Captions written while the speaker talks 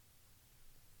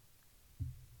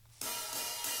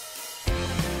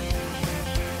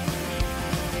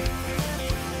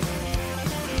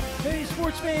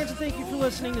sports fans, and thank you for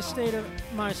listening to State of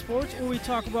My Sports, where we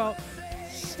talk about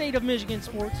State of Michigan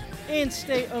sports and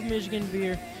State of Michigan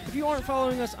beer. If you aren't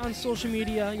following us on social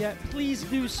media yet, please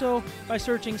do so by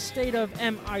searching State of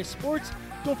MI Sports.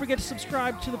 Don't forget to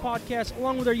subscribe to the podcast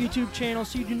along with our YouTube channel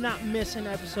so you do not miss an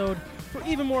episode. For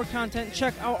even more content,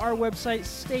 check out our website,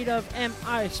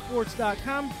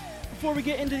 stateofmisports.com. Before we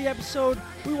get into the episode,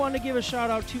 we want to give a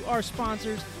shout out to our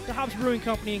sponsors. The Hops Brewing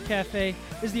Company and Cafe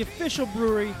is the official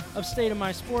brewery of State of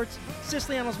My Sports.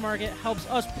 Siciliano's Market helps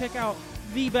us pick out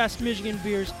the best Michigan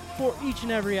beers for each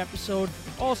and every episode.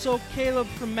 Also, Caleb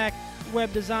from Mac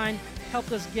Web Design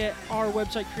helped us get our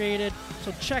website created.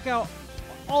 So check out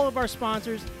all of our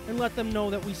sponsors and let them know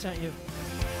that we sent you.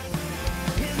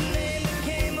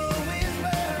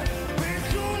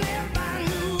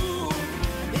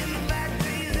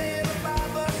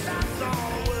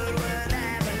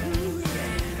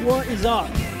 What is up?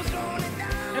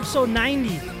 Episode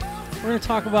 90. We're going to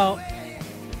talk a little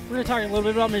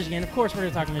bit about Michigan. Of course we're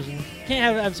going to talk Michigan. Can't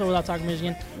have an episode without talking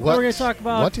Michigan. We're going to talk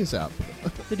about what is up?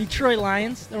 the Detroit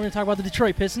Lions. Then we're going to talk about the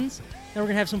Detroit Pistons. Then we're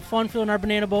going to have some fun filling our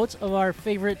banana boats of our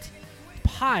favorite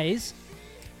pies.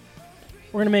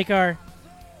 We're going to make our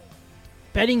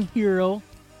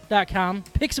bettinghero.com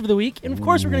picks of the week. And of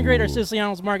course we're going to grade our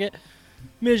Siciliano's Market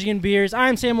Michigan beers.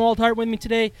 I'm Sam Waltart. With me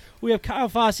today, we have Kyle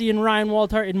Fossey and Ryan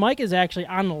Waltart, and Mike is actually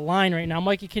on the line right now.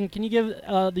 Mike, can you give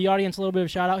the audience a little bit of a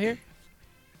shout out here?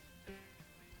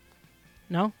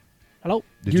 No? Hello?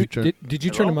 Did you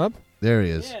turn him up? There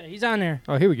he is. Yeah, he's on there.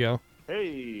 Oh, here we go.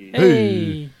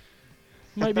 Hey.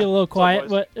 Might be a little quiet,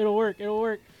 but it'll work.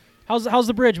 How's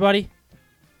the bridge, buddy?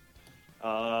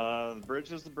 The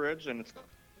bridge is the bridge, and it's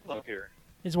up here.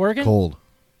 It's working? Cold.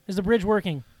 Is the bridge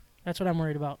working? That's what I'm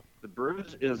worried about. The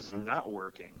bridge is not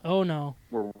working. Oh, no.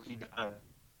 We're working on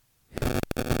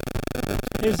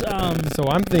So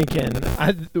I'm thinking,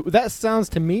 that sounds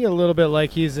to me a little bit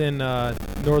like he's in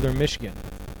northern Michigan.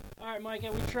 All right, Mike, we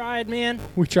tried, man.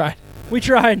 We tried.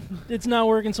 It's not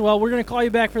working so well. We're going to call you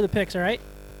back for the picks, all right?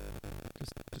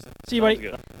 See you, buddy.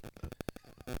 Good.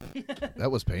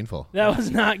 That was painful. That was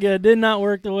not good. Did not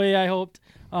work the way I hoped.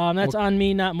 That's on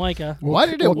me, not Micah. Why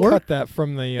did it We'll work? cut that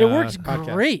from the It works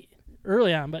podcast. great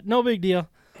early on, but no big deal.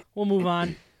 We'll move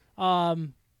on.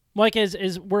 Mike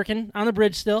is working on the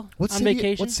bridge still on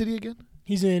vacation. What city again?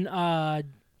 He's in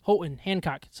Houghton,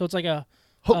 Hancock. So it's like a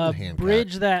Houghton, Hancock.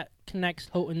 bridge that connects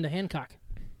Houghton to Hancock.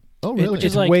 Oh, really? Which is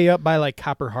It's like- way up by like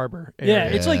Copper Harbor. Yeah,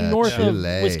 area. it's like north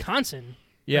Chile. of Wisconsin.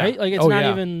 Yeah. Right? Like it's Oh, not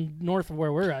yeah. even north of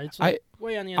where we're at. It's like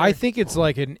way on the other. I think it's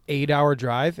like an 8-hour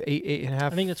drive, eight and a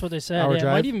half. I think that's what they said. hour Yeah, it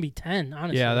drive. might even be 10,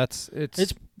 honestly. Yeah, It's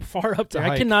far up there. a I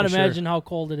hike cannot for sure. imagine how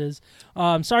cold it is.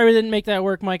 Sorry we didn't make that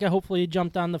work, Micah. Hopefully you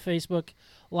jumped on the Facebook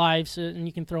Live, and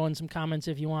you can throw in some comments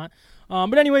if you want.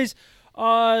 But anyways,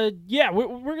 yeah,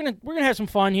 we're gonna have some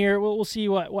fun here. We'll see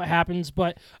what happens.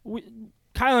 But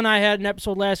Kyle and I had an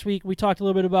episode last week. We talked a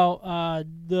little bit about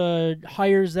the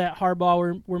hires that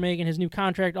Harbaugh were making, his new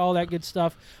contract, all that good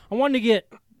stuff. I wanted to get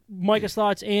Micah's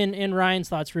thoughts and Ryan's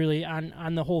thoughts really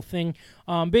on the whole thing.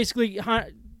 Basically,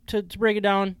 to break it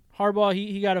down, Harbaugh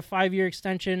he got a 4-year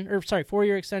extension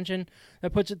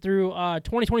that puts it through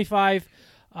 2025.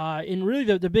 And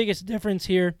really the biggest difference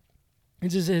here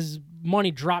is his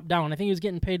money dropped down. I think he was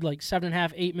getting paid like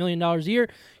 $7.5–8 million a year.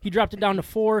 He dropped it down to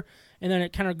 $4 million, and then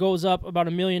it kind of goes up about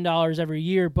 $1 million every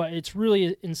year. But it's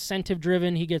really incentive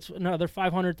driven. He gets another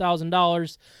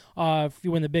 $500,000 if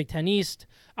you win the Big Ten East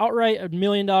outright, $1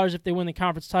 million if they win the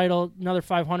conference title, another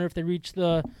 $500,000 if they reach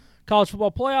the college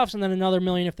football playoffs, and then another $1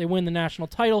 million if they win the national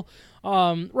title.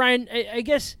 Ryan, I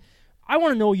guess I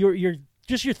want to know your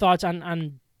thoughts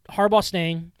on Harbaugh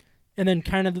staying, and then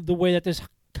kind of the way that this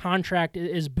contract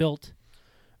is built.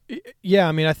 Yeah,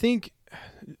 I mean, I think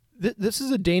this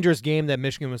is a dangerous game that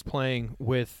Michigan was playing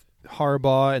with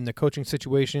Harbaugh and the coaching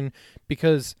situation,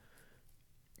 because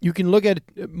you can look at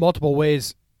it multiple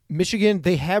ways. Michigan,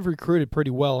 they have recruited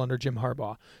pretty well under Jim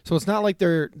Harbaugh, so it's not like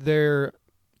they're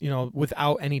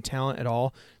without any talent at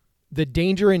all. The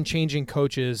danger in changing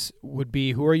coaches would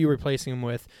be, who are you replacing them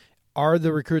with? Are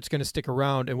the recruits going to stick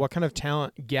around, and what kind of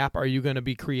talent gap are you going to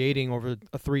be creating over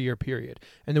a 3-year period?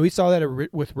 And then we saw that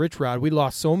with Rich Rod. We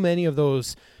lost so many of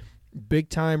those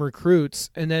big-time recruits,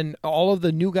 and then all of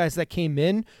the new guys that came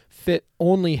in fit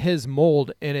only his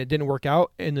mold, and it didn't work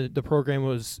out, and the program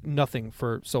was nothing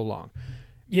for so long.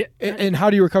 Yeah, And how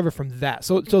do you recover from that?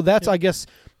 So that's, I guess,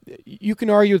 you can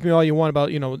argue with me all you want about,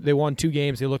 they won 2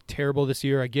 games. They looked terrible this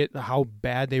year. I get how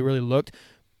bad they really looked.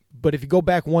 But if you go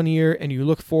back 1 year and you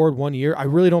look forward 1 year, I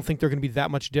really don't think they're going to be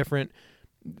that much different.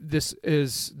 This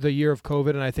is the year of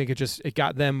COVID, and I think it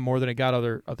got them more than it got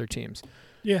other teams.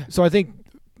 Yeah. So I think,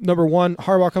 number one,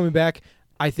 Harbaugh coming back,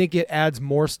 I think it adds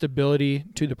more stability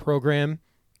to the program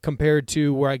compared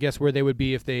to where they would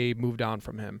be if they moved on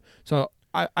from him. So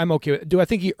I'm okay with it. Do I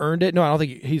think he earned it? No, I don't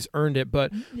think he's earned it,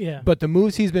 but the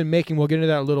moves he's been making, we'll get into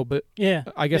that a little bit. Yeah.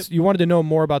 I guess you wanted to know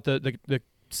more about the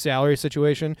salary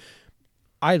situation.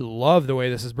 I love the way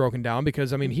this is broken down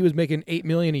because, I mean, he was making $8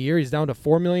 million a year. He's down to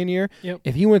 $4 million a year. Yep.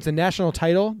 If he wins a national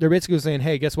title, they're basically saying,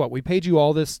 hey, guess what? We paid you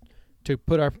all this to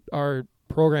put our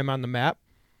program on the map,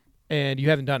 and you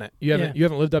haven't done it. You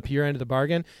haven't lived up to your end of the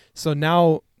bargain. So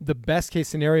now the best case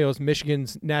scenario is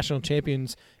Michigan's national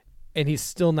champions, and he's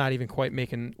still not even quite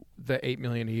making the $8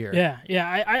 million a year.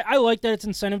 Yeah. I like that it's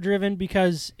incentive driven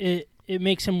because it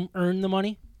makes him earn the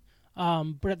money.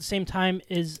 But at the same time,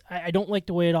 I don't like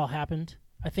the way it all happened.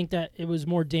 I think that it was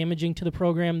more damaging to the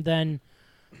program than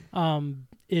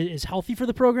is healthy for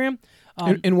the program.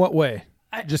 In what way?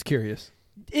 Just curious.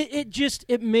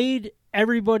 It made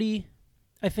everybody,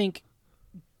 I think,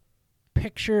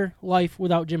 picture life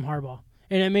without Jim Harbaugh.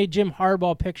 And it made Jim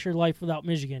Harbaugh picture life without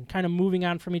Michigan, kind of moving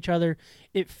on from each other.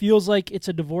 It feels like it's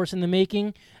a divorce in the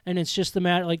making, and it's just the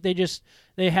matter. Like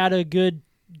they had a good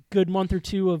month or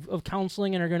two of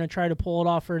counseling and are going to try to pull it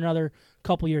off for another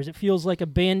couple years. It feels like a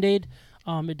Band-Aid.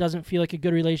 It doesn't feel like a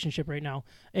good relationship right now.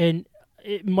 And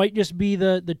it might just be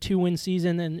the 2-win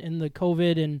season and the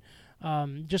COVID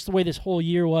and just the way this whole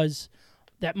year was.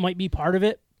 That might be part of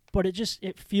it, but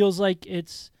it feels like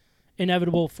it's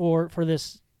inevitable for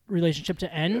this relationship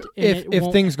to end.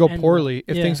 If things go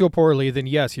poorly, then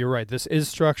yes, you're right. This is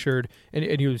structured,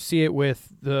 and you see it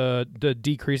with the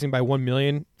decreasing by $1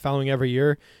 million following every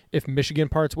year. If Michigan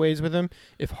parts ways with him,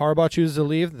 if Harbaugh chooses to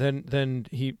leave, then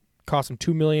he costs him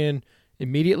 $2 million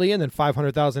immediately, and then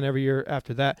 $500,000 every year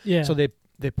after that. Yeah. So they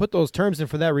put those terms in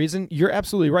for that reason. You're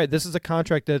absolutely right. This is a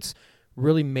contract that's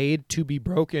really made to be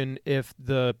broken if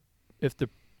the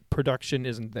production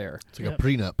isn't there. It's like a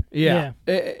prenup. Yeah.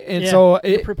 And Yeah, so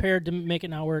you're prepared to make it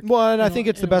not work. Well, and I think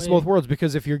it's the best of way. both worlds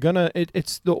because if you're gonna,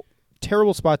 it's the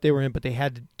terrible spot they were in, but they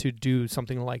had to do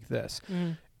something like this.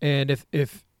 Mm. And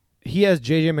if he has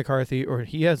J.J. McCarthy or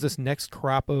he has this next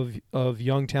crop of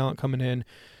young talent coming in,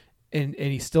 and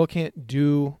he still can't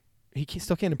still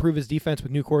can't improve his defense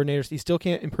with new coordinators. He still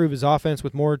can't improve his offense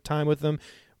with more time with them.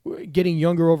 Getting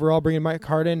younger overall, bringing Mike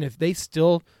Hart in. If they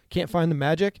still can't find the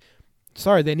magic,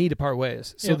 sorry, they need to part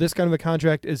ways. So this kind of a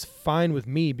contract is fine with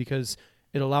me because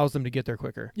it allows them to get there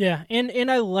quicker. Yeah, and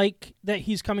I like that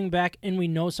he's coming back and we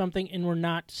know something and we're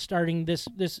not starting this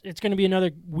it's going to be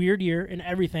another weird year and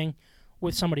everything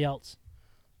with somebody else.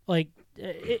 Like,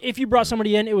 if you brought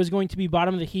somebody in, it was going to be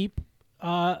bottom of the heap,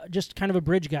 just kind of a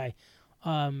bridge guy.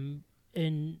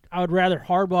 And I would rather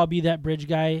Harbaugh be that bridge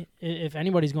guy if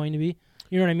anybody's going to be.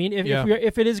 You know what I mean?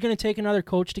 If it is going to take another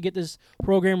coach to get this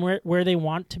program where they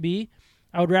want to be,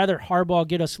 I would rather Harbaugh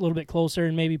get us a little bit closer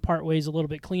and maybe part ways a little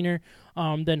bit cleaner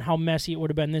than how messy it would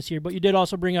have been this year. But you did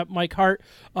also bring up Mike Hart.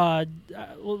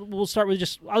 We'll start with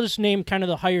I'll just name kind of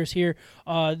the hires here.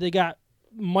 They got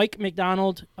Mike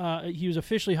McDonald. He was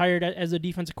officially hired as the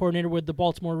defensive coordinator with the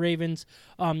Baltimore Ravens,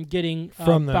 getting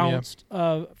bounced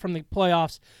from the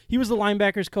playoffs. He was the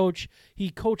linebackers coach. He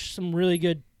coached some really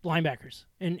good linebackers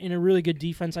in a really good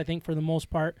defense, I think, for the most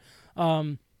part.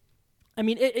 I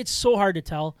mean, it's so hard to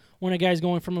tell when a guy's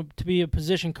going to be a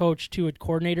position coach to a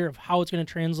coordinator of how it's going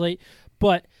to translate.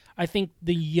 But I think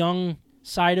the young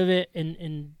side of it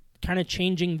and kind of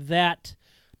changing that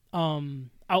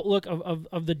outlook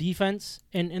of the defense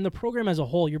and the program as a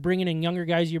whole. You're bringing in younger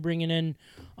guys. You're bringing in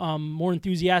more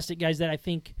enthusiastic guys that I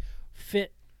think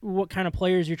fit what kind of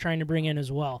players you're trying to bring in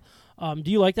as well.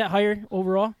 Do you like that hire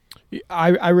overall?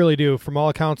 I really do. From all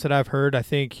accounts that I've heard, I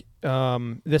think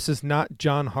this is not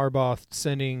John Harbaugh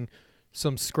sending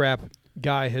some scrap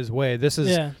guy his way. This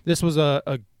was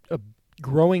a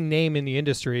growing name in the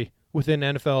industry within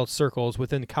NFL circles,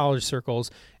 within college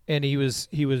circles, and he was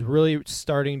really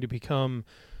starting to become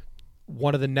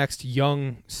one of the next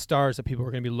young stars that people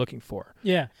are going to be looking for.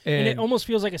 Yeah, and it almost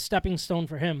feels like a stepping stone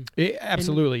for him.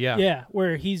 Absolutely, yeah. Yeah,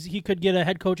 where he could get a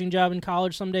head coaching job in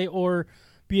college someday or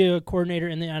be a coordinator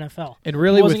in the NFL. And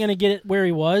really he wasn't going to get it where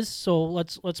he was, so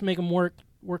let's make him work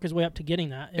his way up to getting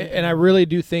that. And I really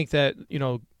do think that,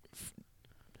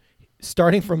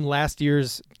 starting from last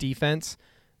year's defense,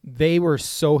 they were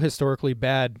so historically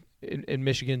bad in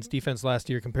Michigan's defense last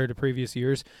year compared to previous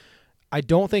years. I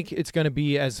don't think it's going to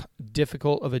be as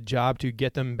difficult of a job to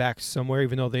get them back somewhere,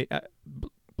 even though they,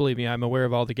 believe me, I'm aware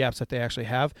of all the gaps that they actually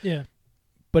have. Yeah.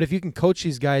 But if you can coach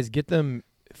these guys, get them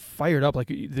fired up, like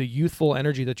the youthful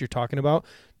energy that you're talking about,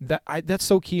 that's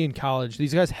so key in college.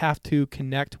 These guys have to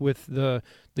connect with the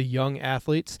young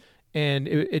athletes, and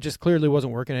it just clearly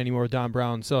wasn't working anymore with Don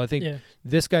Brown. So I think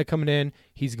this guy coming in,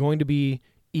 he's going to be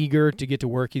eager to get to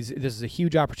work. This is a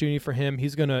huge opportunity for him.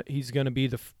 He's gonna be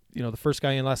the first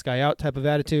guy in, last guy out type of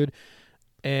attitude.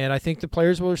 And I think the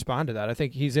players will respond to that. I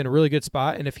think he's in a really good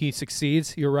spot, and if he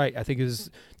succeeds, you're right. I think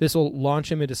this will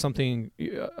launch him into something,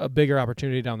 a bigger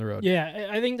opportunity down the road. Yeah,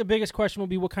 I think the biggest question will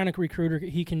be what kind of recruiter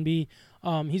he can be.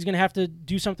 He's going to have to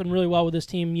do something really well with this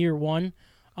team year one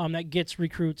that gets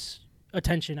recruits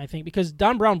attention, I think, because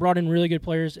Don Brown brought in really good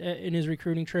players in his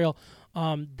recruiting trail.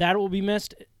 That will be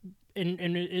missed.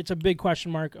 And it's a big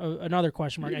question mark, another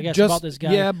question mark, I guess, about this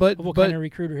guy. Yeah, but what kind of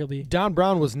recruiter he'll be. Don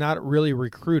Brown was not really a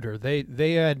recruiter.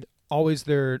 They had always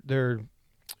their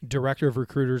director of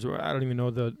recruiters, or I don't even know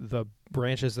the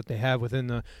branches that they have within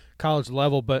the college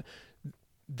level, but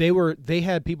they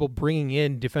had people bringing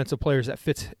in defensive players that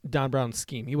fits Don Brown's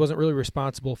scheme. He wasn't really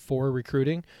responsible for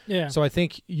recruiting. Yeah. So I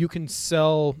think you can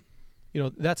sell,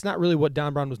 that's not really what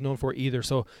Don Brown was known for either.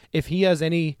 So if he has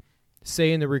any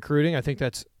say in the recruiting, I think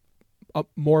that's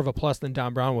more of a plus than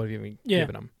Don Brown would have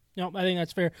given him. No, I think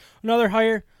that's fair. Another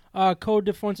hire,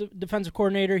 defensive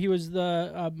coordinator. He was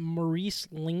the Maurice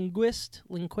Linguist.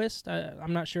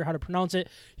 I'm not sure how to pronounce it.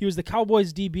 He was the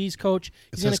Cowboys DB's coach.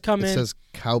 He's going to come in. It says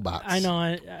Cowbots. I know.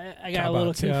 I got a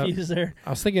little confused there. I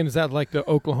was thinking, is that like the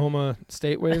Oklahoma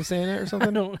State way of saying it or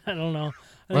something? I don't know.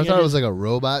 I thought it was like a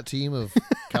robot team of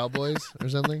cowboys or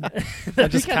something. They're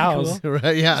just cows. Cool.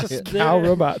 Right, yeah. Just cow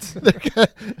robots.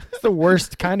 It's the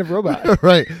worst kind of robot.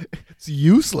 Right. It's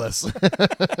useless.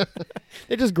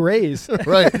 They just graze.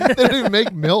 Right. They don't even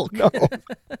make milk. No.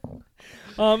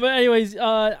 But anyways,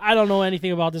 I don't know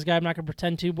anything about this guy. I'm not going to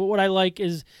pretend to. But what I like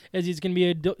is he's going to be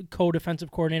a co-defensive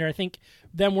coordinator. I think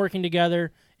them working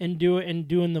together and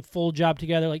doing the full job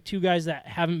together, like two guys that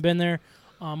haven't been there,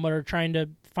 but are trying to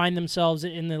find themselves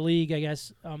in the league, I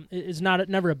guess, is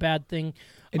never a bad thing.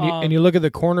 And you look at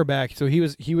the cornerback. So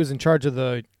he was in charge of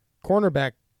the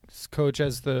cornerback coach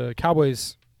as the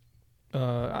Cowboys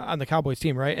on the Cowboys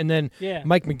team, right? And then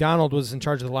Mike McDonald was in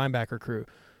charge of the linebacker crew,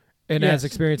 and has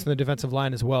experience in the defensive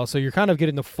line as well. So you're kind of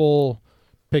getting the full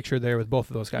picture there with both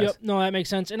of those guys. Yep, no, that makes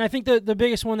sense. And I think the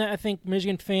biggest one that I think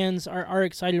Michigan fans are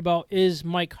excited about is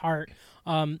Mike Hart.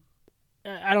 I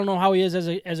don't know how he is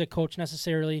as a coach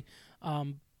necessarily,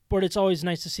 but it's always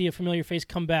nice to see a familiar face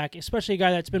come back, especially a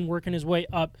guy that's been working his way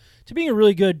up to being a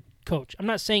really good coach. I'm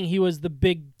not saying he was the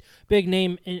big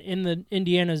name in the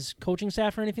Indiana's coaching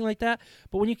staff or anything like that,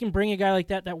 but when you can bring a guy like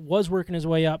that was working his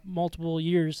way up multiple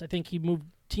years, I think he moved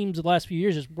teams the last few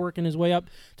years just working his way up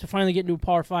to finally get into a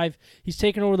Power 5. He's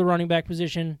taken over the running back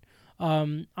position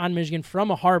on Michigan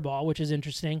from a Harbaugh, which is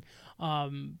interesting. I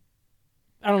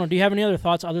don't know. Do you have any other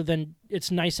thoughts other than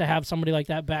it's nice to have somebody like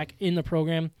that back in the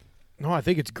program? No, I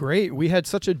think it's great. We had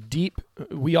such a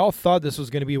we all thought this was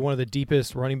going to be one of the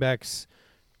deepest running back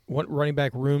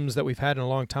rooms that we've had in a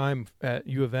long time at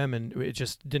U of M, and it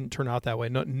just didn't turn out that way.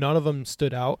 None of them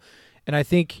stood out. And I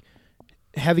think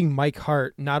having Mike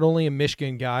Hart, not only a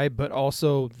Michigan guy, but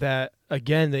also that,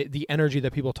 again, the energy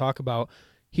that people talk about,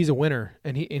 he's a winner,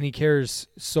 and he cares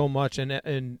so much,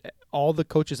 and all the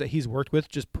coaches that he's worked with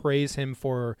just praise him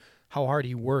for how hard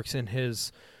he works in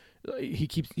his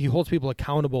he holds people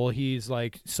accountable. He's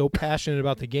like so passionate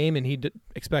about the game, and he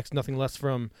expects nothing less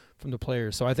from the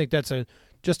players. So I think that's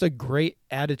just a great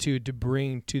attitude to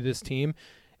bring to this team.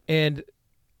 And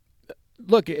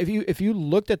look, if you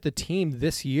looked at the team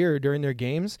this year during their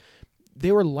games,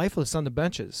 they were lifeless on the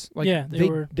benches. Like, yeah,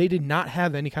 they did not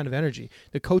have any kind of energy.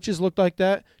 The coaches looked like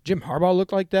that. Jim Harbaugh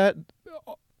looked like that.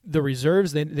 The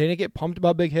reserves, they didn't get pumped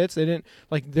about big hits. They didn't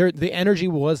the energy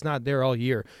was not there all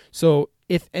year. So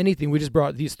if anything, we just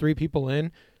brought these three people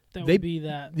in. Would be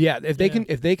that. Yeah, if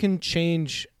they can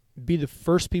change, be the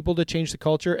first people to change the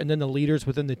culture, and then the leaders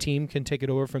within the team can take it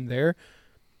over from there,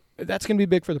 that's going to be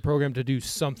big for the program to do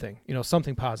something,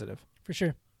 something positive. For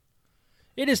sure.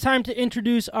 It is time to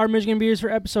introduce our Michigan beers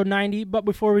for episode 90, but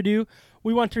before we do,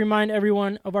 we want to remind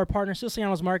everyone of our partner,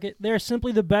 Siciliano's Market. They are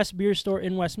simply the best beer store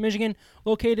in West Michigan,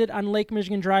 located on Lake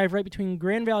Michigan Drive, right between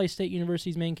Grand Valley State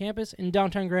University's main campus and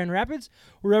downtown Grand Rapids.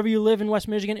 Wherever you live in West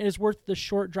Michigan, it is worth the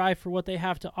short drive for what they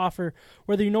have to offer.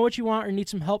 Whether you know what you want or need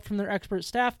some help from their expert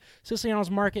staff,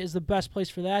 Siciliano's Market is the best place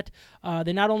for that.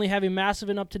 They not only have a massive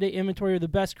and up-to-date inventory of the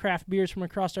best craft beers from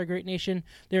across our great nation,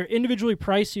 they're individually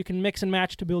priced so you can mix and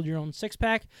match to build your own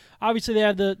six-pack. Obviously, they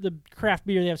have the craft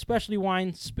beer. They have specialty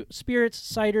wine, spirits,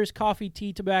 ciders, coffee,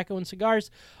 tea, tobacco, and cigars.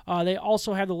 They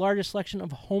also have the largest selection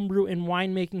of homebrew and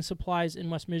winemaking supplies in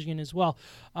West Michigan as well.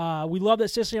 We love that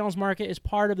Siciliano's Market is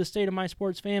part of the State of My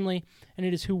Sports family, and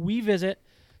it is who we visit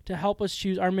to help us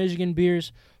choose our Michigan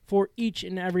beers for each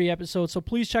and every episode. So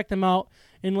please check them out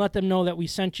and let them know that we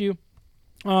sent you.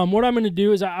 What I'm going to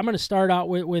do is I'm going to start out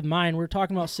with mine. We're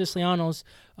talking about Sicilianos.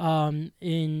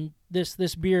 In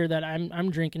this beer that I'm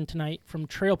drinking tonight from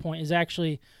Trail Point is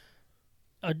actually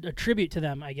a tribute to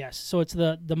them, I guess. So it's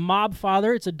the Mob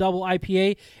Father. It's a double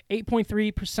IPA,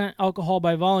 8.3% alcohol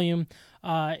by volume.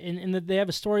 And they have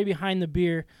a story behind the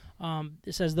beer.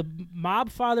 It says the Mob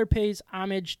Father pays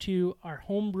homage to our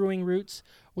home brewing roots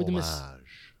with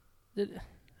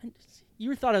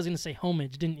You thought I was going to say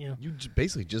homage, didn't you? You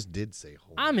basically just did say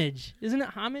Homage. Isn't it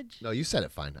homage? No, you said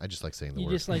it fine. I just like saying the You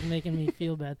word. just like making me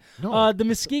feel bad. No. The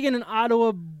Muskegon and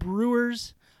Ottawa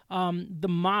Brewers, the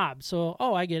Mob. So,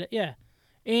 I get it. Yeah.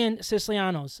 And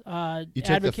Sicilianos. You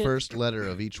take the first letter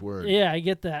of each word. Yeah, I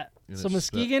get that. And So it's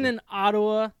Muskegon and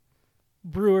Ottawa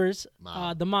Brewers,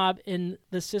 the Mob, and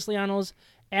the Sicilianos,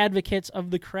 advocates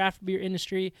of the craft beer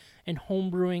industry and home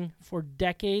brewing for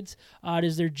decades. It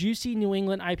is their juicy New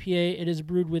England IPA. It is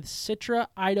brewed with Citra,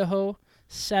 Idaho,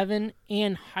 7,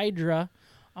 and Hydra.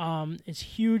 It's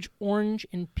huge orange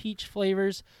and peach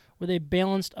flavors with a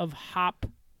balance of hop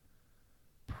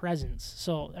presence.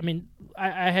 So, I mean,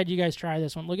 I had you guys try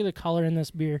this one. Look at the color in this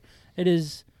beer. It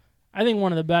is, I think,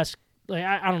 one of the best. Like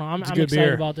I don't know. I'm excited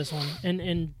beer. about this one.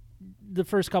 And the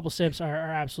first couple sips are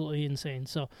absolutely insane.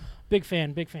 So, big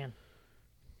fan.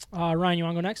 Ryan, you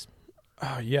want to go next?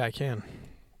 Oh, yeah, I can.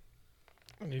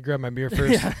 I need to grab my beer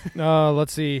first.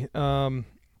 Let's see. Man,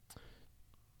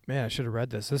 I should have read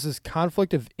this. This is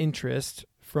Conflict of Interest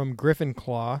from Griffin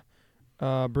Claw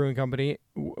Brewing Company.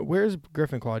 Where's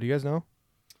Griffin Claw? Do you guys know?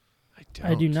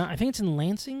 I do not. I think it's in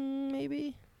Lansing,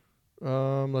 maybe?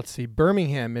 Let's see.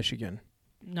 Birmingham, Michigan.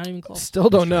 Not even close. Still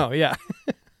don't know. Yeah.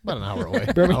 About an hour away.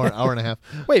 Birmingham. hour and a half.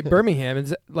 Wait, Birmingham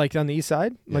is like on the east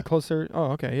side, Yeah. like closer.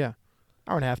 Oh, okay, yeah,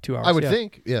 hour and a half, 2 hours. I would yeah.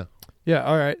 think. Yeah. Yeah.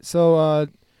 All right. So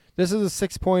this is a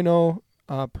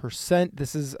 6.0 percent.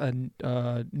 This is a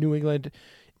New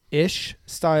England-ish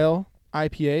style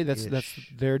IPA. That's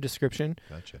their description.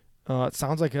 Gotcha. It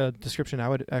sounds like a description I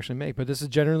would actually make, but this is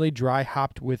generally dry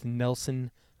hopped with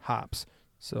Nelson hops.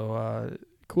 So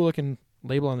cool looking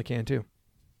label on the can too.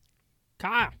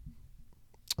 Kyle.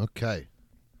 Okay.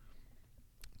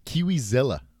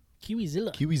 Kiwizilla.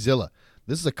 Kiwizilla.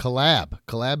 This is a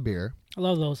collab beer I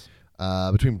love those.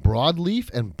 between Broadleaf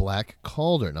and Black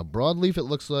Calder. Now, Broadleaf, it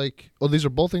looks like... Oh, these are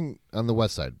both on the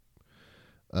west side,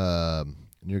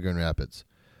 near Grand Rapids.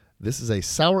 This is a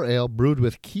sour ale brewed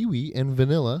with kiwi and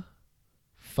vanilla,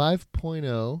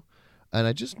 5.0. And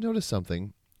I just noticed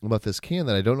something about this can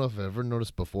that I don't know if I've ever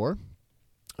noticed before.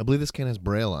 I believe this can has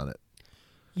Braille on it.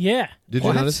 Yeah. Did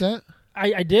you notice that?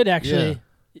 I did, actually.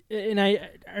 And I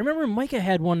remember Micah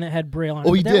had one that had Braille on it.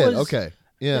 Oh, he but that did? was- Okay.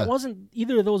 Yeah. That wasn't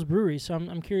either of those breweries, so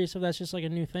I'm curious if that's just like a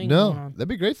new thing going No, on. that'd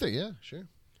be a great thing. Yeah, sure.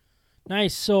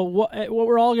 Nice. So what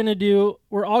we're all going to do,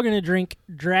 we're all going to drink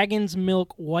Dragon's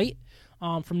Milk White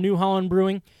from New Holland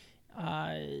Brewing.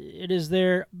 It is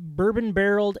their bourbon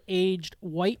barreled aged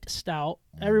white stout.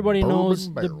 Everybody knows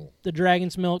the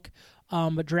Dragon's Milk,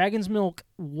 but Dragon's Milk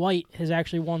White has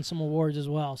actually won some awards as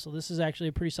well. So this is actually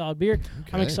a pretty solid beer.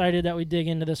 I'm Okay. excited that we dig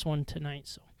into this one tonight.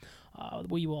 So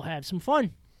we will have some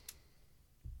fun.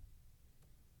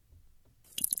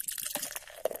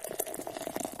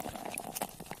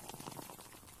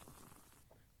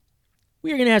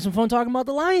 We are going to have some fun talking about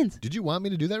the Lions. Did you want me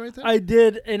to do that right there? I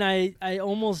did, and I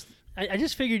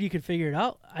just figured you could figure it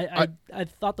out. I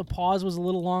thought the pause was a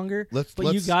little longer,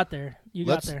 but you got there.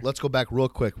 Let's go back real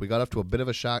quick. We got off to a bit of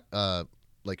a shock,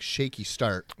 shaky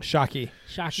start. Shocky.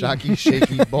 Shocking.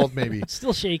 Shaky, both maybe.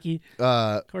 Still shaky.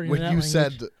 According to When that you language.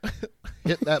 said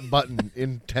hit that button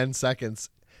in 10 seconds,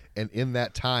 and in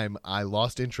that time, I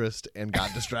lost interest and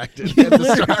got distracted. You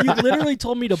literally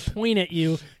told me to point at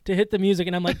you to hit the music,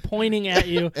 and I'm like pointing at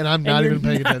you, And I'm not you're even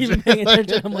paying not attention. even paying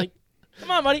attention. I'm like, come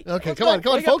on, buddy. Okay, Let's come on,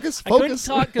 go. Wake up. focus. I couldn't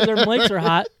talk because our mics are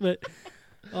hot, but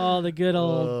the good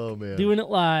old Oh, man. doing it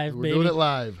live, We're baby. doing it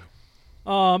live.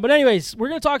 But anyways, we're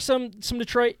gonna talk some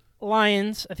Detroit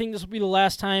Lions. I think this will be the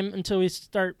last time until we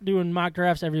start doing mock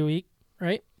drafts every week,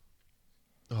 right?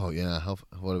 Oh, yeah.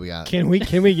 What do we got? Can we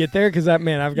get there? Because I've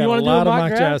got You a wanna do a lot of mock mock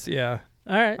draft? drafts. Yeah,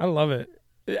 All right. I love it.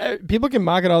 People can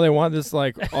mock it all they want. This is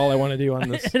like all I want to do on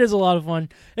this. It is a lot of fun,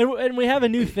 and we have a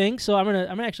new thing. So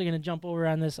I'm actually gonna jump over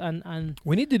on this on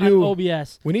We need to on do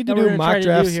OBS. We need to that we're do gonna mock try to do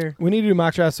drafts. here. We need to do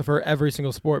mock drafts for every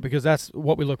single sport because that's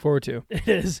what we look forward to. It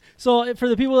is. So for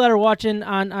the people that are watching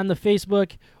on the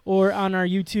Facebook or on our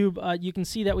YouTube, you can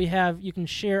see that you can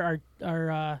share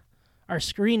our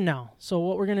screen now. So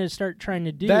what we're gonna start trying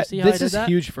to do see how I This did is that?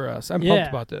 huge for us. I'm Yeah. pumped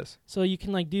about this. So you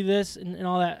can do this and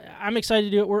all that. I'm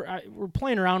excited to do it. We're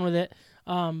playing around with it,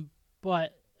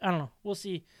 but I don't know. We'll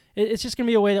see. It's just gonna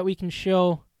be a way that we can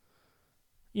show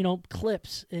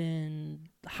clips and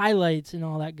highlights and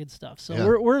all that good stuff. So Yeah.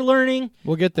 we're learning.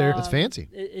 We'll get there. It's fancy.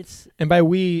 It's and by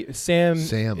we, Sam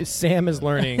is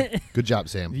learning. Good job,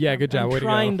 Sam. Yeah, good job. I'm Way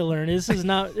trying to go. to learn. This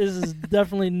is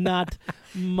definitely not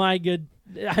my good.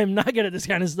 I'm not good at this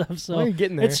kind of stuff. So Well, you're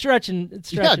getting there. it's stretching.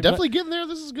 Yeah, but definitely getting there.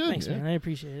 This is good. Thanks, man. I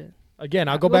appreciate it. Again,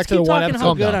 I'll go Let's back to the keep one talking episode.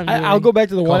 how good Calm I'm down. doing. I'll go back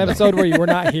to the Calm one down. episode where you were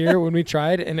not here when we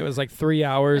tried, and it was like 3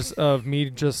 hours of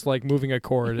me just like moving a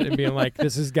cord and being like,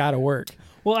 "This has got to work."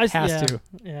 Well, Has to.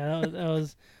 Yeah,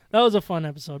 that was a fun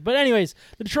episode. But anyways,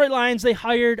 the Detroit Lions, they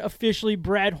hired officially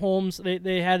Brad Holmes.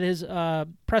 They had his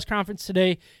press conference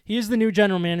today. He is the new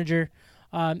general manager.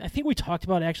 I think we talked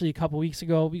about it actually a couple weeks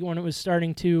ago when it was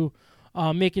starting to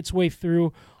make its way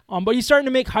through. But he's starting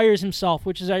to make hires himself,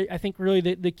 which is I think really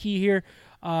the key here.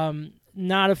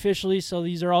 Not officially, so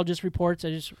these are all just reports.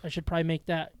 I should probably make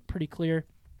that pretty clear.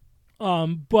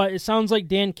 But it sounds like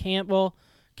Dan Campbell,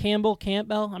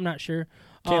 I'm not sure.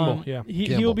 Campbell, yeah. He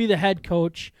Campbell. will be the head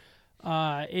coach.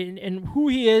 And who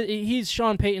he is, he's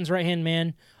Sean Payton's right-hand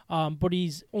man, but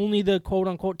he's only the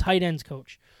quote-unquote tight ends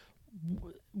coach.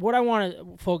 What I want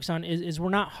to focus on is we're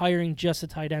not hiring just a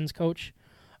tight ends coach.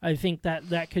 I think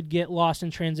that could get lost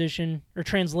in translation,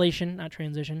 not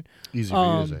transition. Easy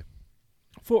for you to say.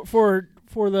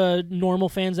 For the normal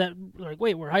fans that are like,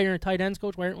 wait, we're hiring a tight ends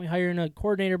coach. Why aren't we hiring a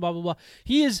coordinator? Blah blah blah.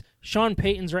 He is Sean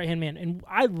Payton's right hand man, and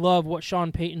I love what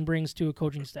Sean Payton brings to a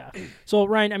coaching staff. So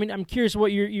Ryan, I mean, I'm curious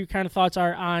what your kind of thoughts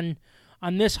are on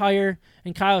this hire,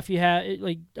 and Kyle, if you have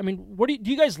what do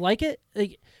you guys like it?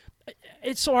 Like,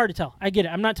 it's so hard to tell. I get it.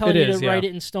 I'm not telling you to write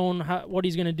it in stone what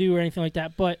he's going to do or anything like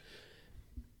that, but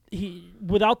he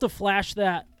without the flash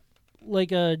that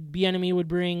like a Bieniemy would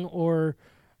bring or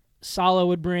Saleh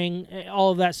would bring,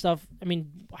 all of that stuff. I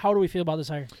mean, how do we feel about this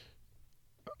hire?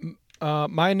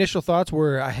 My initial thoughts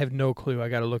were, I have no clue. I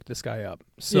got to look this guy up.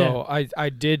 So I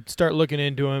did start looking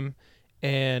into him,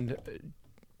 and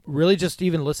really just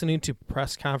even listening to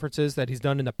press conferences that he's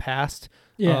done in the past,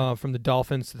 from the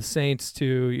Dolphins to the Saints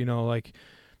to,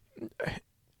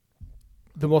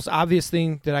 the most obvious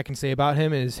thing that I can say about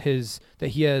him is that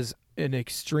he has an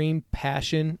extreme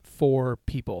passion for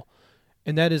people.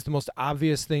 And that is the most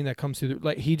obvious thing that comes through.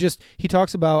 Like he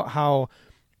talks about how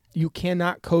you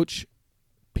cannot coach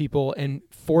people and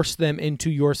force them into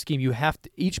your scheme. You have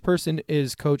to. Each person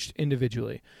is coached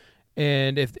individually,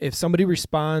 and if somebody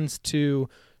responds to,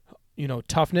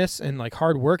 toughness and like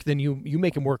hard work, then you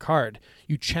make them work hard.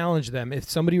 You challenge them. If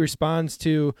somebody responds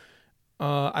to,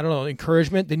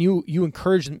 encouragement, then you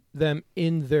encourage them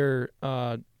in their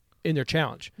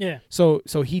challenge. Yeah. So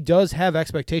he does have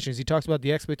expectations. He talks about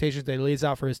the expectations that he lays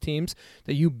out for his teams,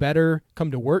 that you better come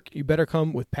to work, you better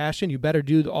come with passion, you better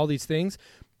do all these things.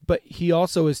 But he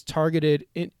also is targeted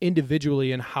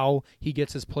individually in how he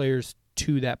gets his players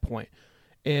to that point.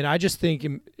 And I just think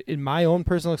in my own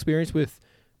personal experience with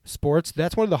sports,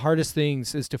 that's one of the hardest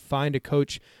things is to find a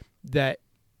coach that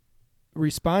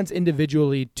responds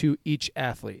individually to each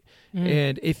athlete. Mm-hmm.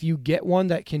 And if you get one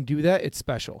that can do that, it's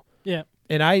special. Yeah.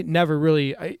 And I never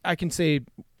really, I can say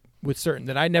with certain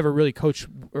that I never really coached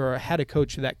or had a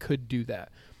coach that could do that.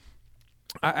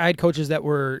 I had coaches that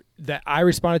I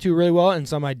responded to really well, and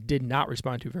some I did not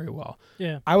respond to very well.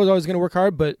 Yeah. I was always going to work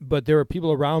hard, but there were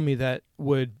people around me that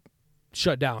would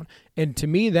shut down. And to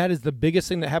me, that is the biggest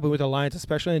thing that happened with the Lions,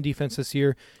 especially on defense this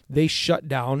year. They shut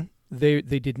down. They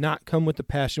did not come with the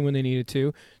passion when they needed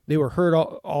to. They were hurt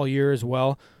all year as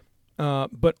well.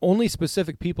 But only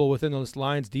specific people within this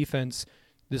Lions defense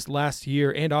this last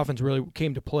year and offense really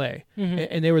came to play. Mm-hmm.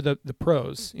 And they were the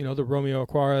pros, the Romeo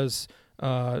Aquaras,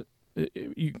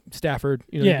 Stafford,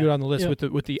 you go down the list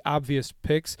with the obvious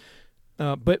picks.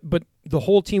 But the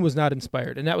whole team was not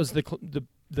inspired. And that was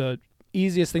the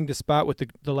easiest thing to spot with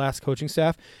the last coaching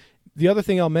staff. The other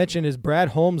thing I'll mention is Brad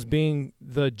Holmes being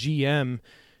the GM.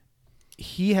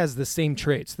 He has the same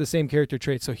traits, the same character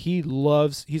traits. So he's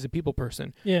a people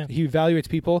person. Yeah. He evaluates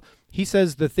people. He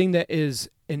says the thing that is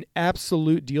an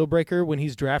absolute deal breaker when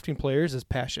he's drafting players is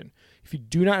passion. If you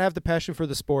do not have the passion for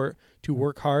the sport to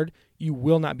work hard, you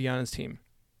will not be on his team.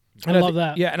 I love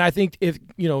that. Yeah, and I think if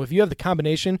you have the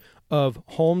combination of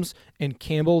Holmes and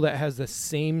Campbell that has the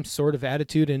same sort of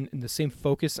attitude and the same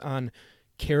focus on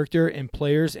character and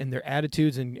players and their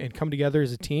attitudes and come together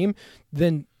as a team,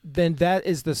 then that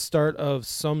is the start of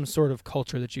some sort of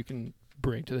culture that you can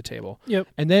bring to the table. Yep.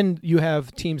 And then you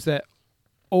have teams that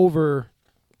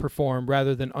overperform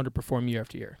rather than underperform year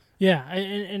after year. Yeah,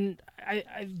 and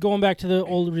I going back to the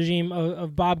old regime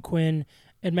of Bob Quinn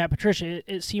and Matt Patricia,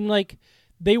 it seemed like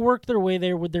they worked their way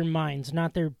there with their minds,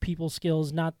 not their people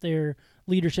skills, not their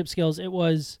leadership skills. It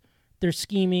was their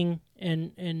scheming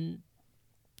and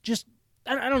just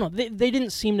I don't know. They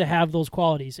didn't seem to have those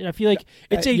qualities, and I feel like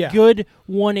it's a yeah. good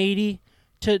 180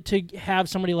 to have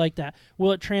somebody like that.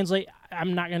 Will it translate?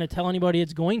 I'm not going to tell anybody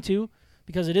it's going to,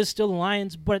 because it is still the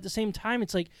Lions. But at the same time,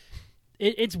 it's like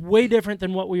it's way different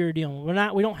than what we were dealing with.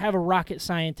 We don't have a rocket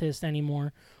scientist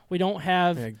anymore. We don't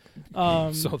have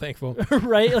So thankful.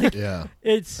 right. Like Yeah.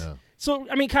 it's so.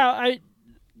 I mean, Kyle,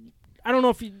 I don't know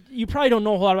if you probably don't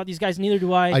know a whole lot about these guys. Neither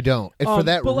do I. I don't. And for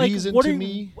that but, like, reason, what to are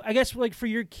me, I guess like for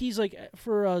your keys, like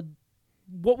for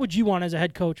what would you want as a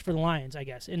head coach for the Lions? I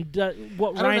guess, and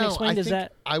what I don't Ryan know. explained I is think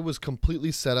that I was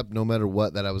completely set up, no matter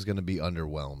what, that I was going to be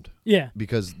underwhelmed, yeah,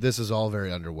 because this is all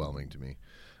very underwhelming to me.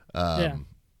 Yeah.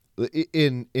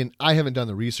 In I haven't done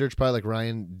the research probably like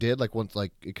Ryan did. Like once,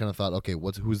 like it kind of thought, okay,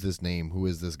 who's this name? Who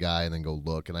is this guy? And then go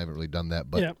look. And I haven't really done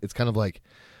that. But Yeah. it's kind of like,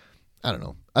 I don't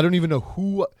know. I don't even know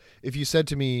who. If you said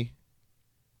to me,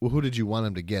 well, who did you want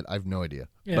him to get? I have no idea.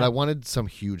 Yeah. But I wanted some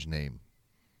huge name.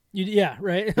 yeah,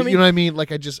 right. I mean, you know what I mean?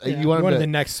 Like I just Yeah. you want him One of to, the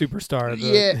next superstar.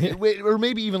 yeah, or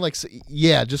maybe even like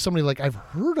just somebody like I've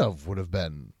heard of would have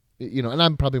been, and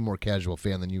I'm probably a more casual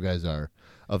fan than you guys are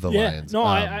of the yeah. Lions. No,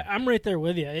 I'm right there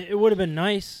with you. It would have been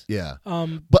nice. Yeah.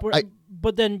 But But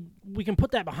but then we can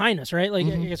put that behind us, right? Like,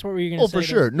 I guess what were you going to Oh, say? for there?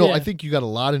 sure. No, Yeah. I think you got a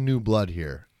lot of new blood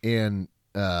here, and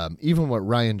even what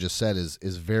Ryan just said is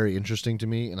very interesting to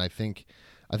me. And I think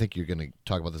you're going to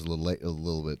talk about this a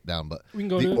little bit down, but We can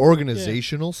go the to it.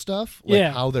 organizational stuff, like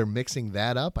Yeah. how they're mixing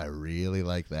that up, I really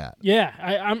like that. Yeah,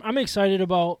 I'm excited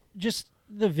about just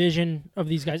the vision of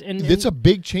these guys, and It's a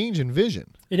big change in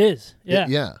vision. it is. Yeah.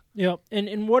 Yeah. Yep.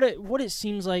 And what it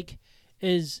seems like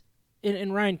is,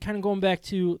 and Ryan, kind of going back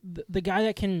to the guy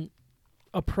that can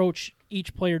approach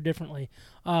each player differently.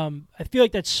 I feel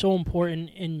like that's so important,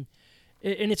 and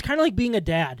it's kind of like being a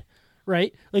dad,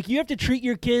 right? Like you have to treat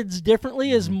your kids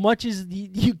differently as much as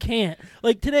you can't.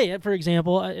 Like today, for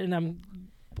example, and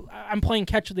I'm playing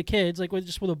catch with the kids, like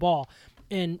with a ball,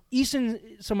 and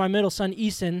Eason. So my middle son,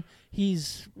 Eason,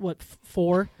 he's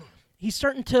 4. He's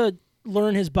starting to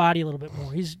learn his body a little bit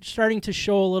more. He's starting to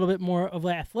show a little bit more of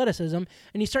athleticism, and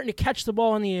he's starting to catch the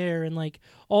ball in the air and like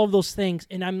all of those things.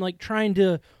 And I'm like trying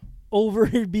to over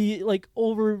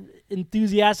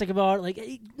enthusiastic about it, like,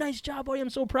 hey, nice job, boy, I'm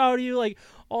so proud of you, like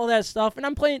all that stuff. And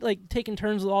I'm playing, like taking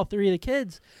turns with all 3 of the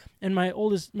kids. And my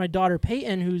daughter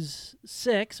Peyton, who's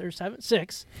 6 or 7,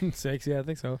 6, 6, yeah, I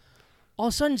think so. all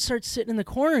of a sudden starts sitting in the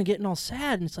corner and getting all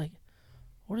sad, and it's like,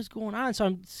 what is going on? So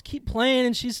I'm just keep playing,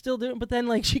 and she's still doing. But then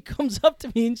like she comes up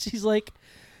to me and she's like,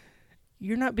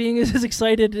 "You're not being as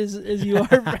excited as you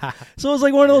are." So it was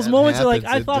like one of those Yeah, it moments where like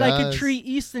happens. I thought It I could does. treat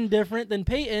Easton different than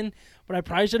Peyton, but I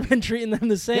probably should have been treating them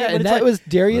the same. Yeah, But and it's that like, was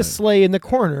Darius Slay in the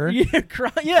corner. yeah,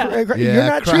 Yeah, You're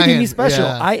not treating me crying, special.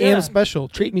 yeah. I Yeah. am special.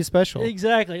 Treat me special.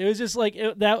 exactly. It was just like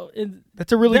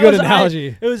That's a really that good was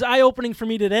analogy. It was eye opening for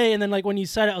me today, and then like when you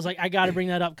said it, I was like, I got to bring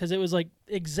that up because it was like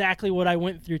exactly what I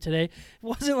went through today. It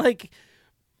wasn't like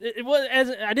it was as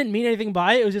I didn't mean anything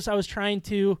by it. It was just I was trying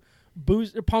to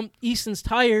pump Easton's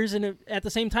tires, and at the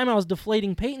same time I was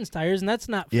deflating Peyton's tires, and that's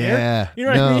not fair. Yeah. You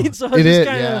know what I mean? So it's it just is,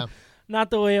 kind of yeah. not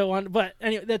the way I want. But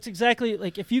anyway, that's exactly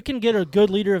like if you can get a good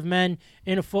leader of men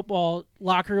in a football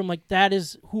locker room, like that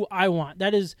is who I want.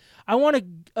 That is, I want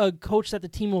a coach that the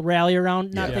team will rally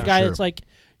around, not Yeah, the for guy sure. that's like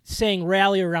saying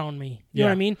rally around me. You know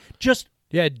what I Yeah. mean? Just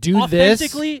Yeah, do this.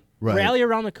 authentically Right. rally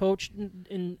around the coach, and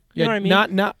you Yeah, know what I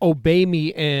mean? not obey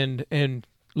me and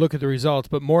look at the results,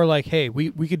 but more like, hey, we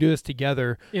could do this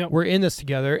together. Yep. We're in this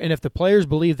together. And if the players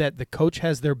believe that the coach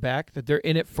has their back, that they're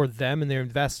in it for them, and they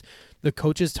invest the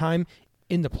coach's time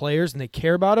in the players and they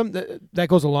care about them, that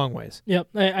goes a long ways. Yep,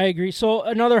 I agree. So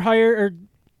another hire or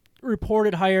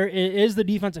reported hire is the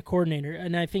defensive coordinator,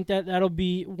 and I think that'll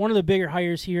be one of the bigger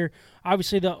hires here.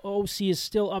 Obviously, the OC is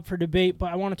still up for debate,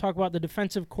 but I want to talk about the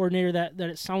defensive coordinator that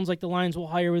it sounds like the Lions will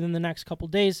hire within the next couple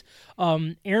days.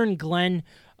 Aaron Glenn,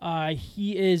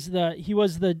 he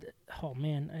was the oh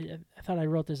man, I thought I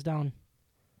wrote this down.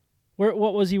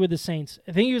 What was he with the Saints?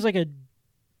 I think he was like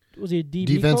was he a DB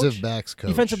Defensive coach? backs coach.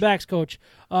 Defensive backs coach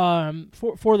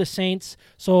for the Saints.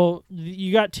 So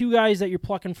you got 2 guys that you're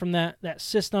plucking from that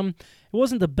system. It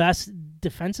wasn't the best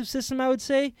defensive system, I would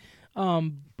say,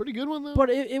 Pretty good one though. but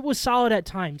it was solid at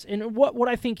times. And what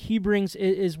I think he brings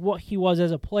is what he was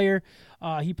as a player.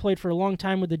 He played for a long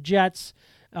time with the Jets.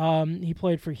 He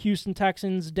played for Houston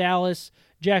Texans, Dallas,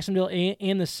 Jacksonville,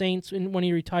 and the Saints when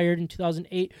he retired in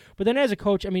 2008. But then as a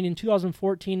coach, I mean, in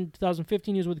 2014,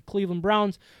 2015, he was with the Cleveland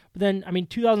Browns. But then, I mean,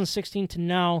 2016 to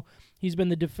now, he's been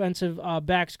the defensive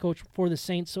backs coach for the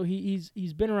Saints. So he's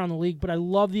been around the league. But I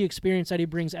love the experience that he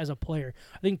brings as a player.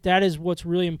 I think that is what's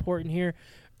really important here.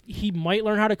 he might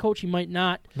learn how to coach, he might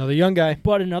not. Another young guy.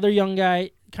 But another young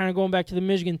guy, kind of going back to the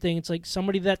Michigan thing, it's like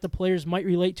somebody that the players might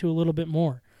relate to a little bit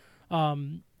more.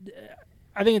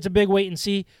 I think it's a big wait and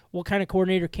see. What kind of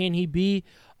coordinator can he be?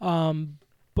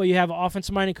 But you have an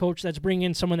offensive-minded coach that's bringing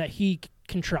in someone that he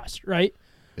can trust, right?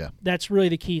 Yeah. That's really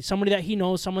the key. Somebody that he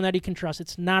knows, someone that he can trust.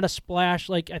 It's not a splash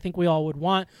like I think we all would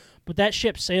want, but that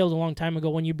ship sailed a long time ago.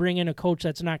 When you bring in a coach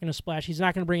that's not going to splash, he's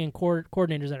not going to bring in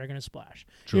coordinators that are going to splash.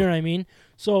 True. You know what I mean?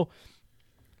 So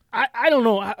I don't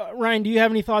know. Ryan, do you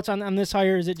have any thoughts on this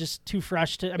hire? Is it just too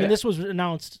fresh to? I mean, this was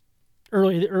announced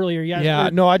earlier. Yeah,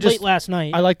 no, late last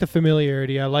night. I like the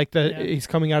familiarity. I like that he's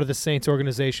coming out of the Saints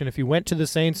organization. If he went to the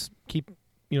Saints, keep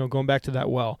going back to that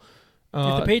well.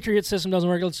 If the Patriot system doesn't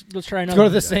work, let's try another. Go to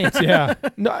the Saints, yeah.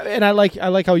 No, and I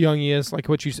like how young he is, like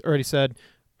what you already said.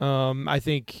 I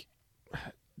think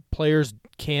players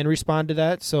can respond to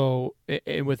that. So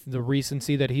with the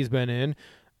recency that he's been in,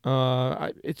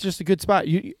 it's just a good spot.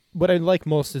 What I like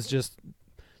most is just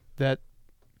that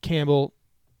Campbell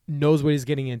knows what he's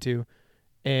getting into,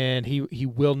 and he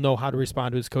will know how to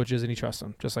respond to his coaches, and he trusts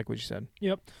them, just like what you said.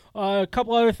 Yep. A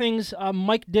couple other things.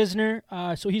 Mike Disner,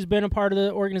 so he's been a part of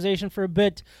the organization for a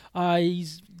bit.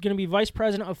 He's going to be vice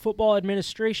president of football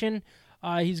administration.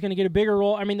 He's going to get a bigger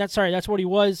role. I mean, that's what he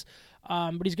was,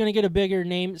 but he's going to get a bigger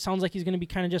name. It sounds like he's going to be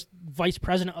kind of just vice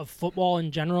president of football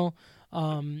in general.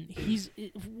 He's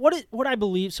what I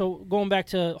believe. So going back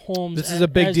to Holmes, this is a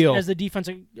big deal as the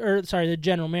the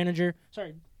general manager.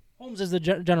 Sorry. Holmes is the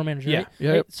general manager, right?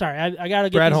 Yeah. Yep. Sorry, I got to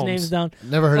get Brad these Holmes. names down.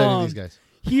 Never heard any of these guys.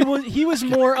 He was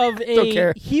more of Don't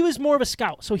care. he was more of a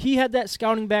scout. So he had that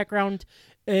scouting background,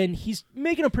 and he's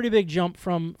making a pretty big jump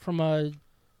from a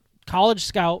college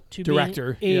scout to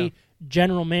director, being a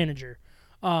general manager.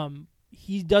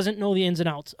 He doesn't know the ins and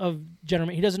outs of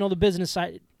general. He doesn't know the business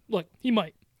side. Look, he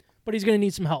might, but he's going to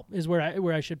need some help. Is where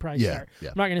I should probably start. Yeah.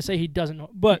 I'm not going to say he doesn't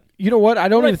know, but you know what? I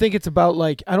don't even think it's about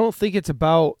I don't think it's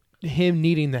about him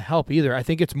needing the help either. I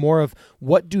think it's more of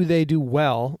what do they do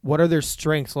well? What are their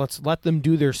strengths? Let's let them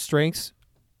do their strengths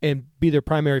and be their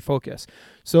primary focus.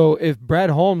 So if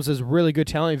Brad Holmes is a really good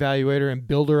talent evaluator and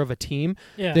builder of a team,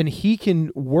 then he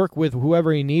can work with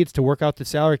whoever he needs to work out the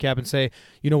salary cap and say,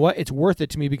 you know what, it's worth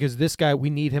it to me because this guy, we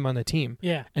need him on the team.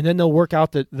 Yeah. And then they'll work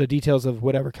out the details of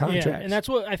whatever contract. Yeah, and that's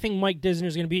what I think Mike Disner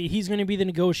is going to be. He's going to be the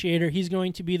negotiator. He's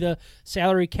going to be the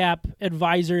salary cap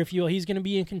advisor, if you will. He's going to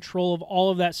be in control of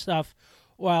all of that stuff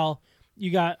while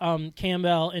you got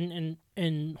Campbell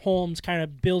and Holmes kind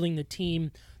of building the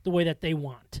team the way that they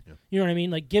want. Yeah. You know what I mean?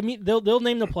 Like they'll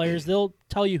name the players, they'll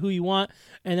tell you who you want,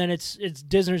 and then it's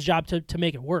Disner's job to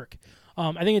make it work.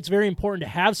 I think it's very important to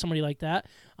have somebody like that.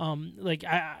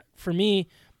 For me,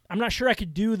 I'm not sure I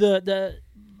could do the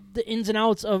ins and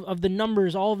outs of the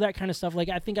numbers, all of that kind of stuff. Like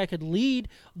I think I could lead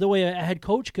the way a head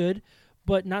coach could,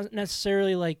 but not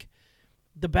necessarily like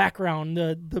the background,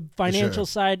 the financial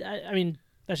side. I mean,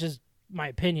 that's just my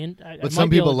opinion. But some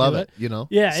people love it,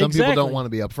 Yeah, some exactly. people don't want to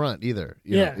be up front either.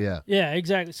 Yeah,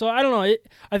 exactly. So I don't know.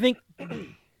 I think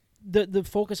the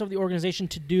focus of the organization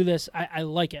to do this, I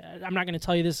like it. I'm not going to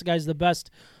tell you this guy's the best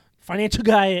financial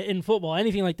guy in football,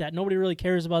 anything like that. Nobody really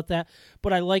cares about that.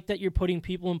 But I like that you're putting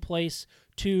people in place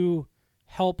to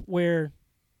help where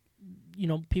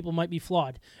people might be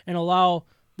flawed and allow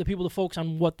the people to focus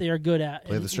on what they are good at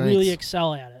and really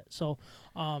excel at it. So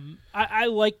I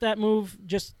like that move.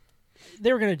 Just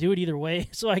they were going to do it either way,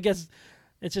 so I guess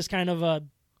it's just kind of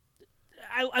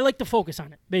I like to focus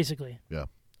on it, basically. Yeah,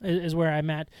 is where I'm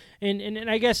at, and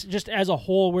I guess just as a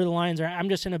whole, where the Lions are, I'm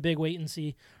just in a big wait and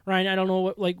see. Ryan, I don't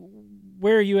know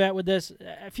where are you at with this?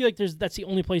 I feel like that's the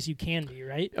only place you can be,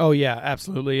 right? Oh yeah,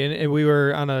 absolutely. And we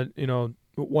were on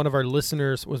one of our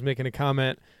listeners was making a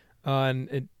comment on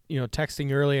it.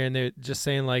 Texting earlier, and they're just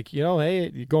saying hey,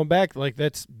 you're going back,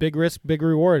 that's big risk, big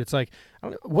reward. It's like,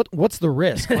 what's the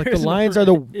risk? The Lions are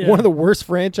one of the worst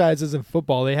franchises in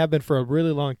football. They have been for a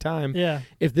really long time. Yeah.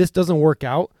 If this doesn't work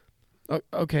out,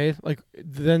 okay,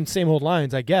 then same old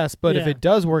Lions, I guess. But if it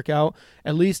does work out,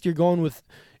 at least you're going with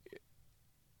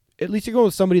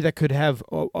somebody that could have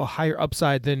a higher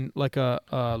upside than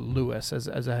a Lewis as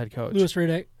a head coach. Louis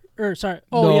Riddick.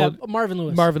 Marvin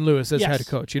Lewis. Marvin Lewis as Yes. head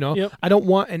coach, Yep. I don't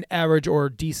want an average or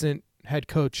decent head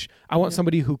coach. I want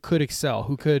somebody who could excel,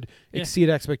 who could exceed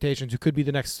expectations, who could be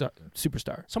the next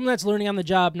superstar. Someone that's learning on the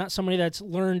job, not somebody that's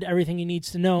learned everything he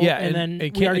needs to know, Yeah, and and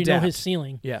then can we already adapt. know his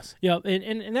ceiling. Yes. Yeah,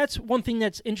 and that's one thing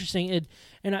that's interesting,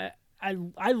 and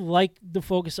I like the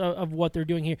focus of what they're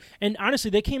doing here. And honestly,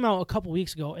 they came out a couple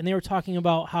weeks ago, and they were talking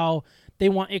about how they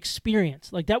want experience.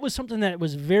 That was something that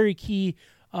was very key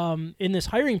in this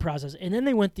hiring process, and then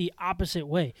they went the opposite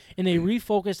way, and they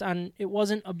refocused on it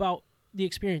wasn't about the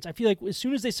experience. I feel like as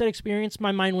soon as they said experience,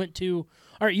 my mind went to,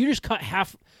 all right, you just cut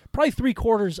half, probably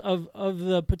 3/4 of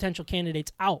the potential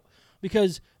candidates out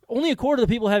because only a quarter of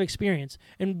the people have experience.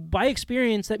 And by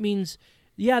experience, that means,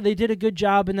 yeah, they did a good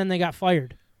job and then they got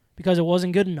fired because it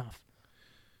wasn't good enough.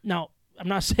 Now, I'm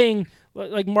not saying,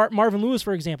 like Marvin Lewis,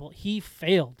 for example, he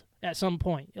failed at some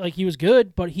point. Like, he was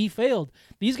good, but he failed.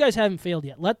 These guys haven't failed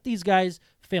yet. Let these guys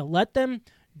fail. Let them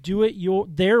do it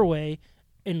their way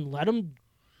and let them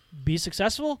be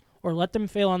successful or let them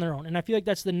fail on their own. And I feel like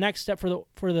that's the next step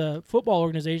for the football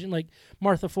organization, like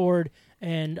Martha Ford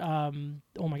and,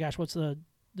 oh my gosh, what's the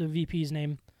VP's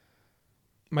name?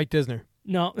 Mike Disner.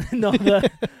 No,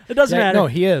 it doesn't matter. No,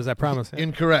 he is. I promise.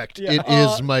 Incorrect. Yeah. It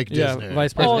is Mike Yeah, Disner.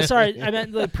 vice president. Oh, sorry. I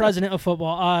meant the president of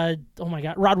football. Oh, my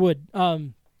God. Rod Wood.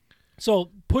 So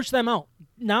push them out.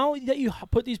 Now that you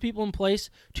put these people in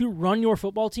place to run your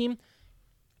football team,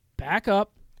 back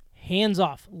up, hands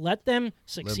off. Let them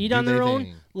succeed do on their their own.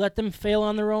 thing. Let them fail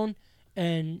on their own.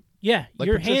 And, yeah, Like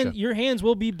your Patricia. hands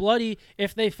will be bloody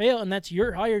if they fail, and that's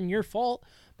your hire and your fault.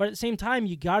 But at the same time,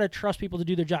 you got to trust people to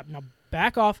do their job. Now,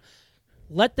 back off.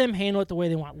 Let them handle it the way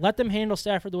they want. Let them handle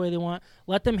Stafford the way they want.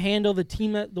 Let them handle the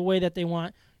team the way that they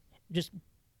want. Just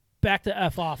back to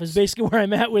F off is basically where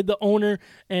I'm at with the owner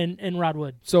and Rod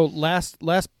Wood. So last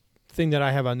thing that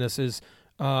I have on this is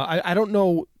I don't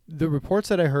know, the reports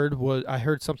that I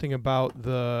heard something about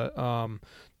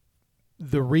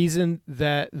the reason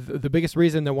that the biggest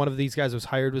reason that one of these guys was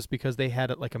hired was because they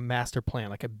had like a master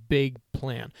plan, like a big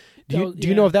plan. Do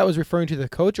you know if that was referring to the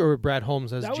coach or Brad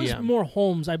Holmes as That GM? was more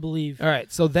Holmes, I believe. All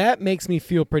right, so that makes me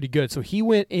feel pretty good. So he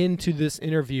went into this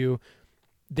interview.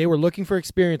 They were looking for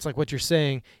experience, like what you're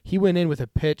saying. He went in with a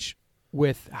pitch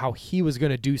with how he was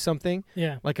going to do something,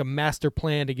 Yeah. like a master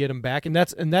plan to get him back, and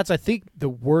that's I think the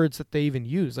words that they even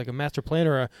use, like a master plan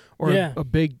or a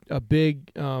big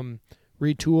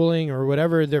retooling or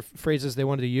whatever their phrases they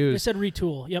wanted to They use. said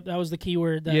retool. Yep, that was the key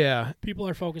word that people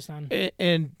are focused on.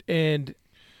 And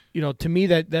you know, to me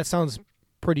that sounds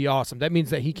pretty awesome. That means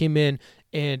that he came in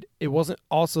and it wasn't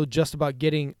also just about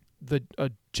getting a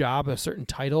job, a certain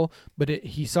title, but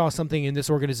he saw something in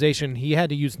this organization. He had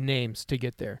to use names to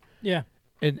get there. Yeah.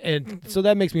 And so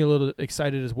that makes me a little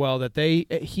excited as well that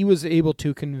he was able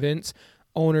to convince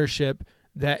ownership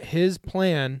that his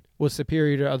plan was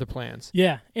superior to other plans.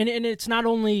 Yeah, and it's not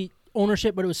only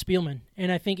ownership, but it was Spielman.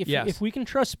 And I think if we can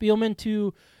trust Spielman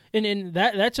to, and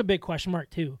that's a big question mark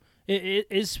too.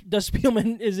 Does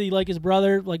Spielman, is he like his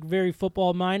brother, like very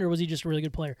football mind, or was he just a really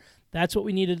good player? That's what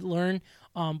we needed to learn.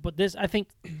 But I think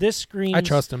this screams. I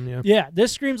trust him. Yeah. Yeah,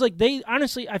 this screams like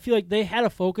I feel like they had a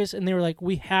focus and they were like,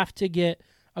 we have to get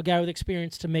a guy with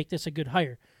experience to make this a good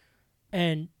hire.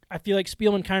 And I feel like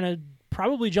Spielman kind of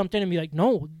probably jumped in and be like,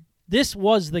 no, this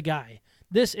was the guy.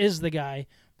 This is the guy.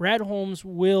 Brad Holmes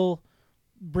will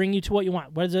bring you to what you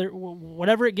want.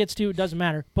 Whatever it gets to, it doesn't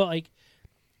matter. But like,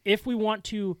 if we want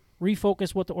to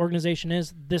refocus what the organization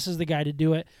is, this is the guy to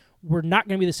do it. We're not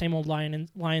going to be the same old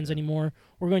Lions anymore.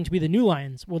 We're going to be the new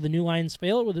Lions. Will the new Lions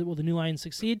fail? Will the new Lions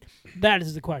succeed? That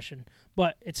is the question.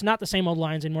 But it's not the same old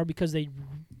Lions anymore because they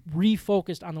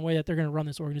refocused on the way that they're going to run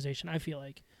this organization, I feel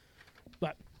like.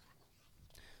 But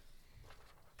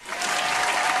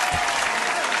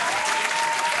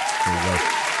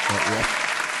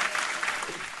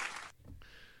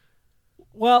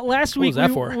well, last week was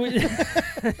that for?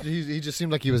 He just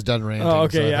seemed like he was done ranting. Oh,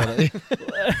 okay, so I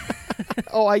thought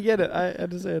Oh, I get it. I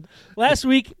understand. Last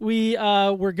week we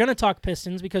were gonna talk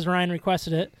Pistons because Ryan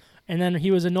requested it, and then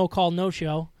he was a no call, no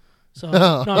show. So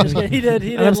no, I'm just kidding. He did.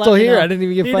 And I'm still here. Know. I didn't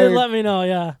even get He fired. did let me know.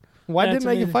 Yeah. Why That's didn't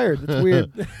I get amazing. fired? That's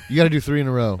weird. you got to do 3 in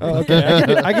a row. Oh,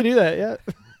 okay. I can do that. Yeah.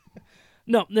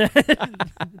 No,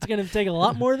 it's gonna take a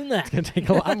lot more than that. It's gonna take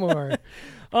a lot more.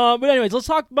 But anyways, let's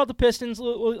talk about the Pistons.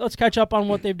 Let's catch up on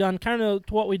what they've done. Kind of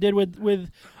what we did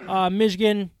with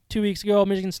Michigan 2 weeks ago.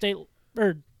 Michigan State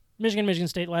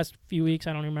last few weeks.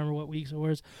 I don't remember what weeks it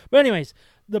was. But anyways,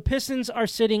 the Pistons are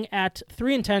sitting at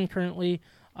 3-10 currently.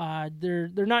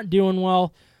 They're not doing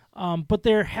well. But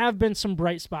there have been some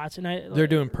bright spots, and They're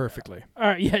doing perfectly. All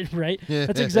right, yeah, right.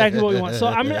 That's exactly what we want. So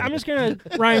I'm just gonna,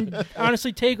 Ryan,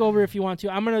 honestly, take over if you want to.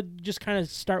 I'm gonna just kind of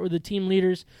start with the team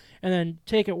leaders, and then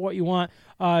take it what you want.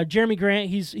 Jeremy Grant,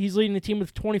 he's leading the team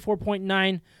with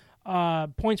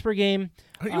 24.9 points per game.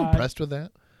 Are you impressed with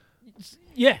that?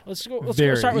 Yeah, let's go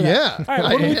Very. start with Yeah. that. All right,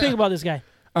 what do we Yeah. think about this guy?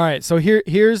 All right, so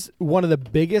here's one of the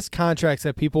biggest contracts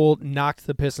that people knocked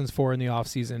the Pistons for in the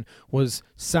offseason was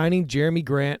signing Jeremy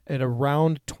Grant at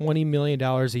around $20 million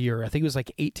a year. I think it was like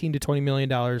 $18 to $20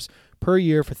 million per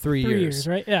year for 3 years. 3 years,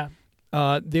 right? Yeah.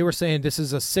 They were saying this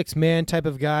is a 6-man type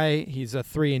of guy. He's a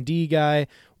 3-and-D guy.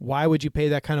 Why would you pay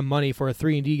that kind of money for a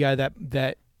 3-and-D guy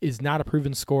that is not a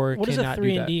proven scorer? What is a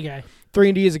 3-and-D guy?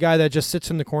 3-and-D is a guy that just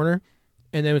sits in the corner,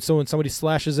 and then when somebody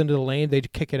slashes into the lane, they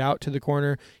kick it out to the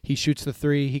corner. He shoots the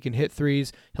three. He can hit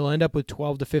threes. He'll end up with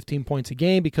 12 to 15 points a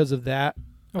game because of that.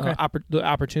 Okay. The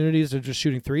opportunities of just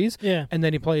shooting threes. Yeah. And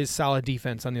then he plays solid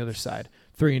defense on the other side.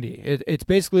 3-and-D. It's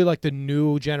basically like the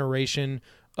new generation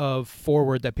of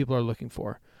forward that people are looking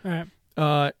for. All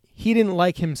right. He didn't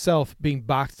like himself being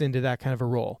boxed into that kind of a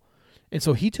role. And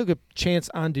so he took a chance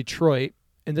on Detroit,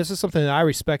 and this is something that I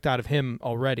respect out of him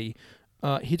already.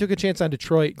 He took a chance on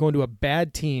Detroit going to a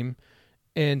bad team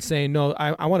and saying, no,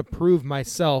 I want to prove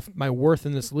myself, my worth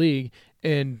in this league,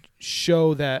 and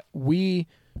show that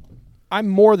I'm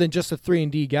more than just a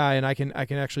 3-and-D guy, and I can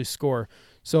actually score.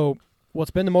 So what's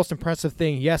been the most impressive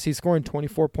thing, yes, he's scoring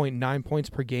 24.9 points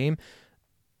per game.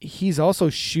 He's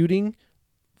also shooting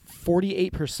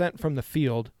 48% from the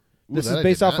field. This is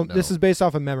based off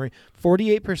of memory.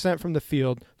 48% from the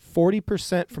field,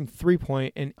 40% from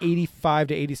 3-point, and 85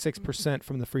 to 86%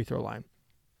 from the free throw line.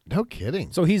 No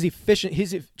kidding. So he's efficient.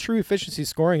 His true efficiency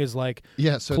scoring is like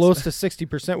so close to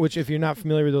 60%, which if you're not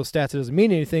familiar with those stats, it doesn't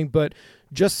mean anything. But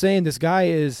just saying this guy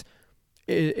is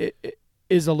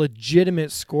a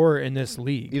legitimate scorer in this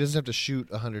league. He doesn't have to shoot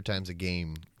 100 times a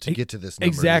game to get to this number.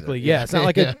 Exactly. Either. Yeah, it's not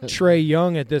like a Trae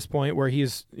Young at this point where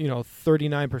he's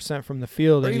 39% from the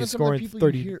field and he's scoring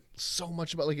 30. You hear so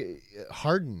much about like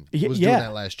Harden was doing Yeah.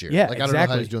 that last year. Yeah, like I don't know how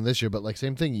exactly. he's doing this year, but like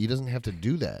same thing. He doesn't have to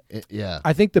do that.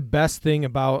 I think the best thing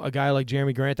about a guy like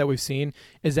Jeremy Grant that we've seen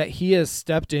is that he has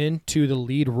stepped into the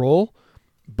lead role,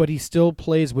 but he still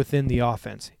plays within the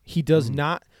offense. He does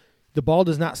not. The ball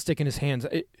does not stick in his hands.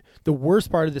 The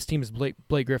worst part of this team is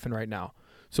Blake Griffin right now.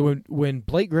 So when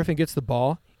Blake Griffin gets the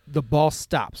ball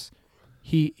stops.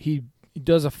 He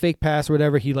does a fake pass or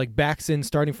whatever. He like backs in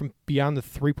starting from beyond the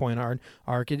 3-point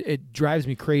arc. It drives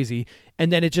me crazy.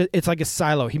 And then it's like a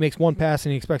silo. He makes one pass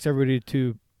and he expects everybody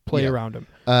to play around him.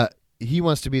 He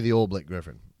wants to be the old Blake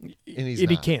Griffin. And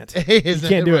he can't. He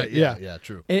can't do it. Yeah,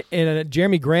 true. And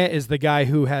Jeremy Grant is the guy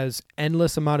who has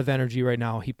endless amount of energy right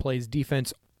now. He plays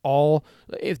defense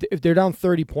if they're down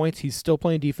 30 points, he's still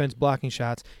playing defense, blocking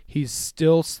shots. He's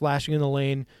still slashing in the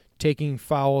lane, taking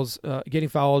fouls, getting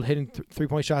fouled, hitting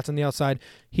 3-point shots on the outside.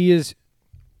 He is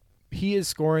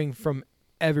scoring from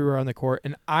everywhere on the court.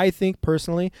 And I think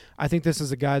personally, this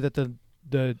is a guy that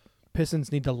the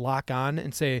Pistons need to lock on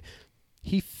and say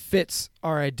he fits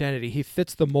our identity. He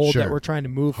fits the mold that we're trying to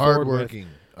move forward with. Hardworking.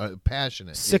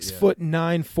 Passionate.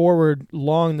 6'9" forward,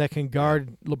 long that can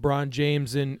guard LeBron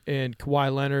James and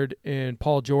Kawhi Leonard and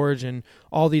Paul George and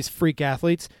all these freak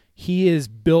athletes. He is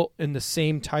built in the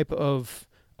same type of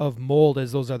mold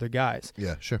as those other guys.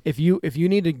 Yeah, sure. If you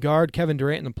need to guard Kevin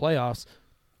Durant in the playoffs,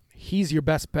 he's your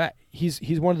best bet.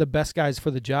 He's one of the best guys for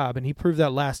the job, and he proved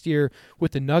that last year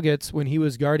with the Nuggets when he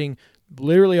was guarding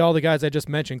literally all the guys I just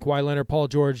mentioned, Kawhi Leonard, Paul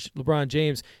George, LeBron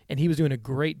James, and he was doing a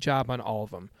great job on all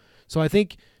of them. So I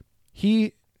think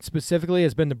he specifically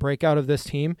has been the breakout of this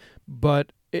team,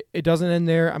 but it doesn't end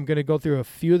there. I'm going to go through a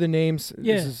few of the names.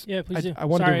 Please do. I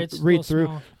wanted to read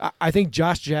through. I think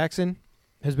Josh Jackson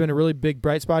has been a really big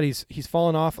bright spot. He's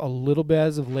fallen off a little bit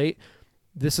as of late.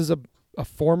 This is a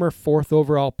former 4th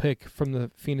overall pick from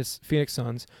the Phoenix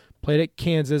Suns. Played at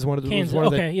Kansas. Was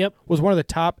one of the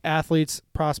top athletes,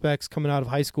 prospects coming out of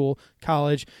high school,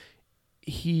 college.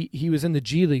 He was in the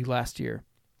G League last year.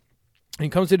 And he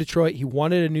comes to Detroit. He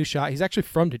wanted a new shot. He's actually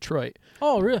from Detroit.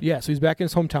 Oh, really? Yeah, so he's back in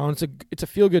his hometown. It's a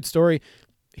feel-good story.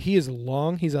 He is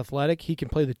long. He's athletic. He can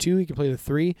play the 2. He can play the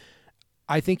 3.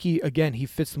 I think he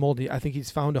fits the mold. I think he's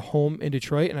found a home in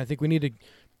Detroit, and I think we need to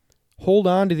hold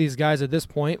on to these guys at this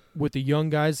point with the young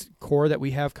guys core that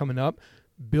we have coming up.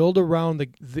 Build around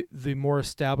the more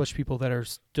established people that are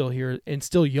still here and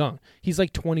still young. He's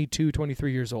like 22,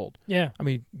 23 years old. Yeah. I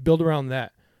mean, build around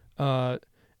that.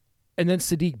 And then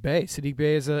Sadiq Bey. Sadiq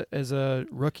Bey as a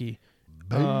rookie.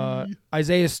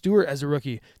 Isaiah Stewart as a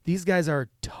rookie. These guys are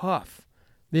tough.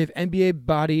 They have NBA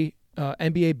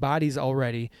bodies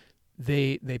already.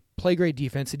 They play great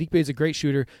defense. Sadiq Bey is a great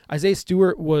shooter. Isaiah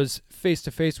Stewart was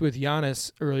face-to-face with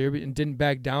Giannis earlier and didn't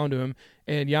back down to him.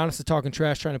 And Giannis is talking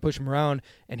trash, trying to push him around,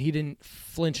 and he didn't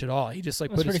flinch at all. He just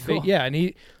put his face. Yeah, and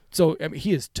he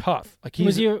is tough. Like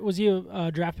was he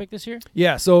a draft pick this year?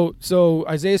 Yeah. So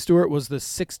Isaiah Stewart was the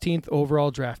 16th overall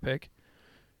draft pick.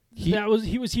 He was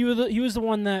the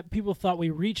one that people thought we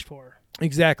reached for.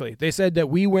 Exactly. They said that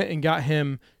we went and got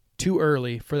him too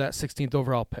early for that 16th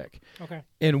overall pick. Okay.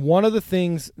 And one of the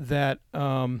things that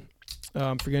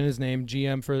I'm forgetting his name,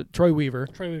 GM for Troy Weaver.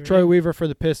 Troy Weaver for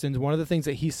the Pistons. One of the things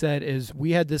that he said is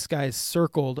we had this guy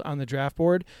circled on the draft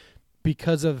board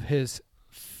because of his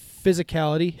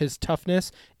physicality, his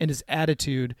toughness, and his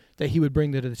attitude that he would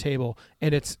bring to the table.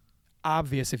 And it's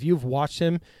obvious if you've watched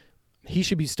him, he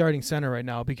should be starting center right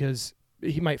now because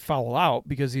he might foul out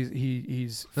because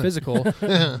he's physical,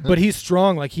 but he's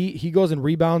strong. Like he goes and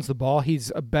rebounds the ball.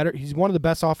 He's one of the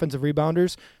best offensive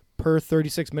rebounders per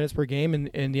 36 minutes per game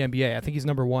in the NBA. I think he's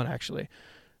number 1 actually.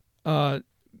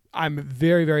 I'm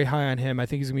very, very high on him. I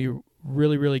think he's gonna be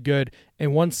really, really good.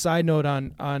 And one side note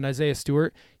on Isaiah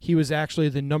Stewart, he was actually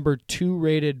the number 2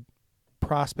 rated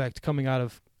prospect coming out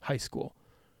of high school.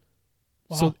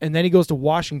 Wow. So, and then he goes to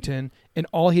Washington, and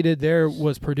all he did there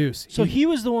was produce. So he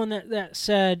was the one that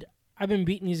said, I've been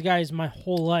beating these guys my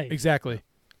whole life. Exactly.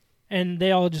 And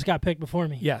they all just got picked before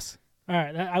me. Yes. All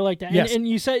right, I like that. Yes. And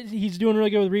you said he's doing really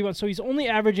good with rebounds. So he's only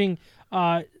averaging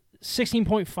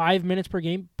 16.5 minutes per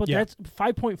game, but that's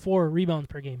 5.4 rebounds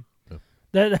per game. Yeah.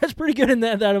 That's pretty good in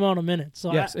that amount of minutes.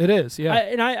 So yes, it is. Yeah.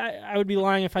 I would be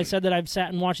lying if I said that I've sat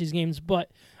and watched these games,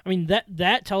 but I mean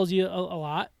that tells you a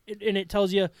lot, and it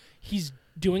tells you he's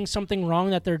doing something wrong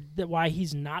that why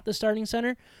he's not the starting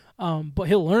center. But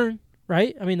he'll learn,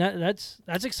 right? I mean that's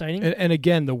exciting. And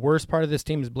again, the worst part of this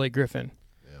team is Blake Griffin.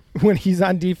 Yeah. When he's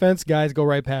on defense, guys go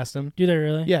right past him. Do they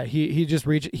really? Yeah, he just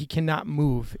he cannot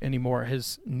move anymore.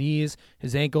 His knees,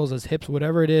 his ankles, his hips,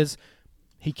 whatever it is,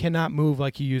 he cannot move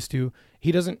like he used to.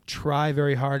 He doesn't try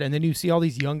very hard. And then you see all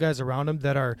these young guys around him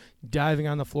that are diving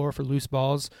on the floor for loose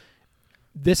balls.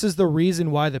 This is the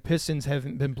reason why the Pistons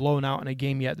haven't been blown out in a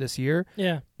game yet this year.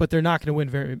 Yeah. But they're not going to win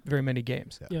very, very many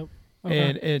games. Yeah. Yep.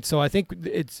 Okay. And so I think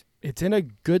it's in a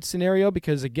good scenario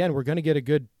because, again, we're going to get a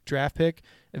good draft pick.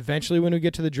 Eventually when we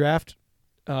get to the draft,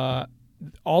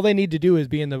 all they need to do is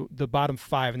be in the bottom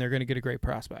 5, and they're going to get a great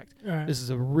prospect. All right. This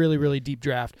is a really, really deep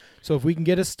draft. So if we can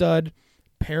get a stud,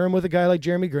 pair him with a guy like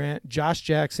Jeremy Grant, Josh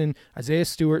Jackson, Isaiah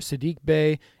Stewart, Sadiq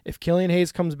Bey. If Killian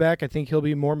Hayes comes back, I think he'll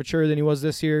be more mature than he was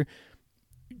this year.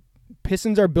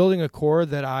 Pistons are building a core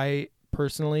that I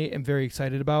personally am very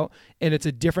excited about, and it's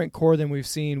a different core than we've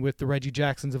seen with the Reggie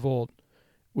Jacksons of old,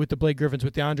 with the Blake Griffins,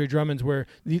 with the Andre Drummonds, where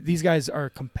these guys are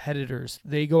competitors.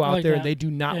 They go out there and they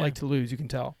do not like to lose. You can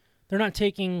tell they're not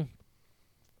taking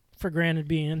for granted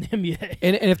being in the NBA.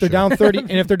 And if they're down 30,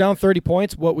 and if they're down 30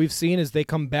 points, what we've seen is they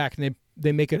come back and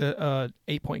they make it a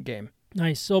 8-point game.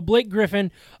 Nice. So Blake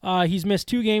Griffin, he's missed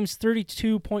 2 games,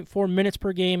 32.4 minutes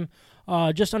per game,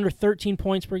 just under 13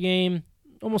 points per game,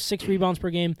 almost 6 rebounds per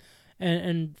game,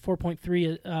 and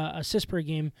 4.3 assists per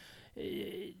game.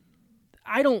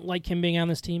 I don't like him being on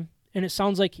this team, and it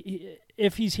sounds like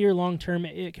if he's here long term,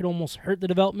 it could almost hurt the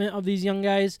development of these young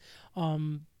guys.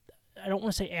 I don't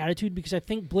want to say attitude because I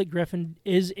think Blake Griffin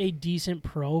is a decent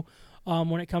pro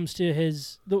when it comes to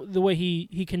the way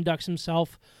he conducts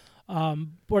himself.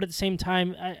 But at the same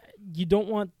time, you don't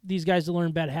want these guys to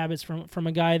learn bad habits from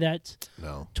a guy that's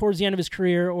towards the end of his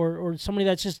career or somebody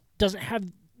that just doesn't have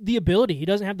the ability. He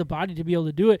doesn't have the body to be able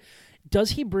to do it.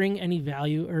 Does he bring any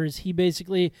value, or is he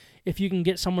basically, if you can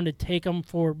get someone to take him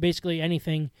for basically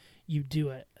anything, you do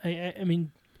it? I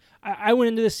mean, I went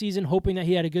into this season hoping that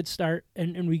he had a good start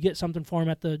and we get something for him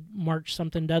at the March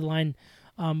something deadline.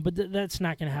 But that's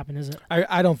not going to happen, is it?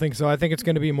 I don't think so. I think it's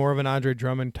going to be more of an Andre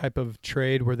Drummond type of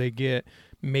trade where they get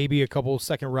maybe a couple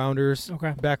second-rounders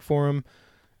back for him.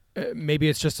 Maybe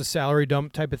it's just a salary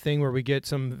dump type of thing where we get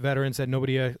some veterans that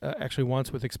nobody actually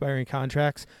wants with expiring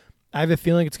contracts. I have a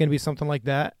feeling it's going to be something like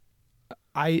that.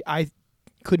 I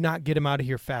could not get him out of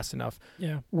here fast enough.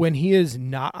 Yeah. When he is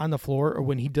not on the floor or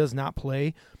when he does not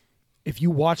play, if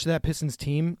you watch that Pistons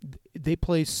team, they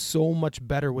play so much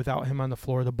better without him on the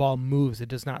floor. The ball moves. It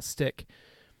does not stick.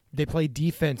 They play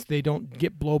defense. They don't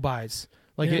get blow-bys.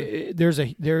 There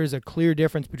is a clear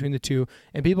difference between the two,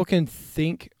 and people can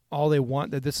think all they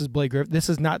want that this is Blake Griffin. This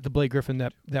is not the Blake Griffin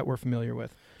that we're familiar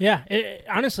with. Yeah,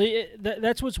 honestly,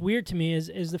 that's what's weird to me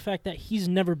is the fact that he's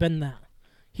never been that.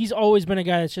 He's always been a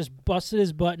guy that's just busted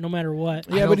his butt no matter what.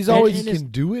 Yeah, but he's always he can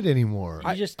do it anymore.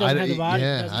 He just doesn't have the body.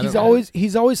 Yeah,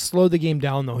 he's always slowed the game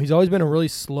down though. He's always been a really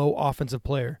slow offensive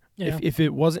player. Yeah. If he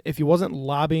wasn't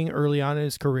lobbing early on in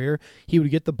his career, he would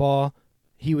get the ball.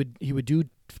 He would do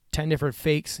 10 different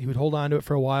fakes. He would hold on to it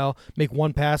for a while, make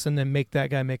one pass, and then make that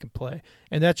guy make a play.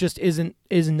 And that just is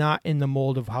not in the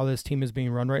mold of how this team is being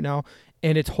run right now.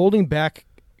 And it's holding back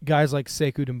guys like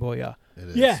Sekou Doumbouya.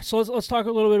 Yeah, so let's talk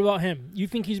a little bit about him. You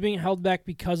think he's being held back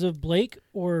because of Blake,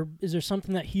 or is there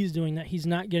something that he's doing that he's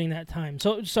not getting that time?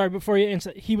 So, sorry, before you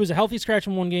answer, he was a healthy scratch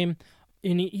in one game,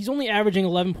 and he's only averaging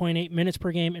 11.8 minutes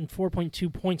per game and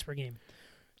 4.2 points per game.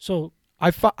 So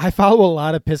I follow a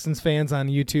lot of Pistons fans on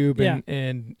YouTube Yeah.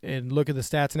 and look at the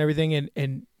stats and everything,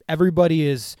 and everybody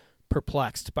is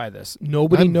perplexed by this.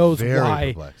 Nobody I'm knows very why.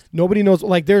 perplexed. Nobody knows.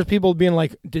 Like, there's people being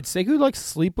like, "Did Sekou like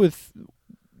sleep with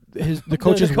the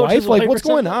coach's wife? Like, wife what's or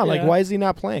going something? on? Like, Yeah. why is he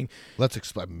not playing?" Let's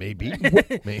explain. Maybe.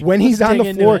 Maybe. When he's on dig the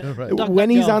into floor, it. Right. when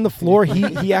he's Go. on the floor,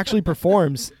 he actually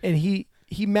performs, and he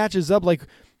matches up. Like,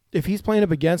 if he's playing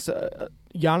up against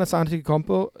Giannis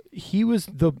Antetokounmpo, he was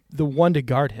the one to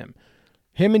guard him.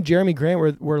 Him and Jeremy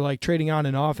Grant were like trading on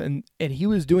and off, and he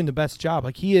was doing the best job.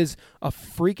 Like, he is a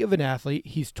freak of an athlete.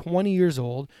 He's 20 years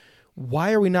old.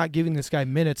 Why are we not giving this guy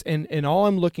minutes? And all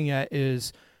I'm looking at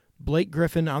is Blake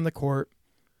Griffin on the court.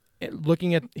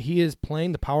 Looking at, he is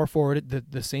playing the power forward,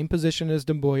 the same position as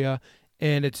Demboya,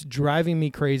 and it's driving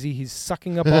me crazy. He's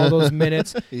sucking up all those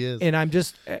minutes, He is. and I'm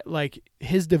just like,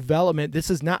 his development. This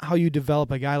is not how you develop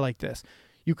a guy like this.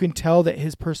 You can tell that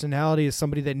his personality is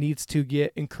somebody that needs to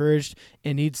get encouraged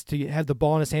and needs to have the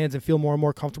ball in his hands and feel more and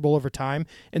more comfortable over time.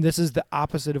 And this is the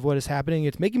opposite of what is happening.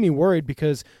 It's making me worried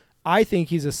because I think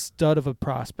he's a stud of a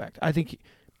prospect. I think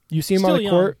you see him Still on the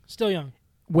young. court. Still young.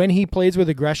 When he plays with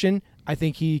aggression, I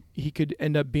think he could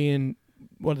end up being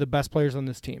one of the best players on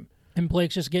this team. And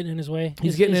Blake's just getting in his way.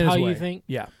 He's is- getting is in his how way. you think?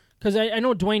 Yeah. Because I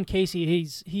know Dwayne Casey.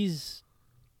 He's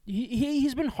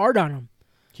been hard on him.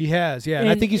 He has, yeah. And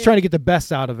I And- think he's trying to get the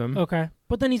best out of him. Okay,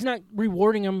 but then he's not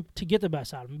rewarding him to get the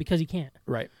best out of him because he can't.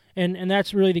 Right. And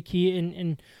that's really the key.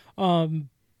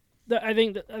 I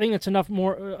think that's enough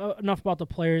about the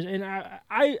players. And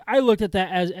I looked at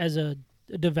that as a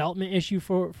development issue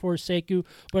for Sekou,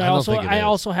 but I don't think it I is.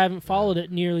 also haven't followed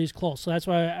it nearly as close. So that's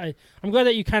why I'm glad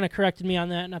that you kind of corrected me on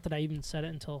that. Not that I even said it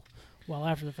until well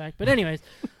after the fact. But anyways.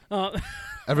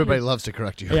 Everybody loves to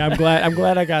correct you. Yeah, I'm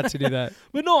glad I got to do that.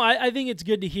 But no, I think it's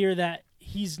good to hear that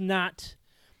he's not.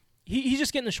 He's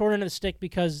just getting the short end of the stick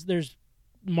because there's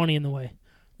money in the way.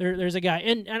 There's a guy,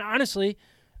 and honestly,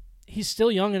 he's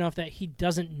still young enough that he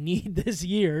doesn't need this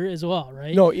year as well,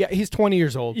 right? No, yeah, he's 20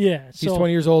 years old. Yeah, He's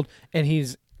 20 years old, and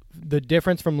the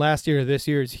difference from last year to this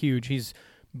year is huge. He's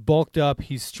bulked up.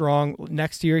 He's strong.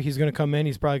 Next year, he's going to come in.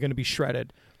 He's probably going to be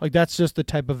shredded. Like, that's just the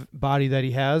type of body that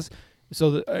he has.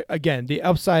 So, again, the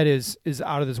upside is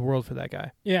out of this world for that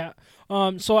guy. Yeah.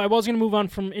 So I was going to move on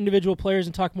from individual players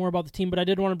and talk more about the team, but I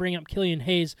did want to bring up Killian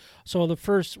Hayes. So the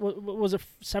first, what was it,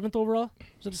 7th overall?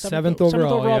 Was it the Seventh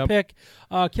overall, yep. pick.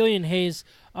 Killian Hayes,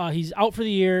 he's out for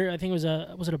the year. I think was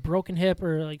it a broken hip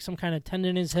or like some kind of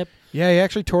tendon in his hip? Yeah, he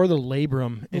actually tore the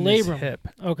labrum in his hip,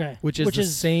 Okay. which is the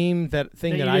same that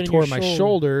thing that that you I did in tore your my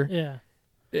shoulder. shoulder. Yeah.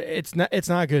 It's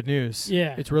not good news.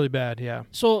 Yeah. It's really bad, yeah.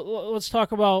 So let's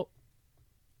talk about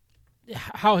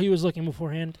how he was looking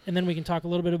beforehand, and then we can talk a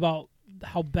little bit about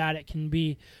how bad it can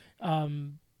be.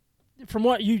 From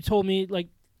what you told me, like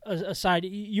aside,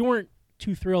 you weren't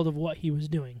too thrilled of what he was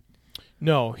doing.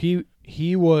 No,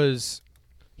 he was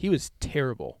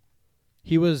terrible.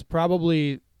 He was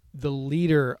probably the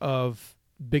leader of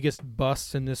biggest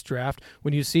busts in this draft.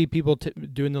 When you see people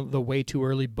doing the way too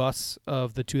early busts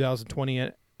of the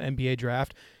 2020 NBA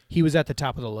draft, he was at the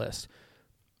top of the list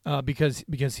because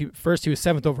he was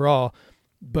 7th overall,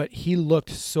 but he looked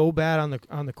so bad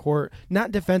on the court.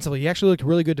 Not defensively, he actually looked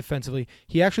really good defensively.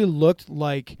 He actually looked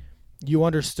like you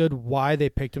understood why they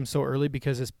picked him so early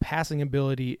because his passing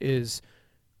ability is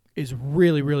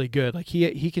really, really good. Like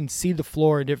he can see the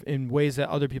floor in ways that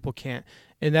other people can't,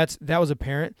 and that was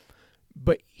apparent.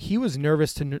 But he was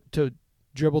nervous to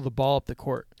dribble the ball up the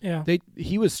court. Yeah,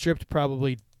 He was stripped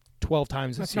probably 12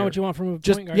 times this that's year. not what you want from a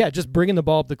point guard. Just bringing the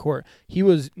ball up the court. He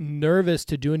was nervous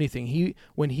to do anything.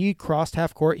 When he crossed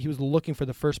half court, he was looking for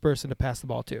the first person to pass the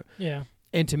ball to. Yeah,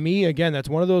 And to me, again, that's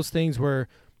one of those things where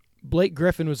Blake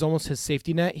Griffin was almost his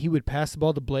safety net. He would pass the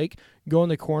ball to Blake, go in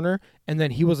the corner, and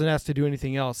then he wasn't asked to do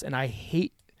anything else. And I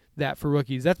hate that for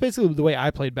rookies. That's basically the way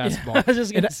I played basketball. I was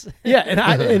just gonna say. Yeah,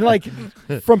 and like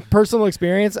from personal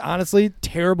experience, honestly,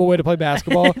 terrible way to play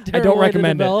basketball. I Terrible don't way to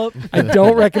recommend it. develop. I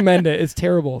don't recommend it. It's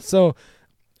terrible. So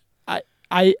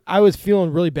I was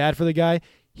feeling really bad for the guy.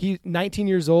 He's 19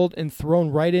 years old and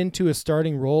thrown right into a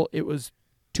starting role. It was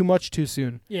too much too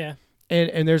soon. Yeah,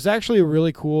 And there's actually a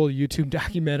really cool YouTube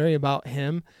documentary about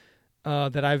him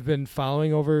that I've been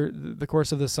following over the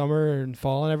course of the summer and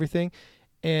fall and everything.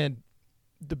 And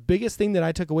the biggest thing that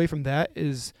I took away from that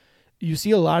is you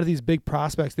see a lot of these big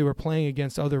prospects, they were playing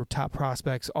against other top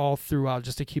prospects all throughout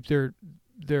just to keep their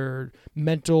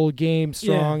mental game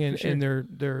strong Yeah, and, for sure.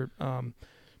 and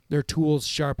their tools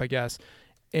sharp, I guess.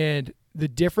 And the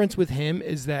difference with him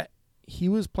is that he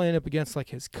was playing up against like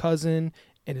his cousin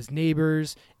and his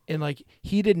neighbors, and like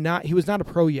he was not a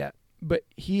pro yet, but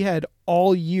he had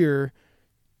all year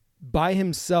by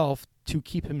himself to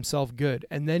keep himself good.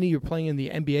 And then you're playing in the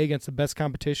NBA against the best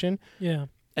competition Yeah.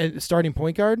 and starting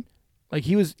point guard. Like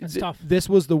he was, That's tough. This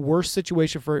was the worst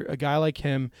situation for a guy like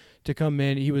him to come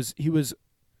in. It was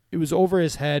over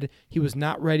his head. He was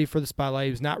not ready for the spotlight.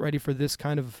 He was not ready for this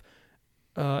kind of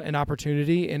an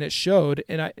opportunity, and it showed.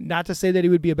 And not to say that he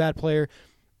would be a bad player,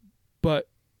 but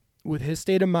with his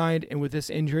state of mind and with this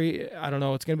injury, I don't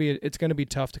know. It's gonna be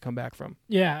tough to come back from.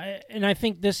 Yeah, and I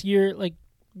think this year, like,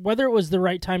 whether it was the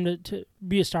right time to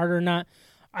be a starter or not,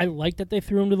 I like that they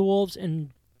threw him to the Wolves,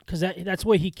 and because that's the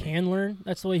way he can learn.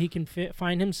 That's the way he can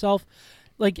find himself.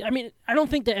 Like, I mean, I don't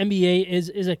think the NBA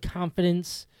is a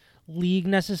confidence league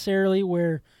necessarily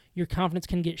where your confidence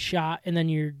can get shot and then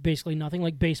you're basically nothing,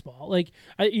 like baseball. Like,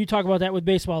 you talk about that with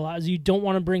baseball a lot, is you don't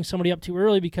want to bring somebody up too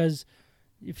early because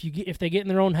if they get in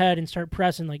their own head and start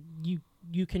pressing, like,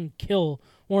 you can kill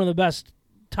one of the best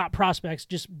top prospects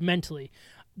just mentally.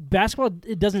 Basketball,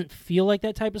 it doesn't feel like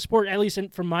that type of sport, at least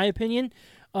from my opinion.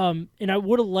 And I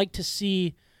would have liked to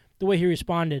see the way he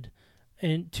responded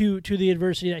and to the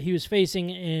adversity that he was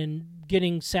facing and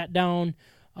getting sat down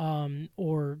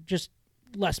or just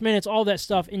less minutes, all that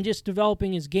stuff, and just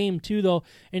developing his game too, though,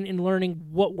 and learning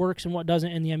what works and what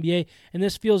doesn't in the NBA. And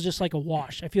this feels just like a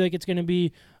wash. I feel like it's going to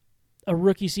be a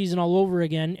rookie season all over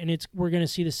again, and we're going to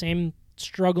see the same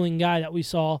struggling guy that we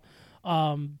saw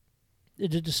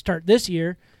to start this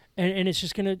year, and it's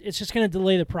just gonna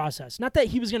delay the process. Not that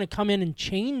he was going to come in and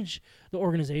change the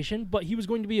organization, but he was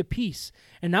going to be a piece,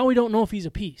 and now we don't know if he's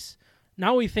a piece.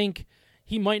 Now we think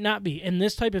he might not be, and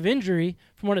this type of injury,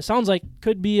 from what it sounds like,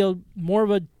 could be more of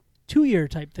a 2-year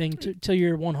type thing till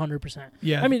you're 100%.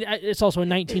 Yeah, I mean, it's also a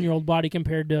 19-year-old body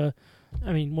compared to,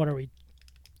 I mean, what are we,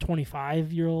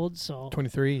 25-year-olds? So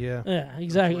 23. yeah,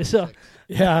 exactly. So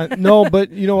Yeah, no,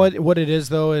 but you know what it is,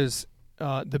 though, is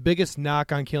the biggest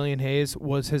knock on Killian Hayes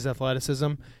was his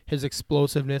athleticism, his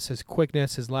explosiveness, his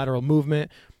quickness, his lateral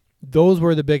movement. Those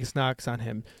were the biggest knocks on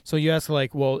him. So you ask,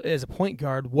 like, well, as a point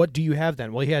guard, what do you have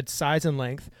then? Well, he had size and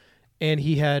length, and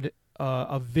he had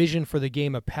a vision for the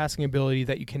game, a passing ability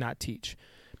that you cannot teach.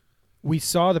 We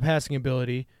saw the passing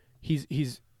ability.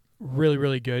 He's really,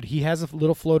 really good. He has a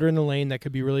little floater in the lane that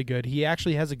could be really good. He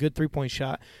actually has a good three-point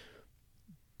shot.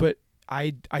 But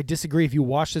I disagree. If you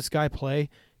watch this guy play,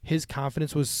 his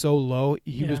confidence was so low.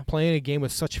 He was playing a game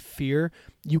with such fear.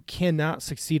 You cannot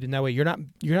succeed in that way. You're not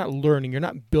learning. You're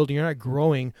not building. You're not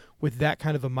growing with that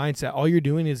kind of a mindset. All you're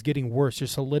doing is getting worse. You're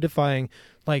solidifying,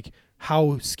 like,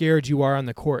 how scared you are on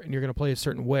the court, and you're going to play a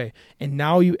certain way. And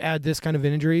now you add this kind of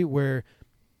an injury where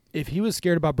if he was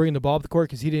scared about bringing the ball up the court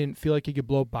because he didn't feel like he could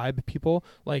blow by people,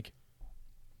 like,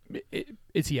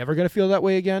 is he ever going to feel that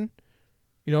way again?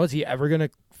 You know, is he ever going to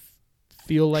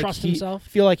feel like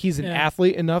feel like he's an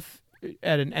athlete enough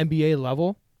at an NBA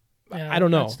level? Yeah, I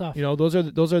don't know. that's tough. You know, those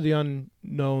are the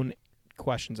unknown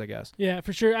questions, I guess. Yeah,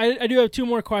 for sure. I do have two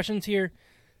more questions here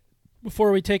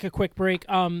before we take a quick break.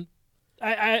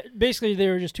 I basically, they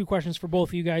were just two questions for both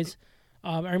of you guys.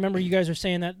 I remember you guys were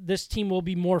saying that this team will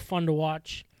be more fun to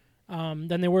watch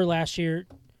than they were last year.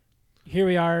 Here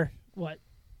we are,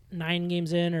 9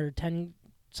 games in or 10,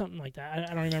 something like that.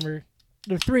 I don't remember.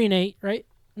 They're 3-8, right?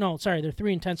 No, sorry, they're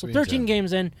 3-10. So 13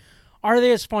 games in. Are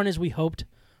they as fun as we hoped,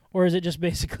 or is it just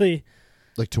basically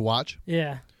like to watch?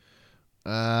 Yeah.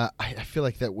 I feel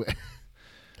like that.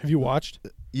 Have you watched?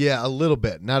 Yeah, a little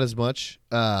bit, not as much.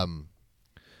 The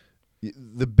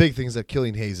big thing is that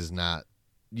Killian Hayes is not.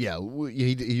 Yeah,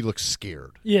 he looks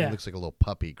scared. Yeah, he looks like a little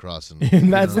puppy crossing.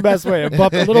 And that's the best way, a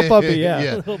little puppy.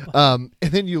 Yeah. And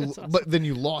then awesome. But then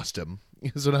you lost him,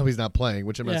 so now he's not playing.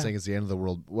 Which I'm not saying is the end of the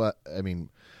world. What I mean,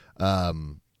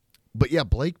 but yeah,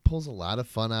 Blake pulls a lot of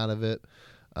fun out of it.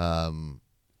 I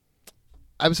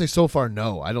would say so far,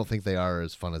 no, I don't think they are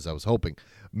as fun as I was hoping.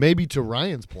 Maybe to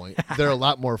Ryan's point, they're a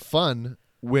lot more fun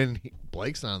when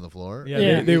Blake's not on the floor.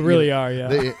 Yeah, they really are.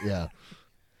 Yeah. Yeah.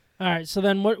 All right, so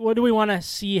then what do we want to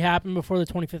see happen before the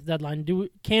 25th deadline?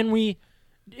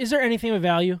 Is there anything of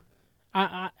value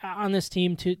on this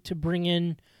team to bring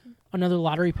in another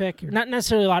lottery pick? Not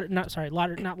necessarily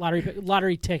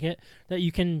lottery ticket that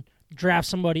you can draft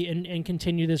somebody and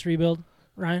continue this rebuild,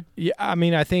 Ryan? Yeah, I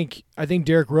mean, I think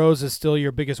Derrick Rose is still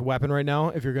your biggest weapon right now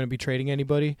if you're going to be trading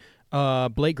anybody.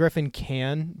 Blake Griffin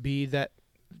can be that,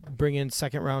 bring in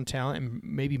second-round talent and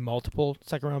maybe multiple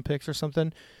second-round picks or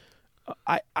something.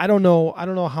 I don't know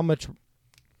how much.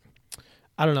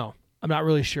 I don't know. I'm not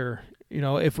really sure. You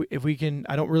know, if we can,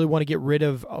 I don't really want to get rid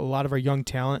of a lot of our young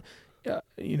talent.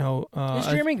 Is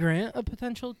Jeremy Grant a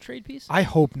potential trade piece? I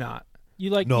hope not. You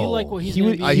like what he's He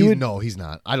gonna would- be? I- would- No, he's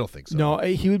not. I don't think so. No,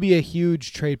 he would be a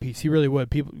huge trade piece. He really would.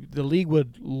 The league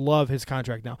would love his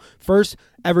contract now. First,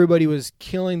 everybody was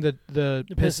killing the the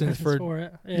Pistons for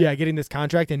it. getting this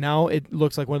contract, and now it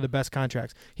looks like one of the best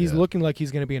contracts. He's Yeah. looking like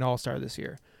he's going to be an all-star this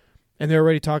year. And they're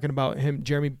already talking about him,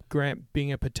 Jeremy Grant,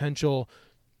 being a potential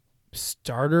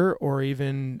starter or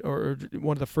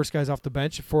one of the first guys off the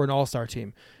bench for an all-star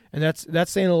team. And that's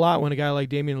saying a lot when a guy like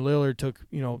Damian Lillard took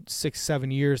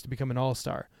 6-7 years to become an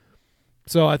all-star.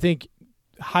 So I think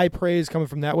high praise coming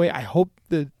from that way. I hope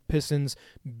the Pistons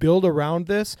build around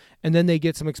this, and then they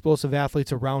get some explosive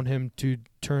athletes around him to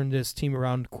turn this team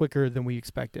around quicker than we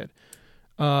expected.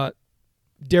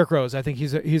 Derrick Rose, I think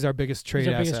he's our biggest trade He's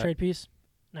our asset. biggest trade piece.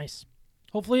 Nice.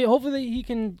 Hopefully he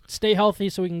can stay healthy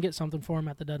so we can get something for him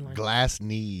at the deadline. Glass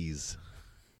knees.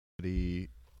 Ready,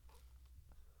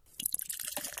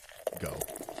 go.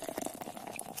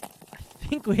 I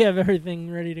think we have everything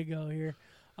ready to go here.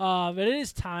 But it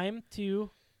is time to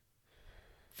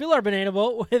fill our banana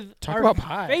boat with Talk our about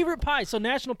pie. favorite pie. So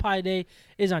National Pie Day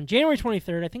is on January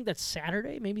 23rd. I think that's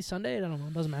Saturday, maybe Sunday. I don't know.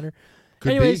 It doesn't matter.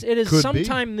 Could Anyways, be. it is Could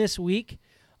sometime this week.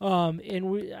 And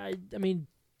I mean,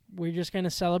 we're just going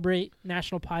to celebrate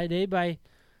National Pie Day by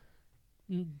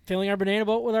filling our banana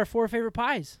boat with our 4 favorite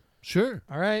pies. Sure.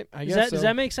 All right, I guess Does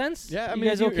that make sense? Yeah, I you mean,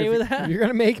 guys if okay if with that? You're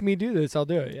gonna make me do this. I'll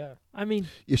do it. Yeah. I mean,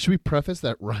 Yeah, should we preface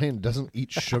that Ryan doesn't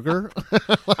eat sugar?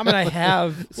 I mean, I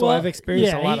have, so well, I've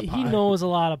experienced yeah, a lot of pie. he knows a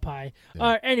lot of pie.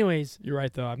 Yeah. Anyways, You're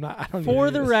right, though. I'm not. I don't. for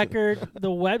need to the do this. record,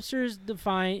 the Webster's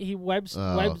define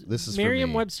this is for me.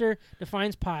 Merriam-Webster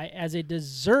defines pie as a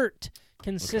dessert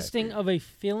consisting of a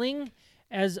filling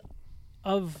as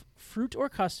of fruit or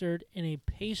custard in a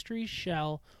pastry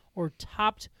shell or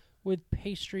topped with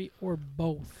pastry or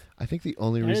both. I think the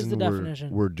only That is reason the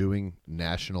definition. we're doing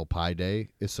National Pie Day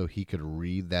is so he could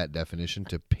read that definition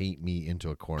to paint me into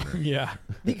a corner. Yeah.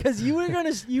 Because you were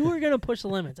gonna push the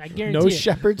limits. I guarantee No it.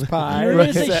 shepherd's pie. You were gonna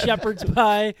Right. say shepherd's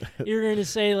pie. You were gonna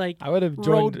say like I would have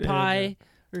road joined pie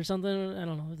or something. I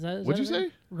don't know. Is What'd that you a thing?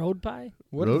 say? Road pie?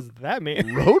 What Road- does that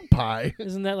mean? Road pie.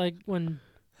 Isn't that like when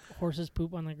horses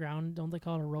poop on the ground? Don't they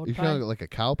call it a road You pie? call it like a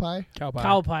cow pie? Cow pie.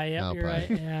 Cow pie. Yep, Cow you're pie. right.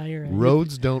 Yeah, you're right.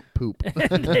 Roads don't poop.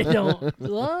 They don't.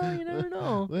 Well, you never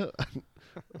know. Well,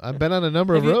 I've been on a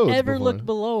number Have of roads you ever before. looked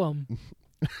below them?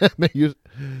 You-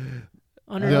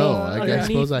 Underneath, No, I underneath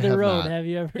suppose I the have road. not. Have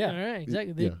you ever? Yeah. All right,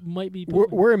 exactly. They Yeah. might be.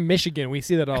 We're in Michigan. We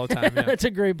see that all the time. Yeah. That's a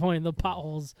great point. The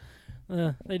potholes.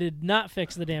 They did not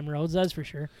fix the damn roads. That's for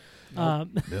sure. no,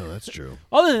 that's true.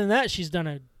 Other than that, she's done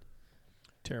a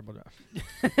Terrible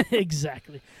job.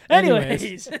 exactly. Anyways.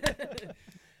 Anyways,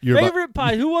 You're about- favorite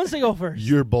pie. Who wants to go first?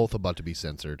 You're both about to be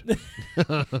censored.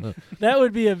 That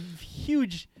would be a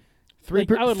huge.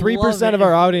 Like, I would 3% love of it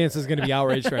our if- audience is going to be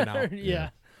outraged right now. yeah.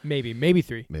 Maybe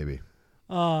 3. Maybe.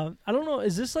 I don't know.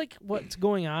 Is this like what's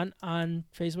going on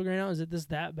Facebook right now? Is it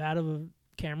that bad of a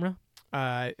camera?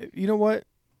 You know what?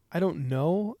 I don't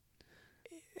know,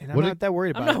 and I'm What not that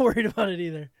worried I'm about not it. worried about it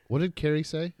either. What did Carrie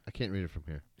say? I can't read it from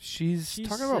here. She's She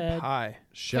talking said- about pie.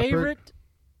 Shepherd Favorite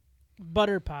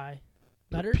butter pie.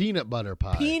 Butter? peanut butter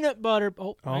pie. Peanut butter.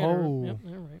 Oh. I got it. Oh. Yep,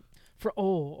 you're right. For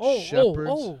oh.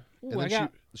 Shepherds. And I then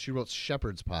got. she wrote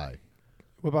shepherd's pie.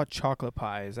 What about chocolate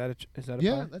pie? Is that a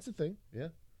Yeah, pie? that's a thing. Yeah.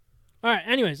 All right.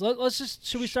 Anyways, let's just.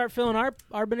 Should we start filling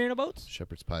our banana boats?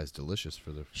 Shepherd's pie is delicious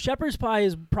for the. Shepherd's pie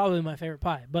is probably my favorite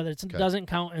pie, but it Okay. doesn't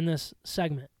count in this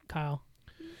segment, Kyle.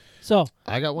 So,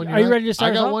 I got one. Are you ready to I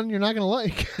start us got off? one you're not gonna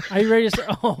like. are you ready to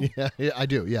start? Oh. yeah, I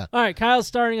do. Yeah. All right, Kyle's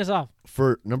starting us off.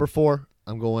 For number 4,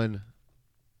 I'm going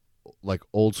like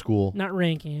old school. Not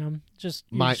ranking them, just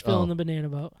you're My- just filling oh. the banana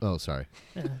boat. Oh, sorry.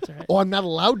 Yeah, that's all right. Oh, I'm not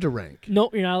allowed to rank.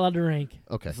 Nope, you're not allowed to rank.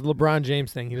 Okay. It's the LeBron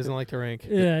James thing. He doesn't like to rank.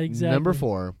 Yeah, exactly. Number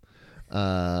 4,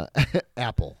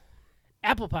 apple.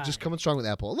 apple pie. Just coming strong with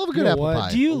apple. I love a You good know apple what?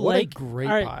 pie. Do you What a like great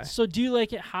all right, pie. So, do you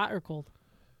like it hot or cold?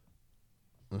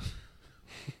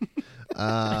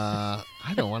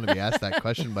 I don't want to be asked that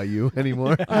question by you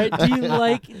anymore. All right. Do you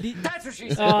like? That's what she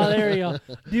said. Oh, there you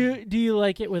go. Do you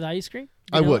like it with ice cream?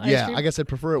 I Vanilla would. ice Yeah. cream? I guess I'd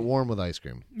prefer it warm with ice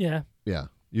cream. Yeah. Yeah.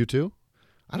 You too?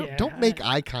 Yeah. Don't make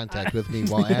eye contact with me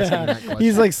while asking that question.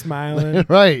 He's like smiling.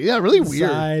 right. Yeah, really weird.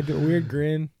 Side, weird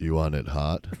grin. You want it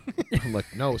hot? I'm like,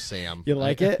 no, Sam. You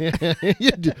like it?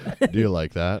 Do you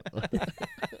like that?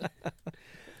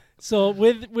 So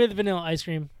with vanilla ice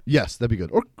cream, Yes, that'd be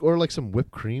good. Or like some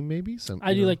whipped cream, maybe. Some.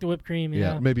 I do like the whipped cream.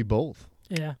 Yeah, Yeah. maybe both.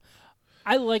 Yeah.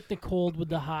 I like the cold with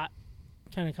the hot,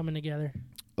 kind of coming together.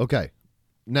 Okay.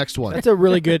 Next one. That's a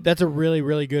really good. That's a really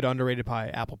really good underrated pie.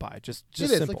 Apple pie. Just it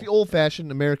is simple. like the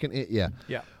old-fashioned American. Yeah.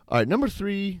 Yeah. All right, number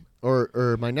 3,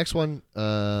 or my next one.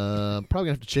 Probably gonna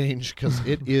have to change because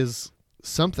it is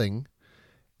something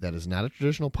that is not a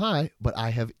traditional pie, but I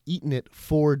have eaten it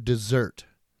for dessert.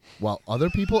 While other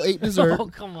people ate dessert, Oh,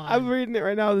 come on. I'm reading it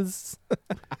right now. This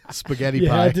spaghetti you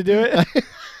pie. had to do it.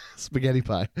 Spaghetti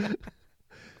pie.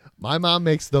 My mom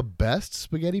makes the best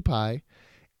spaghetti pie,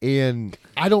 and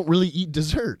I don't really eat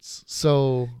desserts.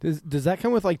 So, Does that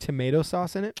come with like tomato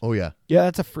sauce in it? oh yeah, Yeah,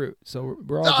 that's a fruit. So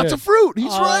we're all oh, good. it's a fruit.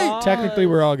 He's right. Technically,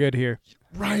 we're all good here.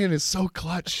 Ryan is so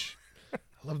clutch. I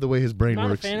love the way his brain Not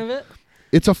works. a fan of it.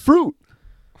 It's a fruit.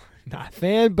 Not a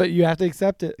fan, but you have to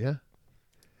accept it. Yeah.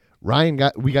 Ryan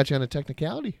we got you on a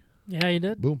technicality. Yeah, you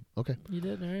did. Boom. Okay. You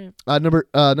did. All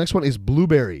right. Next one is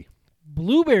blueberry.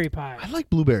 Blueberry pie. I like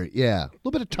blueberry. Yeah, a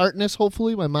little bit of tartness.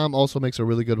 Hopefully, my mom also makes a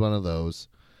really good one of those.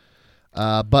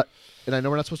 And I know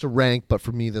we're not supposed to rank, but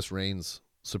for me, this reigns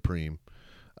supreme.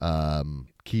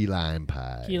 Key lime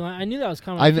pie. Key lime. I knew that was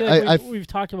coming. I- I feel like I- we've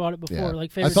talked about it before. Yeah.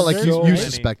 Like I favorite felt like dessert? So you many.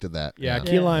 suspected that. Yeah, yeah.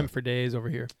 key Yeah. lime for days over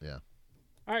here.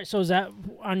 All right, so is that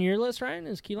on your list, Ryan?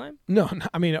 Is key lime? No,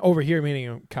 I mean over here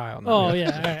meaning Kyle. not Oh me.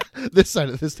 yeah. All right. This side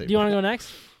of this table. Do you want to go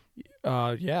next?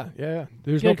 Yeah. There's Good, no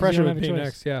 'cause you pressure don't with have a being choice.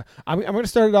 next. Yeah, I'm going to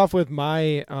start it off with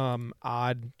my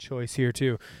odd choice here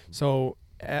too. So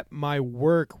at my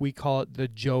work, we call it the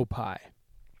Joe Pie.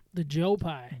 The Joe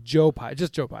pie. Joe Pie,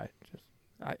 just Joe Pie.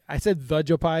 I said the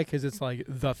Joe Pie because it's like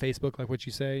the Facebook, like what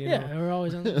you say. You Yeah, know? we're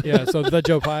always on. The Yeah. So the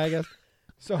Joe Pie, I guess.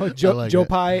 So Joe like Joe it.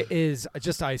 Pie is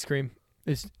just ice cream.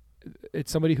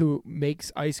 It's somebody who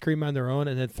makes ice cream on their own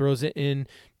and then throws it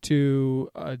into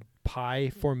a pie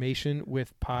formation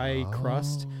with pie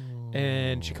crust,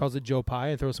 and she calls it Joe Pie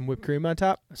and throws some whipped cream on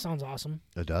top. That sounds awesome.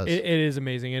 It does. It is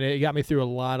amazing, and it got me through a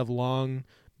lot of long,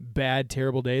 bad,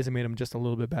 terrible days and made them just a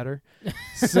little bit better.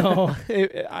 So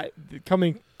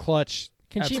coming clutch.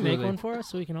 Can she make Absolutely. one for us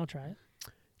so we can all try it?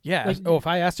 Yeah. Like- if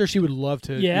I asked her, she would love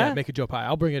to. Yeah? Make a Joe Pie.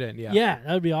 I'll bring it in. Yeah. Yeah,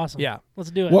 that would be awesome. Yeah.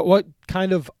 Let's do it. What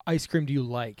kind of ice cream do you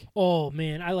like? Oh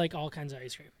man, I like all kinds of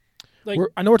ice cream. Like,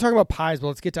 I know we're talking about pies, but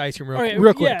let's get to ice cream all right,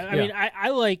 real quick. Yeah, I mean, I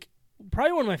like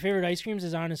probably one of my favorite ice creams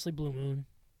is honestly Blue Moon.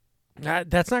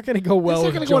 That's not going to go well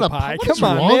That's with not Joe gonna go on a Pie. What is Come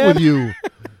on, wrong man. with you?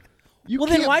 You Well,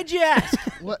 then can't- why'd you ask?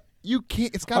 What you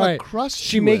can't? It's got All a right, crust.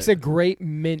 She to makes it. a great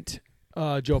mint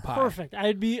Joe Pie. Perfect.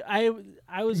 I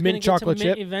was Mint gonna chocolate get to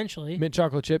mint chip? eventually. Mint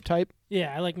chocolate chip type.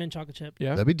 Yeah, I like mint chocolate chip.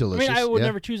 Yeah. That'd be I delicious. mean, I would yeah.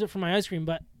 never choose it for my ice cream,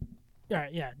 but all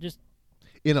right, yeah, just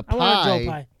In a I want a Joe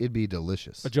pie, pie. it'd be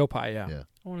delicious. A Joe Pie, yeah. Yeah.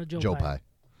 I want a Joe, Joe pie.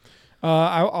 pie.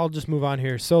 I'll just move on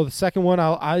here. So the second one,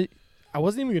 I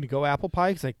wasn't even going to go apple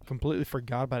pie because I completely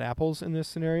forgot about apples in this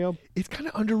scenario. It's kind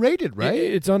of underrated, right?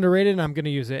 It's underrated, and I'm going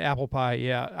to use it. Apple pie,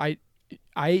 yeah.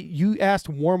 You asked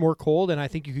warm or cold, and I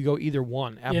think you could go either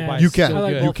one. Apple Yeah, pie You is can. still I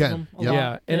like good. both You of can. them a Yeah.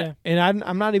 lot. Yeah, and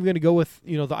I'm not even going to go with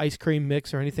the ice cream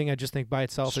mix or anything. I just think by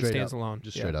itself Straight it stands up. alone.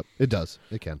 Just Yeah. straight up. It does.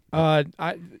 It can.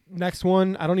 Next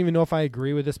one, I don't even know if I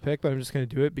agree with this pick, but I'm just going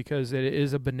to do it because it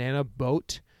is a banana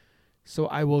boat. So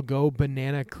I will go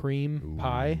banana cream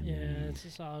pie, Yeah, it's a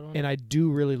solid one. and I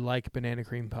do really like banana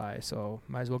cream pie, so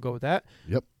might as well go with that.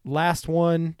 Yep. Last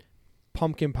one,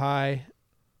 pumpkin pie.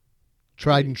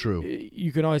 Tried and true.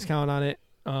 You can always count on it.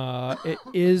 It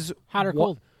is Hot or wa-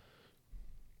 cold?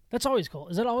 That's always cold.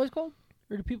 Is it always cold?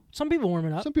 Or do people? Some people warm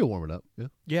it up. Some people warm it up. Yeah.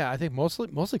 Yeah, I think mostly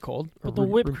cold. or Put the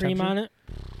room- whipped room cream temperature. on it.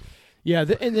 Yeah,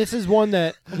 and this is one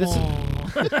that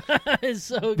It's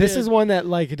so good. this is one that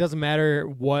like it doesn't matter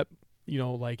what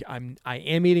like I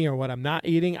am eating or what I'm not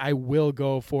eating. I will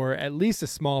go for at least a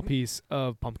small piece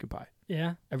of pumpkin pie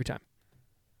Yeah. every time.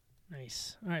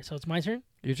 Nice. All right, so it's my turn.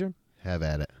 Your turn. Have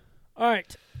at it. All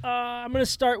right. I'm going to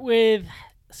start with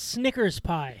Snickers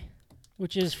pie,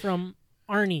 which is from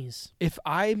Arnie's. If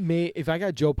I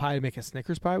got Joe Pie to make a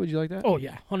Snickers pie, would you like that? Oh,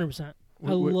 yeah, 100%. I Wh-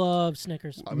 wh- love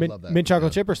Snickers. I would mint, love that. mint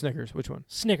chocolate Yeah. chip or Snickers? Which one?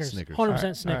 Snickers. Snickers. 100% All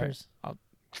right, Snickers.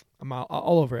 I'm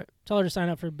all over it. Tell her to sign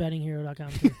up for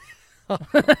bettinghero.com. too.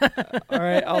 All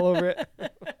right, all over it.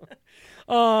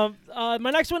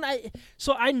 My next one,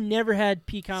 I never had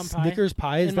pecan pie. Snickers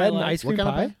pie, is in my that an life. ice What cream kind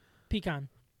of pie? pie? Pecan.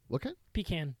 What kind?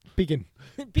 Pecan. Pecan.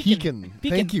 Pecan.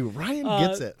 Thank you. Ryan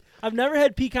gets it. I've never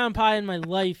had pecan pie in my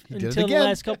life He did it until the again.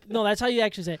 last couple. No, that's how you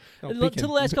actually say it. No, Until pecan.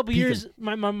 the last couple Pecan. years,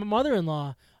 my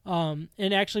mother-in-law,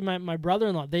 and actually my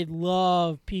brother-in-law, they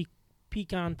love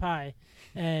pecan pie,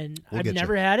 and We'll I've get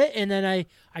never had it. And then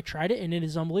I tried it, and it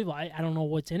is unbelievable. I don't know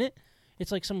what's in it.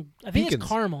 It's like I think Pecans. it's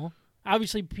caramel.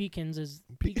 Obviously, pecans is.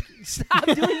 Stop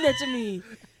doing that to me.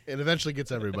 It eventually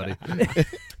gets everybody.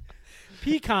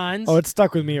 Pecans. Oh, it's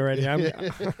stuck with me already.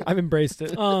 I've embraced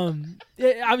it. It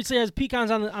obviously has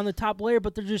pecans on the top layer,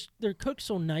 but they're cooked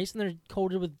so nice and they're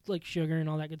coated with like sugar and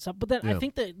all that good stuff. But then I Yeah.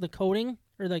 think the coating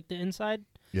or like the inside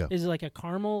Yeah. is like a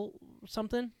caramel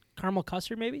something, caramel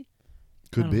custard maybe.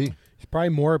 Could don't be. know. It's probably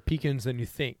more pecans than you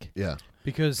think, Yeah.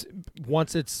 because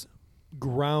once it's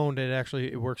ground,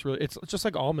 it works really. It's just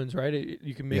like almonds, right?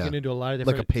 You can make Yeah. it into a lot of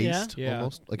Like different. a paste, Yeah.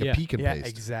 almost. Like yeah. a pecan yeah, paste.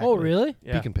 Exactly. Oh, really?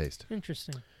 Yeah. Pecan paste.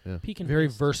 Interesting. Yeah. Pecan Very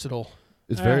paste. versatile.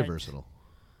 It's All very right. versatile.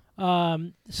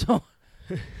 So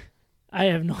I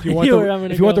have no If you idea want where I'm the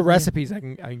gonna if you want go the from here. recipes, I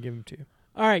can give them to you.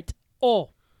 All right.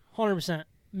 Oh, 100%.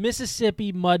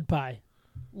 Mississippi mud pie.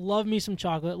 Love me some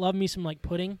chocolate. Love me some like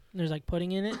pudding. There's like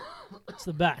pudding in it. It's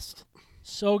the best.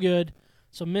 So good.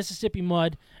 So Mississippi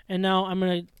mud. And now I'm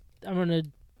gonna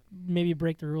maybe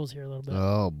break the rules here a little bit.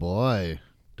 Oh boy.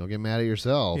 Don't get mad at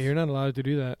yourself. Yeah, you're not allowed to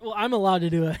do that. Well, I'm allowed to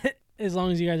do it as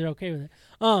long as you guys are okay with it.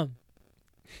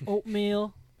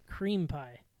 Oatmeal cream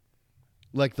pie.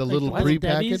 Like the Like little Little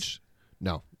pre-packaged? Debbie's?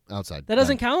 No, outside. That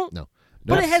doesn't Done. count? No.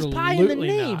 But it has pie in the Absolutely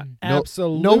name. not. No-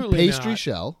 Absolutely No pastry not.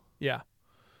 shell. Yeah.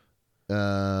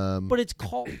 But it's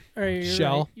called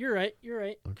Shell. You're right.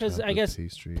 Oh, Because I chocolate guess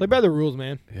pastry. Play by the rules,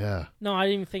 man. Yeah. no, I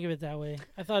didn't even think of it that way.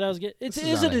 I thought I was good. It This is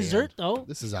is a outta dessert hand. though.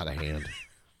 This is out of hand.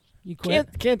 You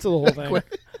quit. Cancel the whole thing.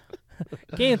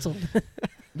 Canceled.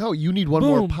 No, you need one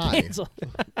Boom. more pie. Canceled.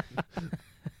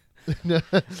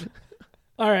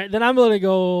 All right, then I'm gonna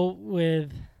go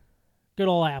with good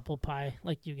old apple pie,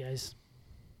 like you guys.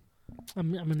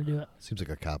 I'm gonna do it. Seems like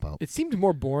a cop out. It seemed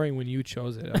more boring when you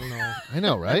chose it. I don't know. I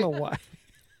know, I right? don't know why.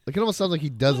 Like it almost sounds like he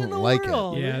What doesn't in the like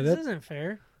world? it. Yeah, this that- isn't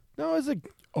fair. No, it's a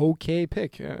okay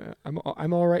pick.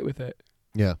 I'm all right with it.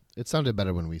 Yeah, it sounded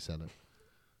better when we said it.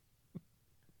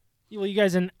 Well, you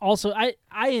guys, and also I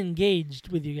engaged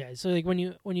with you guys. So like when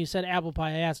you said apple pie,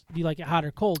 I asked, do you like it hot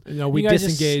or cold? No, we you guys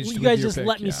disengaged. Just, you with guys your just pick,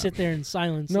 let me yeah. sit there in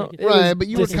silence. No, like it was Right, but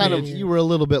you were kind of disengaging. you were a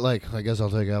little bit like, I guess I'll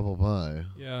take apple pie.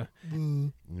 Yeah. Yeah.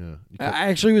 You I could-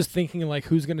 actually was thinking like,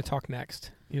 who's going to talk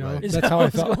next? You know, Right. Is that's that how I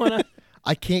what's felt. going on?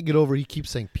 I can't get over he keeps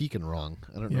saying pecan wrong.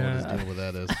 I don't know what his Yeah. deal with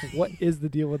that is. What is the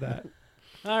deal with that?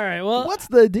 All right. Well, What's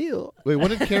the deal? Wait, what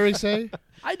did Carrie say?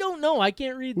 I don't know. I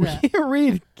can't read We that. can't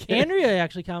read. Andrea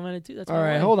actually commented too. That's All my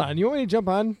right, wife. hold on. You want me to jump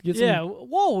on? Get some- Yeah.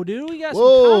 Whoa, dude. We got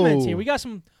Whoa. some comments here. We got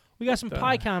some the-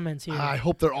 pie comments here. I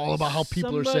hope they're all about how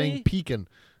people are saying Somebody- pecan.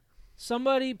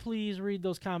 Somebody please read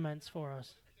those comments for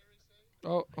us.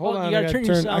 Oh, hold on. You I gotta turn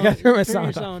gotta your sound. I gotta turn my turn your sound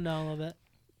off. sound down a little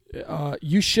bit.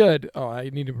 You should. Oh, I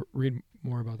need to read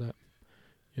more about that.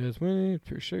 Yes,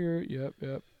 pure sugar.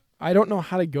 Yep. I don't know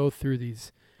how to go through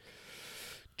these.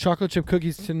 Chocolate chip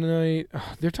cookies tonight.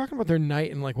 They're talking about their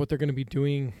night and like what they're going to be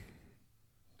doing.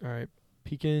 All right,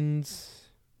 pecans,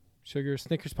 sugar.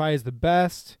 Snickers pie is the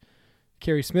best.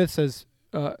 Carrie Smith says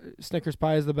Snickers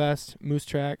pie is the best. Moose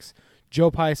Tracks. Joe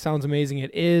Pie sounds amazing.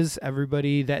 It is.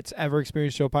 Everybody that's ever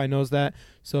experienced Joe Pie knows that.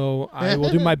 So I will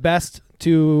do my best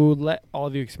to let all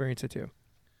of you experience it too.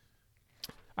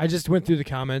 I just went through the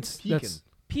comments. Pecan. That's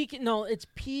Pecan. No, it's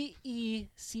Pecan.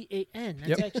 That's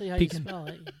Yep. actually how Pecan. you spell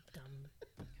it. You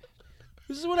dumb.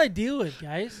 This is what I deal with,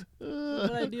 guys. This is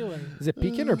what I deal with. is it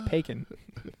pecan or pecan?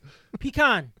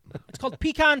 Pecan. It's called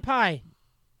pecan pie.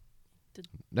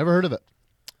 Never heard of it.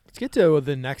 Let's get to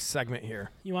the next segment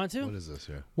here. You want to? What is this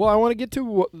here? Well, I want to get to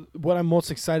what I'm most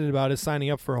excited about is signing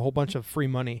up for a whole bunch of free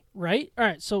money. Right? All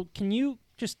right. So can you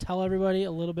just tell everybody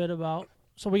a little bit about?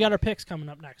 So we got our picks coming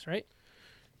up next, right?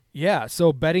 Yeah,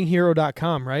 so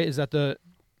bettinghero.com, right? Is that the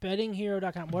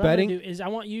Bettinghero.com. What Betting- I'm going to do is I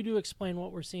want you to explain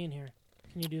what we're seeing here.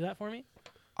 Can you do that for me?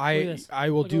 Look at I this. I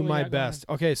will Look do what we my got going. best.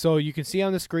 Okay, so you can see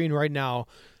on the screen right now,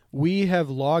 we have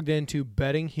logged into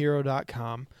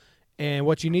bettinghero.com, and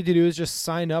what you need to do is just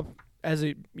sign up as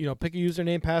a, pick a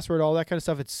username, password, all that kind of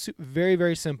stuff. It's very,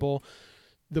 very simple.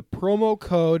 The promo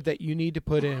code that you need to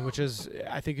put in, which is,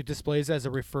 I think it displays as a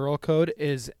referral code,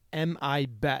 is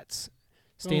MIBETS.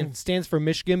 Boom. Stands for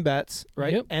Michigan Bets,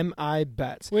 right? Yep.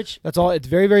 MIBETS. Which That's all. It's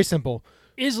very, very simple.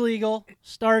 is legal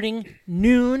starting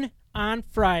noon on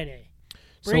Friday.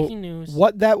 Breaking news.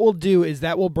 What that will do is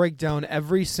that will break down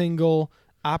every single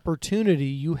opportunity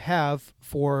you have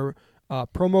for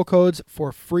promo codes,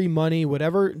 for free money,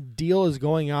 whatever deal is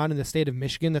going on in the state of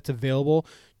Michigan that's available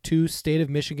to state of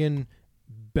Michigan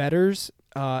bettors.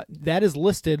 That is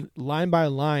listed line by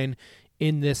line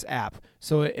in this app.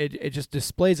 So it just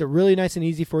displays it really nice and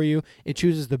easy for you. It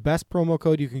chooses the best promo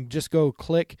code. You can just go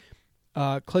click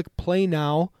play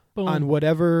now Boom. on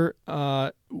whatever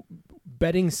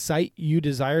betting site you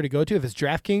desire to go to. If it's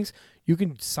DraftKings, you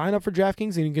can sign up for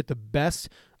DraftKings and you can get the best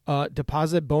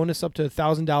deposit bonus up to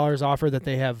 $1,000 offer that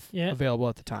they have Yeah. available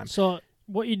at the time. So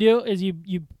what you do is you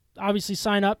obviously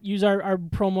sign up, use our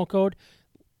promo code,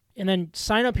 and then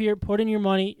sign up here, put in your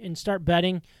money, and start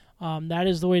betting. That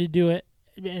is the way to do it,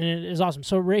 and it is awesome.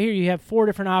 So right here you have 4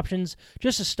 different options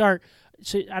just to start.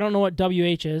 So I don't know what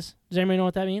WH is. Does anybody know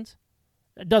what that means?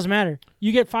 It doesn't matter.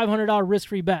 You get $500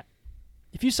 risk-free bet.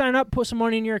 if you sign up, put some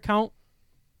money in your account.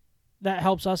 That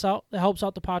helps us out. That helps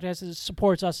out the podcast. It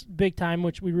supports us big time,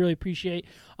 which we really appreciate.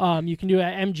 You can do it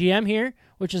at MGM here,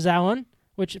 which is that one,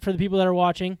 which for the people that are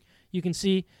watching, you can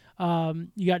see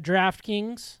you got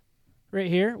DraftKings right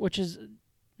here, which is,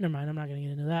 never mind, I'm not going to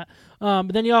get into that.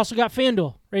 But then you also got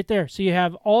FanDuel right there. So you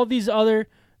have all of these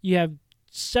you have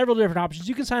several different options.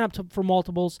 You can sign up for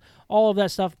multiples, all of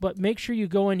that stuff, but make sure you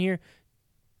go in here,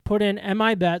 put in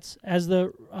MIBETS as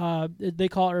they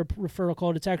call it a referral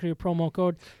code. It's actually a promo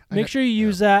code. Make sure you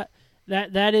use that.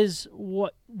 That is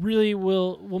what really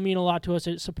will mean a lot to us.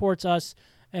 It supports us,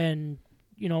 and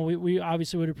we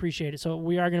obviously would appreciate it. So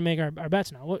we are going to make our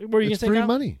bets now. What were you going to say? Free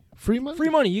money. Free money. Free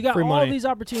money. You got Free all money. of these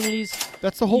opportunities.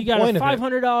 That's the whole You got point a of it.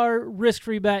 $500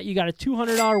 risk-free bet. You got a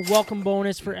 $200 welcome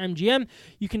bonus for MGM.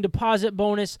 You can deposit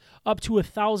bonus up to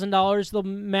 $1,000. They'll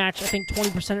match, I think,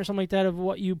 20% or something like that of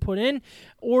what you put in.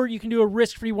 Or you can do a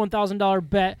risk-free $1,000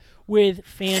 bet with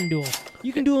FanDuel.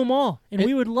 You can do them all, and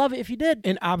we would love it if you did.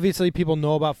 And obviously, people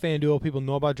know about FanDuel. People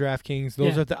know about DraftKings.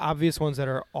 Those Yeah. are the obvious ones that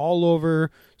are all over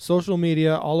social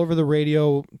media, all over the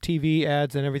radio, TV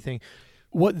ads, and everything.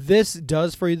 What this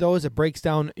does for you, though, is it breaks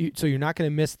down so you're not going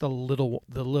to miss the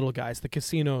little guys, the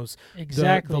casinos,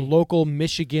 Exactly. the local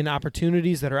Michigan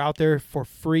opportunities that are out there for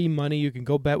free money. You can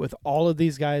go bet with all of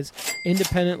these guys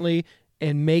independently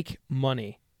and make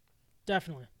money.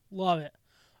 Definitely. Love it.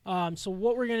 So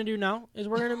what we're going to do now is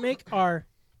we're going to make our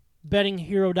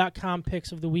bettinghero.com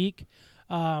picks of the week.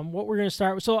 What we're going to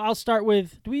start with. So I'll start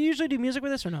with, do we usually do music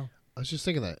with this or no? I was just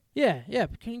thinking that. Yeah.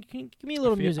 Can you give me a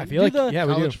little music? I feel like, the, yeah,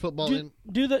 we College do. football do, in.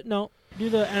 do the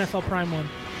NFL Prime one.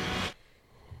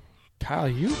 Kyle,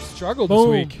 you struggled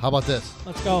Boom. this week. How about this?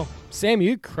 Let's go. Sam,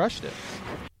 you crushed it.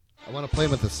 I want to play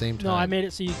them at the same time. No, I made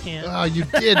it so you can't. Oh, you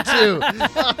did too.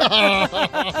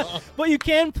 But you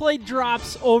can play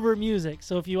drops over music.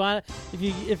 So if you want,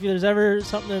 if there's ever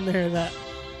something in there that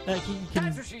you can.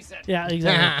 That's what she said. Yeah,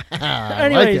 exactly. I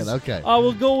Anyways, like it. Okay.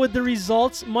 We'll go with the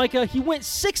results. Micah, he went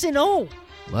 6-0.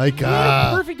 Like, He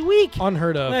had a perfect week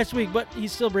Unheard of. last week, but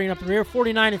he's still bringing up the rear.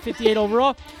 49 and 58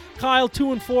 overall. Kyle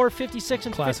 2-4, 56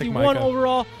 and Classic 51 Micah.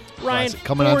 overall. Ryan Classic.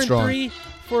 Coming on 4 strong. and 3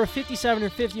 for a 57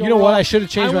 and 50 You overall. know what? I should have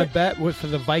changed I my went- bet for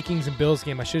the Vikings and Bills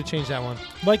game. I should have changed that one.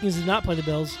 Vikings did not play the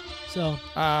Bills, so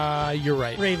You're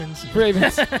right. Ravens.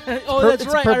 Ravens. Oh, that's it's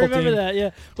a right. I purple remember team. that. Yeah,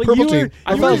 but Purple you were. team.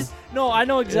 I You were felt- no, I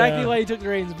know exactly Yeah. why you took the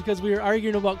Ravens because we were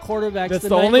arguing about quarterbacks. That's the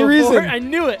the night only before. reason. I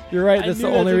knew it. You're right. I That's knew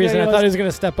the only that's reason. okay. I thought he was going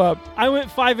to step up. I went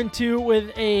 5-2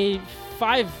 with a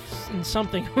 5 and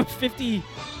something,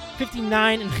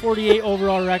 59 and 48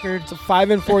 overall record. It's a 5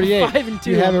 and 48. 5 and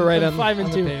 2. You have it right I'm on, 5 and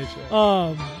on 2. the page.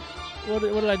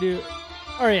 What did I do?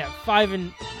 Oh yeah, 5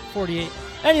 and 48.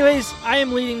 Anyways, I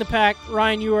am leading the pack.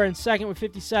 Ryan, you are in second with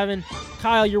 57.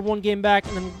 Kyle, you're one game back,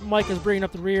 and then Mike is bringing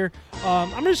up the rear.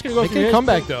 I'm just gonna go Making through a his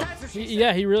comeback, pick. though.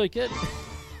 Yeah, he really could.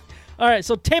 All right,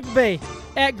 so Tampa Bay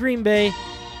at Green Bay,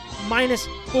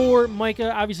 -4.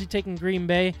 Micah obviously taking Green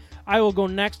Bay. I will go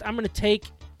next. I'm going to take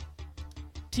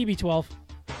TB12.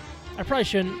 I probably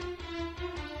shouldn't,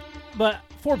 but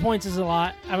 4 points is a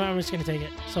lot. I'm just going to take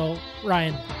it. So,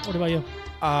 Ryan, what about you?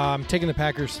 I'm taking the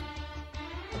Packers.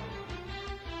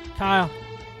 Kyle,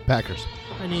 Packers.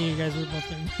 I knew you guys were both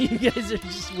going to. You guys are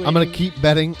just waiting. I'm going to keep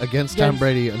betting against Tom Against-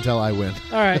 Brady until I win.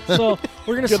 All right, so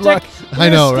we're going to Good stick. luck. We're I gonna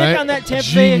know, stick right? on that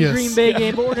Tampa Bay and Genius. Green Bay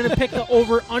game, but we're going to pick the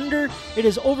over/under. It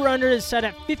is over/under is set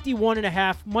at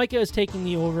 51.5. Micah is taking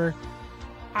the over.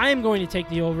 I am going to take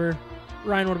the over.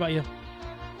 Ryan, what about you?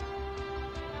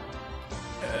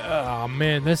 Oh,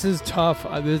 man, this is tough.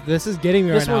 This is getting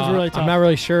me This right now. one's really tough. I'm not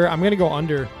really sure. I'm going to go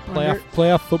under. Under?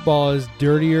 Playoff football is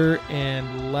dirtier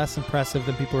and less impressive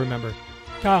than people remember.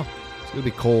 Kyle, It's going to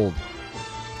be cold,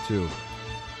 too.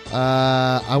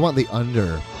 I want the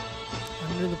under.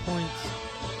 under the points.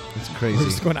 It's crazy. We're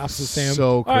just going opposite Sam.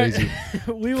 So All right. crazy.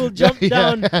 We will jump Yeah.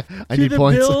 down I to need the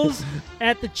points. Bills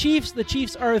at the Chiefs. The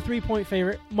Chiefs are a 3-point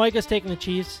favorite. Micah's taking the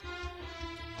Chiefs.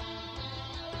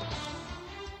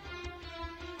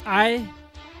 I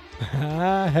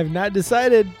I have not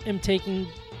decided. am taking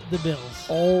the Bills.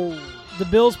 Oh. The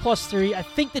Bills +3. I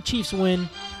think the Chiefs win.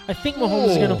 I think Mahomes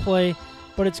is going to play,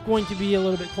 but it's going to be a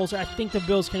little bit closer. I think the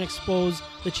Bills can expose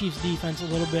the Chiefs' defense a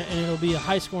little bit, and it'll be a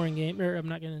high-scoring game. I'm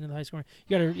not getting into the high-scoring.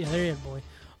 You got to, yeah, there you go, boy.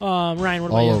 Ryan, what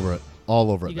about All you? over it. All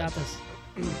over it. You got man.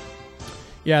 this.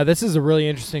 Yeah, this is a really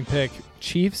interesting pick.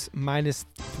 Chiefs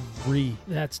 -3.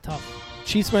 That's tough.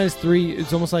 Chiefs -3.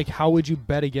 It's almost like how would you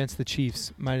bet against the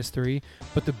Chiefs -3?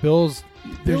 But the Bills,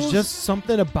 there's Bills- just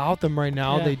something about them right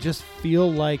now. Yeah. They just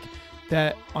feel like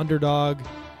that underdog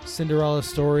Cinderella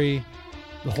story.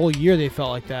 The whole year they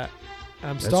felt like that.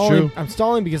 I'm That's stalling. true. I'm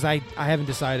stalling because I haven't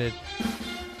decided.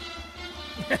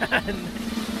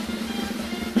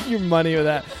 Your money with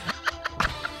that.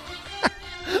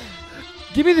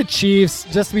 Give me the Chiefs,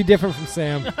 just to be different from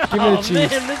Sam. Give me the Chiefs.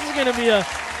 Man, this is going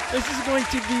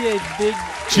to be a big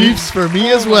Chiefs for me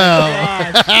as Oh, my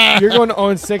well. gosh. You're going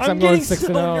 0-6. I'm going getting 6-0.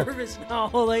 so nervous now.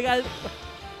 Like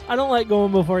I don't like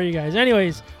going before you guys.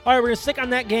 Anyways, all right, we're going to stick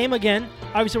on that game again.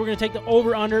 Obviously, we're going to take the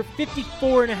over/under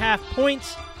 54.5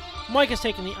 points. Mike is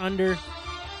taking the under.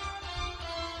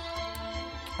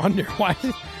 Under. Why?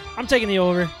 I'm taking the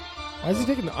over. Why is he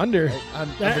taking the under On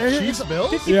That- the Chiefs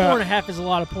Bills? 54.5 is a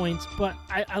lot of points, but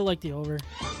I like the over.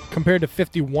 compared to I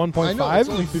 51.5 know, it's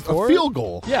only before? a field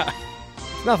goal. Yeah,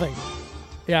 it's nothing.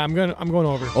 Yeah, I'm going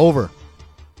over. Over.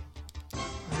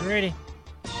 Alrighty.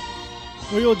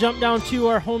 We will jump down to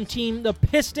our home team, the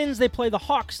Pistons. They play the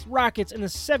Hawks, Rockets, and the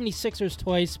 76ers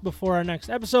twice before our next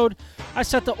episode. I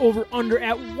set the over-under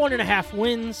at 1.5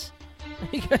 wins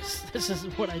because this is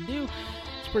what I do.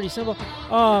 It's pretty simple.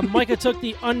 Micah took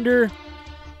the under.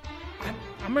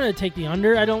 I'm going to take the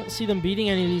under. I don't see them beating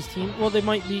any of these teams. Well, they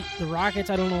might beat the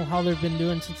Rockets. I don't know how they've been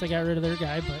doing since they got rid of their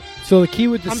guy, but So the key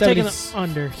with the I'm taking the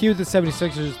under. Key with the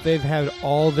 76ers, they've had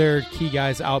all their key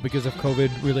guys out because of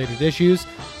COVID-related issues.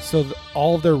 So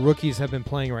all of their rookies have been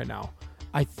playing right now.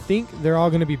 I think they're all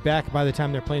going to be back by the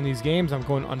time they're playing these games. I'm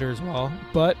going under as well,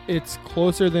 but it's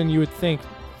closer than you would think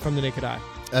from the naked eye.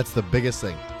 That's the biggest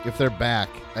thing. If they're back,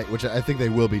 which I think they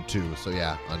will be too. So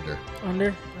yeah, under.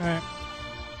 Under? All right.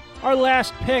 Our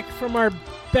last pick from our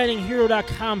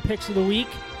bettinghero.com picks of the week.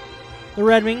 The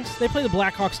Red Wings, they play the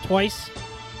Blackhawks twice.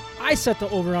 I set the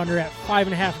over-under at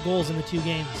 5.5 goals in the 2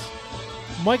 games.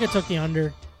 Micah took the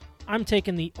under. I'm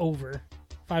taking the over.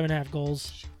 5.5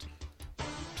 goals.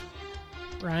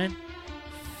 Ryan?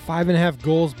 5.5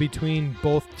 goals between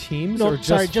both teams? No, or just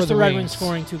sorry, for just the Red Wings Wings?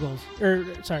 scoring 2 goals.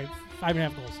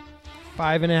 5.5 goals.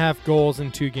 5.5 goals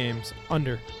in 2 games.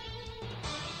 Under.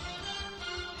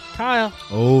 Kyle?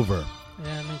 Over.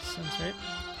 Yeah, that makes sense, right?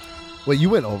 Wait, you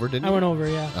went over, didn't you? I went over,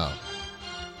 yeah. Oh.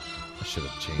 I should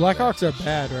have changed Blackhawks that. are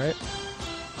bad, right?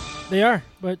 They are,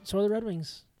 but so are the Red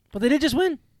Wings. But they did just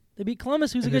win. They beat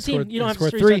Columbus, who's a And good they scored- team. You don't they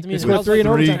have to scored restart the three. music. They I scored was 3 in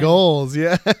like, Three overtime. goals,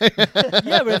 yeah.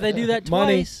 Yeah, but if they do that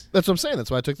Money. twice, That's what I'm saying. That's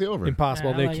why I took the over. Impossible.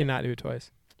 Yeah, I They like it. cannot do it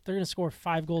twice. they're going to score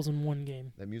 5 goals in 1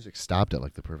 game. That music stopped at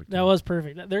like the perfect That time. was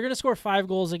perfect. They're going to score 5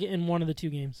 goals in one of the 2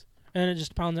 games. And it just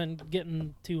depends on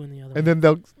getting 2 in the other. And then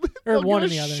they'll or they'll 1 in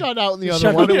get the a other. shut out in the Shut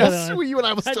other one. out in It the was other one. sweet. You and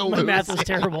I was still My losing. math was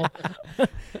terrible.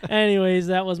 Anyways,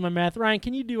 that was my math. Ryan,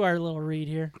 can you do our little read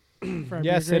here? For our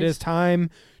Yes, beer it grades? is time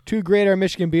to grade our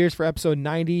Michigan beers for episode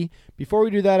 90. Before we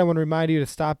do that, I want to remind you to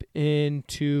stop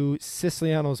into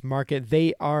Siciliano's Market.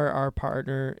 They are our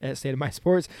partner at State of My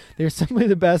Sports. They're simply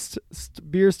the best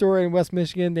beer store in West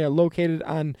Michigan. They are located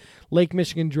Lake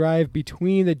Michigan Drive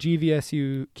between the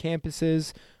GVSU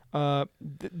campuses.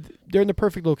 They're in the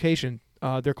perfect location.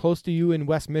 They're close to you in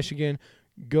West Michigan.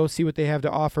 Go see what they have to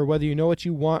offer. Whether you know what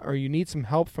you want or you need some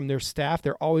help from their staff,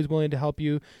 they're always willing to help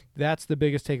you. That's the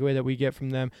biggest takeaway that we get from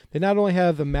them. They not only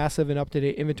have a massive and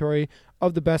up-to-date inventory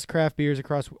of the best craft beers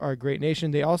across our great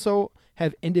nation, they also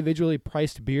have individually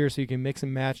priced beers so you can mix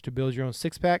and match to build your own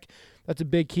six-pack. That's a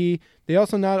big key. They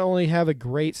also not only have a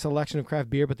great selection of craft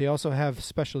beer, but they also have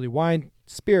specialty wine,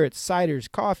 spirits, ciders,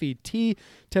 coffee, tea,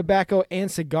 tobacco, and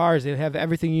cigars. They have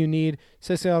everything you need.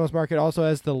 Siciliano's Market also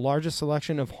has the largest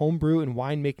selection of homebrew and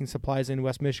winemaking supplies in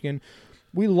West Michigan.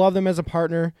 We love them as a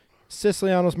partner.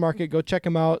 Siciliano's Market, go check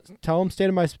them out. Tell them State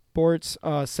of My Sports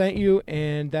sent you,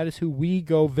 and that is who we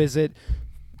go visit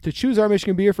to choose our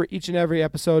Michigan beer for each and every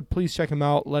episode. Please check them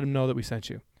out. Let them know that we sent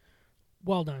you.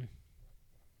 Well done.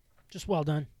 Just well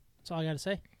done. That's all I got to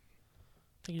say. I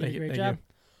think you did a great Thank job. you.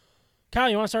 Kyle,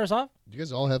 you want to start us off? Do you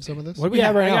guys all have some of this? What do we Yeah,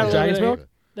 have right I got now? a Dragon's little milk?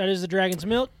 That is the Dragon's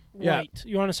Milk. Yeah. Right.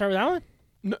 You want to start with that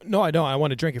one? No, I don't. I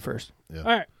want to drink it first. Yeah. All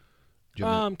right. Do you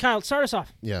have Kyle, start us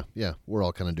off. yeah. We're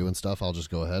all kind of doing stuff. I'll just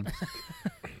go ahead.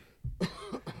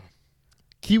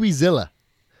 Kiwizilla.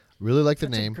 Really like the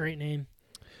That's name. a great name.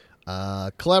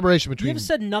 Collaboration You between. have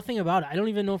said nothing about it. I don't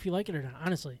even know if you like it or not,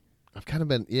 honestly. I've kind of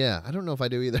been. Yeah, I don't know if I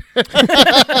do either.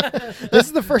 This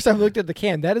is the first time I looked at the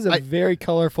can. That is a very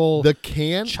colorful, The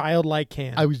can. childlike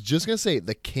can. I was just gonna say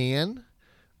the can.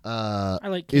 I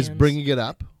like Is cans. bringing it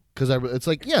up because it's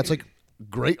like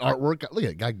great artwork. Look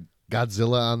at it, got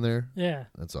Godzilla on there. Yeah.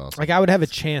 That's awesome. like I would have a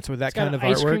chance with that It's got kind an of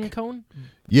ice artwork. cream cone.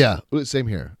 Yeah, same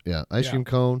here. Yeah, ice Yeah. cream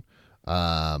cone.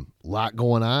 Lot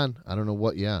going on. I don't know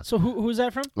what. Yeah, So who's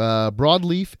that from?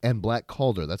 broadleaf and black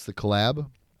Calder. That's the collab.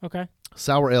 Okay.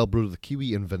 Sour ale brewed with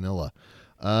kiwi and vanilla.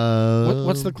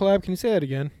 What's the collab? Can you say that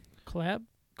again? Collab?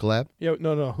 collab? Yeah,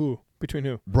 no. Who? Between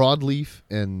who? Broadleaf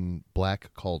and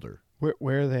black Calder.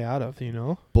 Where are they out of? Do you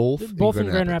know? Both Both in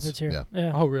Grand Rapids here. Yeah.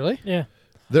 Yeah. Oh, really? Yeah.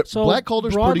 So Black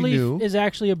Calder's pretty Broadleaf new. is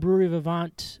actually a Brewery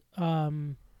Vivant.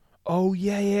 Oh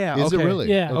yeah. Is it okay. really?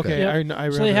 Yeah. Okay. Yep. I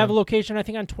remember. So they have a that. location, I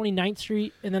think, on 29th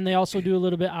Street, and then they also do a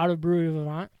little bit out of Brewery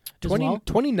Vivant as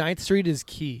 29th Street is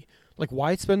key. Like,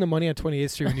 why spend the money on 28th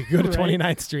Street when you go to Right.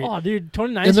 29th Street? Oh, dude,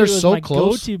 29th And they're Street was so my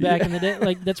close. go-to back in the day.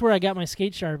 Like, that's where I got my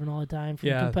skate sharpened all the time from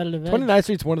Yeah. competitive edge. 29th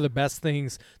Street's one of the best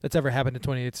things that's ever happened to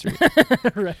 28th Street.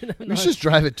 Right. You should just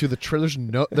drive it to the trailers.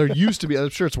 No, there used to be. I'm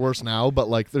sure it's worse now, but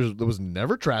like there was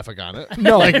never traffic on it.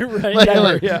 No, like, right. like, never,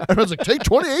 like, yeah. everyone's like, take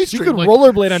 28th Street. You could I'm like,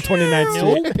 rollerblade on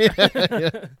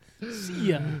 29th Street. See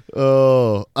ya.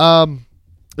 Oh,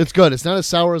 it's good. It's not as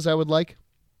sour as I would like,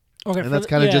 Okay, and that's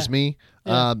kind of just me.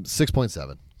 Yeah.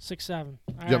 6.7. 6-7.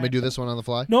 You want me to do this one on the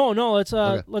fly? No. Let's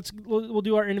Okay. we'll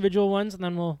do our individual ones, and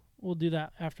then we'll do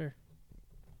that after.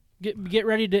 Get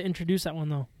ready to introduce that one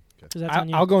though, because that's on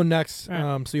you. I'll go next,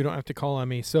 All right. so you don't have to call on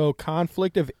me. So,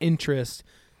 Conflict of Interest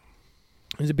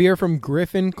is a beer from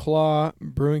Griffin Claw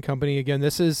Brewing Company. Again,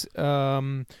 this is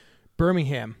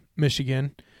Birmingham,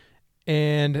 Michigan,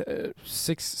 and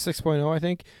 6.0, I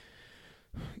think.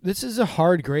 This is a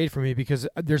hard grade for me because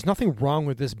there's nothing wrong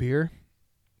with this beer.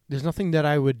 There's nothing that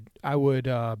I would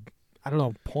I don't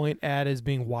know, point at as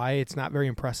being why it's not very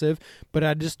impressive, but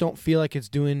I just don't feel like it's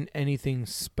doing anything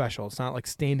special. It's not like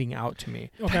standing out to me.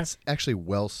 Okay. That's actually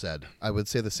well said. I would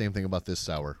say the same thing about this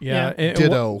sour. Yeah. Yeah. And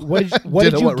Ditto. What did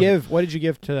Ditto you what- give? What did you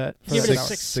give to that? for Give that it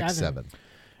a sour? 6.7.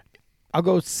 I'll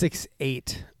go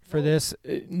 6.8 for this.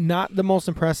 Not the most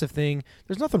impressive thing.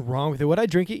 There's nothing wrong with it. Would I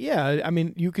drink it? Yeah. I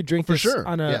mean, you could drink For this sure.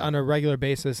 on Yeah. a regular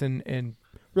basis and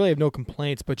really have no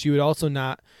complaints, but you would also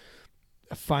not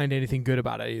find anything good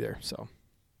about it either. So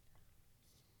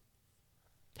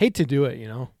hate to do it, you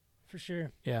know. For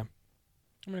sure. Yeah.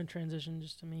 I'm gonna transition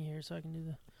just to me here so I can do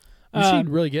the. You should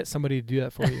really get somebody to do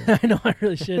that for you. I know I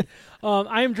really should.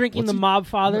 I am drinking What's the he- Mob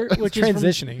Father, which is from,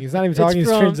 Transitioning. He's not even it's talking. He's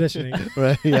from- transitioning.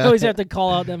 Right. I Yeah. always have to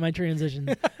call out that my transition.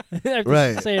 I have to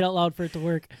Right. say it out loud for it to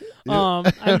work.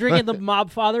 I'm drinking the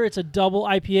Mob Father. It's a double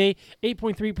IPA,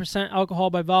 8.3% alcohol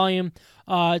by volume.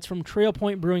 It's from Trail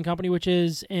Point Brewing Company, which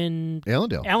is in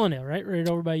Allendale. Allendale, right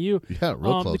over by you. Yeah,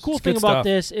 real close. The cool It's thing good about stuff.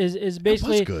 this is That was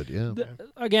basically good. Yeah.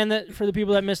 again, that for the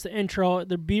people that missed the intro,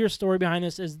 the beer story behind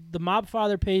this is the Mob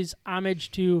Father pays homage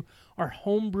to our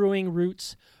home brewing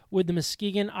roots with the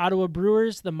Muskegon Ottawa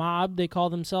Brewers, the Mob they call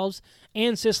themselves,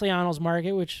 and Siciliano's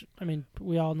Market, which I mean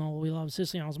we all know we love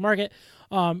Siciliano's Market.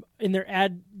 In their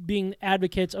being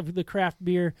advocates of the craft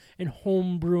beer and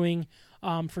home brewing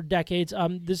for decades.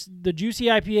 The Juicy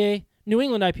IPA. New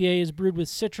England IPA is brewed with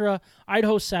Citra,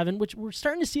 Idaho 7, which we're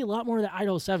starting to see a lot more of the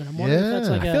Idaho 7. I'm wondering if that's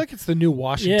Yeah. like I feel like it's the new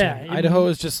Washington. Yeah, Idaho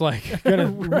is just like gonna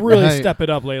really Right. step it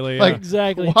up lately. Like, yeah.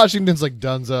 exactly. Washington's like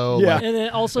Dunzo. Yeah. like- And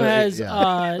it also has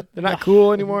They're not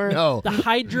cool anymore. no. the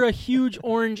Hydra huge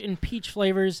orange and peach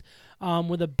flavors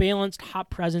with a balanced hop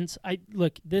presence.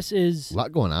 This is A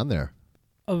lot going on there.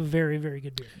 a very, very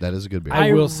good beer. That is a good beer.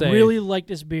 I will say- really like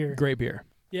this beer. Great beer.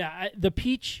 Yeah, the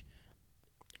peach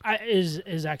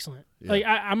is excellent. Yeah. Like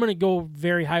I'm gonna go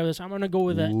very high with this. I'm gonna go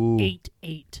with an Ooh.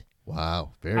 8.8.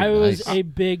 Wow. Very I nice. was a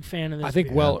big fan of this. I think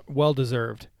beer. well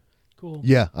deserved. Cool.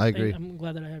 Yeah, I agree. I'm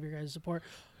glad that I have your guys' support.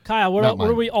 Kyle, what Not are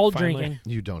mine. we all Finally. drinking?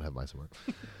 You don't have my support.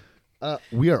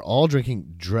 We are all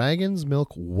drinking Dragon's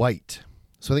Milk White.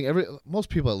 So I think most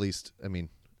people at least, I mean,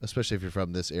 especially if you're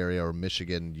from this area or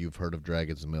Michigan, you've heard of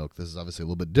Dragon's Milk. This is obviously a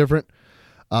little bit different.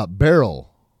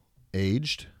 Barrel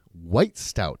aged white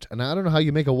stout. And I don't know how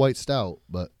you make a white stout,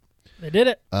 but They did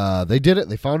it. they did it.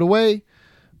 They found a way.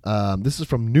 This is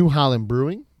from New Holland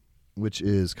Brewing, which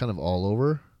is kind of all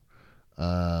over.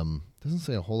 Doesn't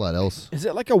say a whole lot else. Is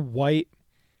it like a white?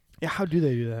 Yeah. How do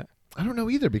they do that? I don't know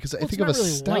either because I Well, think it's of a not really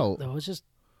stout. white, though. It's just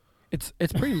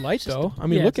It's pretty light just- though. I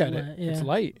mean, yeah, look it's at it. light, yeah. It's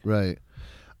light. Right.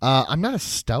 I'm not a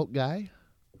stout guy,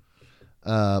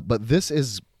 but this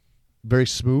is very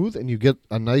smooth, and you get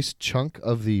a nice chunk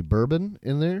of the bourbon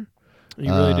in there.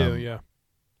 You really do. Yeah.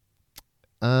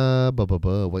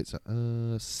 White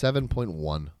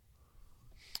 7.1.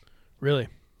 Really.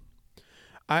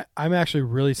 I'm actually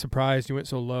really surprised you went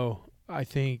so low. I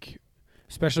think,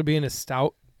 especially being a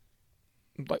stout,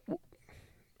 like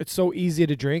it's so easy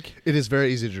to drink, It is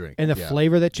very easy to drink, and the yeah.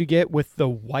 flavor that you get with the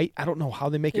white. I don't know how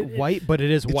they make it It- white, but it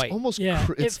is It's white. almost yeah.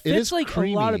 it It is fits like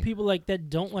creamy. a lot of people like that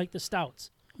don't like the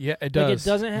stouts. Yeah, it Like does. it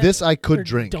doesn't have This I could or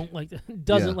drink. Don't like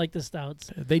doesn't Yeah. like the stouts.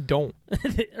 They don't.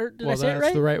 Or did I Well, say it that's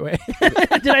right? the right way.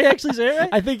 Did I actually say it right?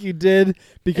 I think you did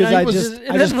because And I I was just just-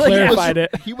 I just and then, like, clarified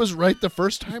it. He was right the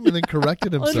first time and then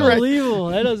corrected himself. Unbelievable.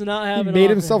 That does not He happen. made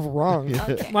often. himself wrong.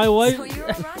 Okay. My wife- So you're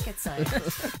a rocket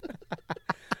scientist.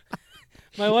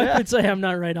 My wife would say I'm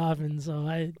not right often, so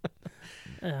I.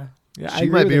 Yeah. Yeah, I She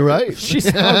agree might with be her. right. She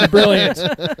sounds brilliant.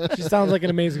 She sounds like an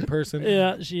amazing person.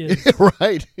 Yeah, she is.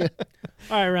 Right.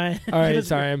 All right, Ryan. All right,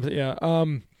 sorry.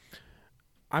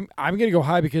 I'm gonna go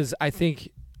high because I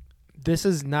think this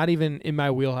is not even in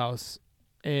my wheelhouse,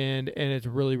 and it's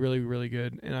really, really, really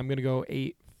good. And I'm gonna go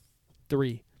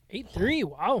 8-3. 8-3.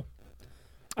 Wow.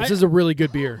 This is a really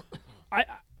good beer.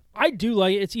 I do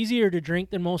like it. It's easier to drink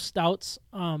than most stouts.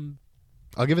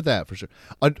 I'll give it that for sure.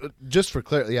 Just for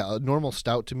clarity, yeah, a normal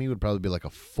stout to me would probably be like a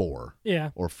 4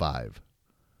 Yeah. or 5.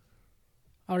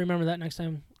 I'll remember that next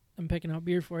time I'm picking out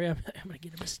beer for you. I'm gonna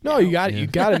get him a stout. No, you got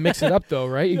to mix it up though,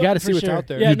 right? You No, got to for see what's sure. out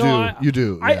there. Yeah, You no, do. You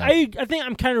do. Yeah. I think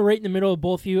I'm kind of right in the middle of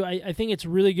both of you. I think it's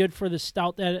really good for the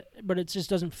stout but it just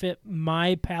doesn't fit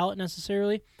my palate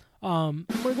necessarily. I'm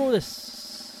gonna go with a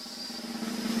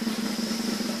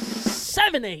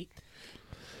 7-8.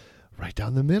 Right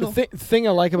down the middle. The thing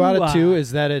I like about Ooh, it too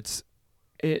is that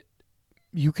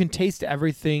you can taste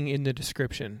everything in the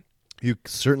description. You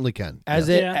certainly can. As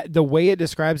Yes. the way it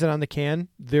describes it on the can,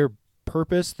 their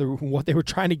purpose, what they were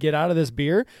trying to get out of this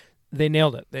beer, they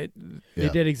nailed it. They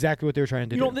did exactly what they were trying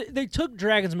to You do. know, they took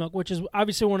Dragon's Milk, which is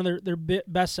obviously one of their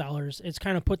best sellers. It's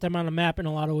kind of put them on a map in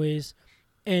a lot of ways,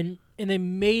 and they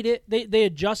made it. They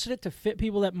adjusted it to fit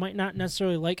people that might not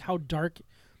necessarily like how dark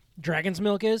Dragon's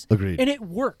Milk is. Agreed. And it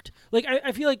worked. Like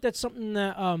I feel like that's something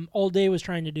that All Day was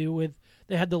trying to do with.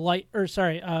 They had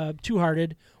the Two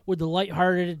Hearted with the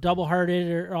light-hearted,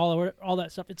 double-hearted, or all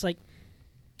that stuff. It's like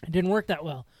it didn't work that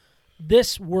well.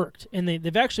 This worked, and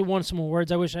they've actually won some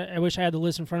awards. I wish I had the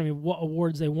list in front of me what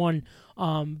awards they won.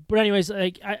 But anyways,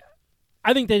 like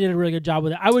I think they did a really good job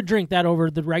with it. I would drink that over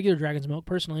the regular Dragon's Milk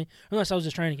personally, unless I was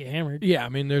just trying to get hammered. Yeah, I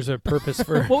mean, there's a purpose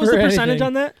for What was for the percentage anything.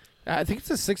 on that? I think it's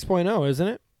a 6.0, isn't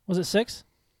it? Was it 6?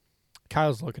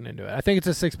 Kyle's looking into it. I think it's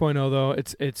a 6.0 though.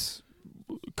 It's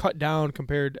cut down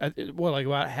compared like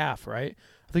about half, right?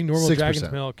 I think normal 6%.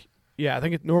 Dragon's Milk. Yeah, I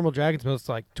think normal Dragon's Milk is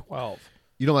like 12.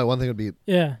 You know, my one thing would be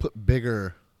Yeah, put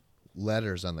bigger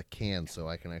letters on the can so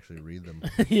I can actually read them.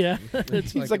 yeah.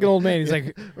 He's like an old man. He's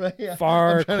like Right? Yeah.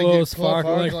 far, I'm trying to get close, far,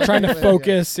 like close. trying to Yeah.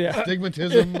 focus. Yeah.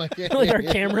 Astigmatism. Like Like our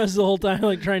cameras the whole time,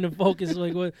 like trying to focus,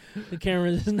 like what the camera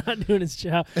is not doing its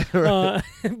job.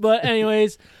 But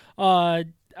anyways, I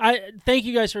thank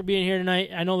you guys for being here tonight.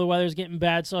 I know the weather's getting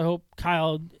bad, so I hope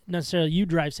Kyle necessarily you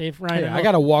drive safe. Ryan, I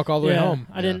got to walk all the way yeah, home.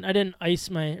 I didn't ice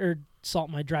or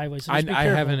salt my driveway. So just be I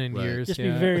careful. haven't in Right. years. Just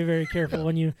yeah. be very, very careful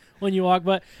when you walk.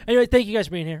 But anyway, thank you guys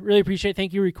for being here. Really appreciate it.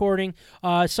 Thank you recording.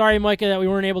 Sorry, Micah, that we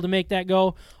weren't able to make that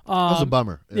go. That was a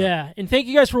bummer. Yeah, and thank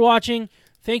you guys for watching.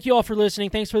 Thank you all for listening.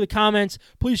 Thanks for the comments.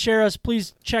 Please share us.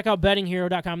 Please check out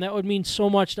bettinghero.com. That would mean so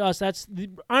much to us. That's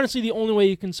honestly the only way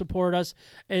you can support us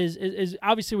is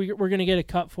obviously we're going to get a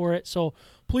cut for it. So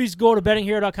please go to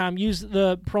bettinghero.com. Use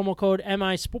the promo code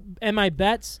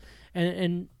MIBETS,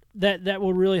 and that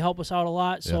will really help us out a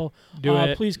lot. So Do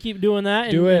it. please keep doing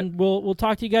that. Do and we'll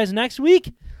talk to you guys next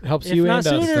week. Helps If you not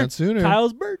and us. sooner. Not sooner.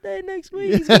 Kyle's birthday next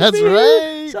week. He's gonna That's be here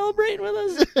right. celebrating with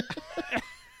us.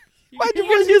 Why'd You you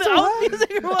gonna voice do get the so out high?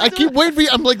 music or what? I keep waiting for you.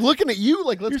 I'm like looking at you.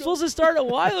 Like, let's You're go. supposed to start a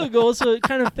while ago, so it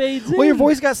kind of fades in. Well, your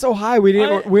voice got so high, we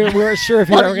weren't sure if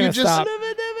you Why were don't you going to just- stop.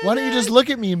 Why don't you just look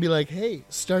at me and be like, "Hey,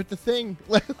 start the thing."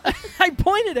 I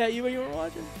pointed at you when you were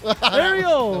watching. There we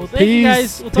go. Thank you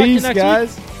guys. We'll talk to you Peace, next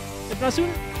guys. week. If not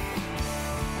sooner.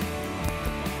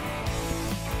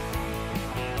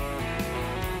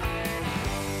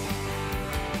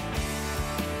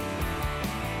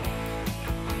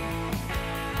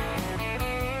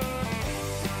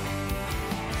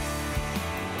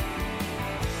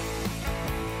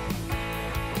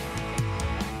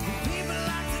 People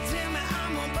like to tell me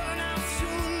I'm gonna burn out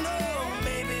soon, no,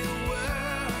 maybe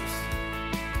worse.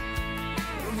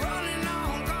 Running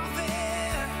on coffee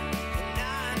and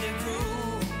 90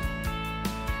 proof.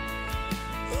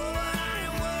 Oh, but I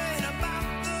ain't worried about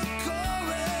the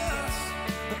chorus,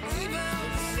 or even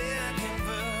the second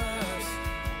verse.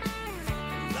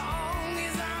 Long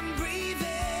as I'm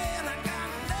breathing, I got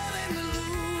nothing to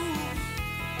lose.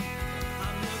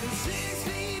 I'm living 6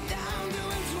 feet down,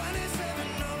 doing 27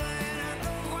 over, and I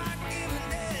don't quite give a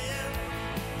damn.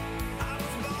 I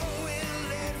was born with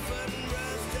lead foot and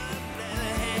rust up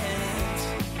leather hands.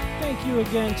 Thank you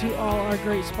again to all our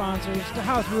great sponsors, the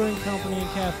House Brewing Company and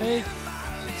Cafe,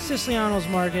 Siciliano's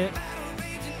Market,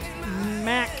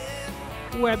 Mac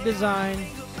Web Design.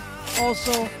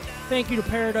 Also, thank you to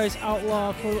Paradise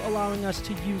Outlaw for allowing us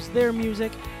to use their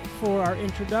music for our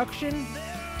introduction,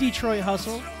 Detroit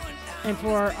Hustle, and for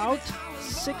our out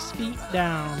 6 feet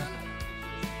down.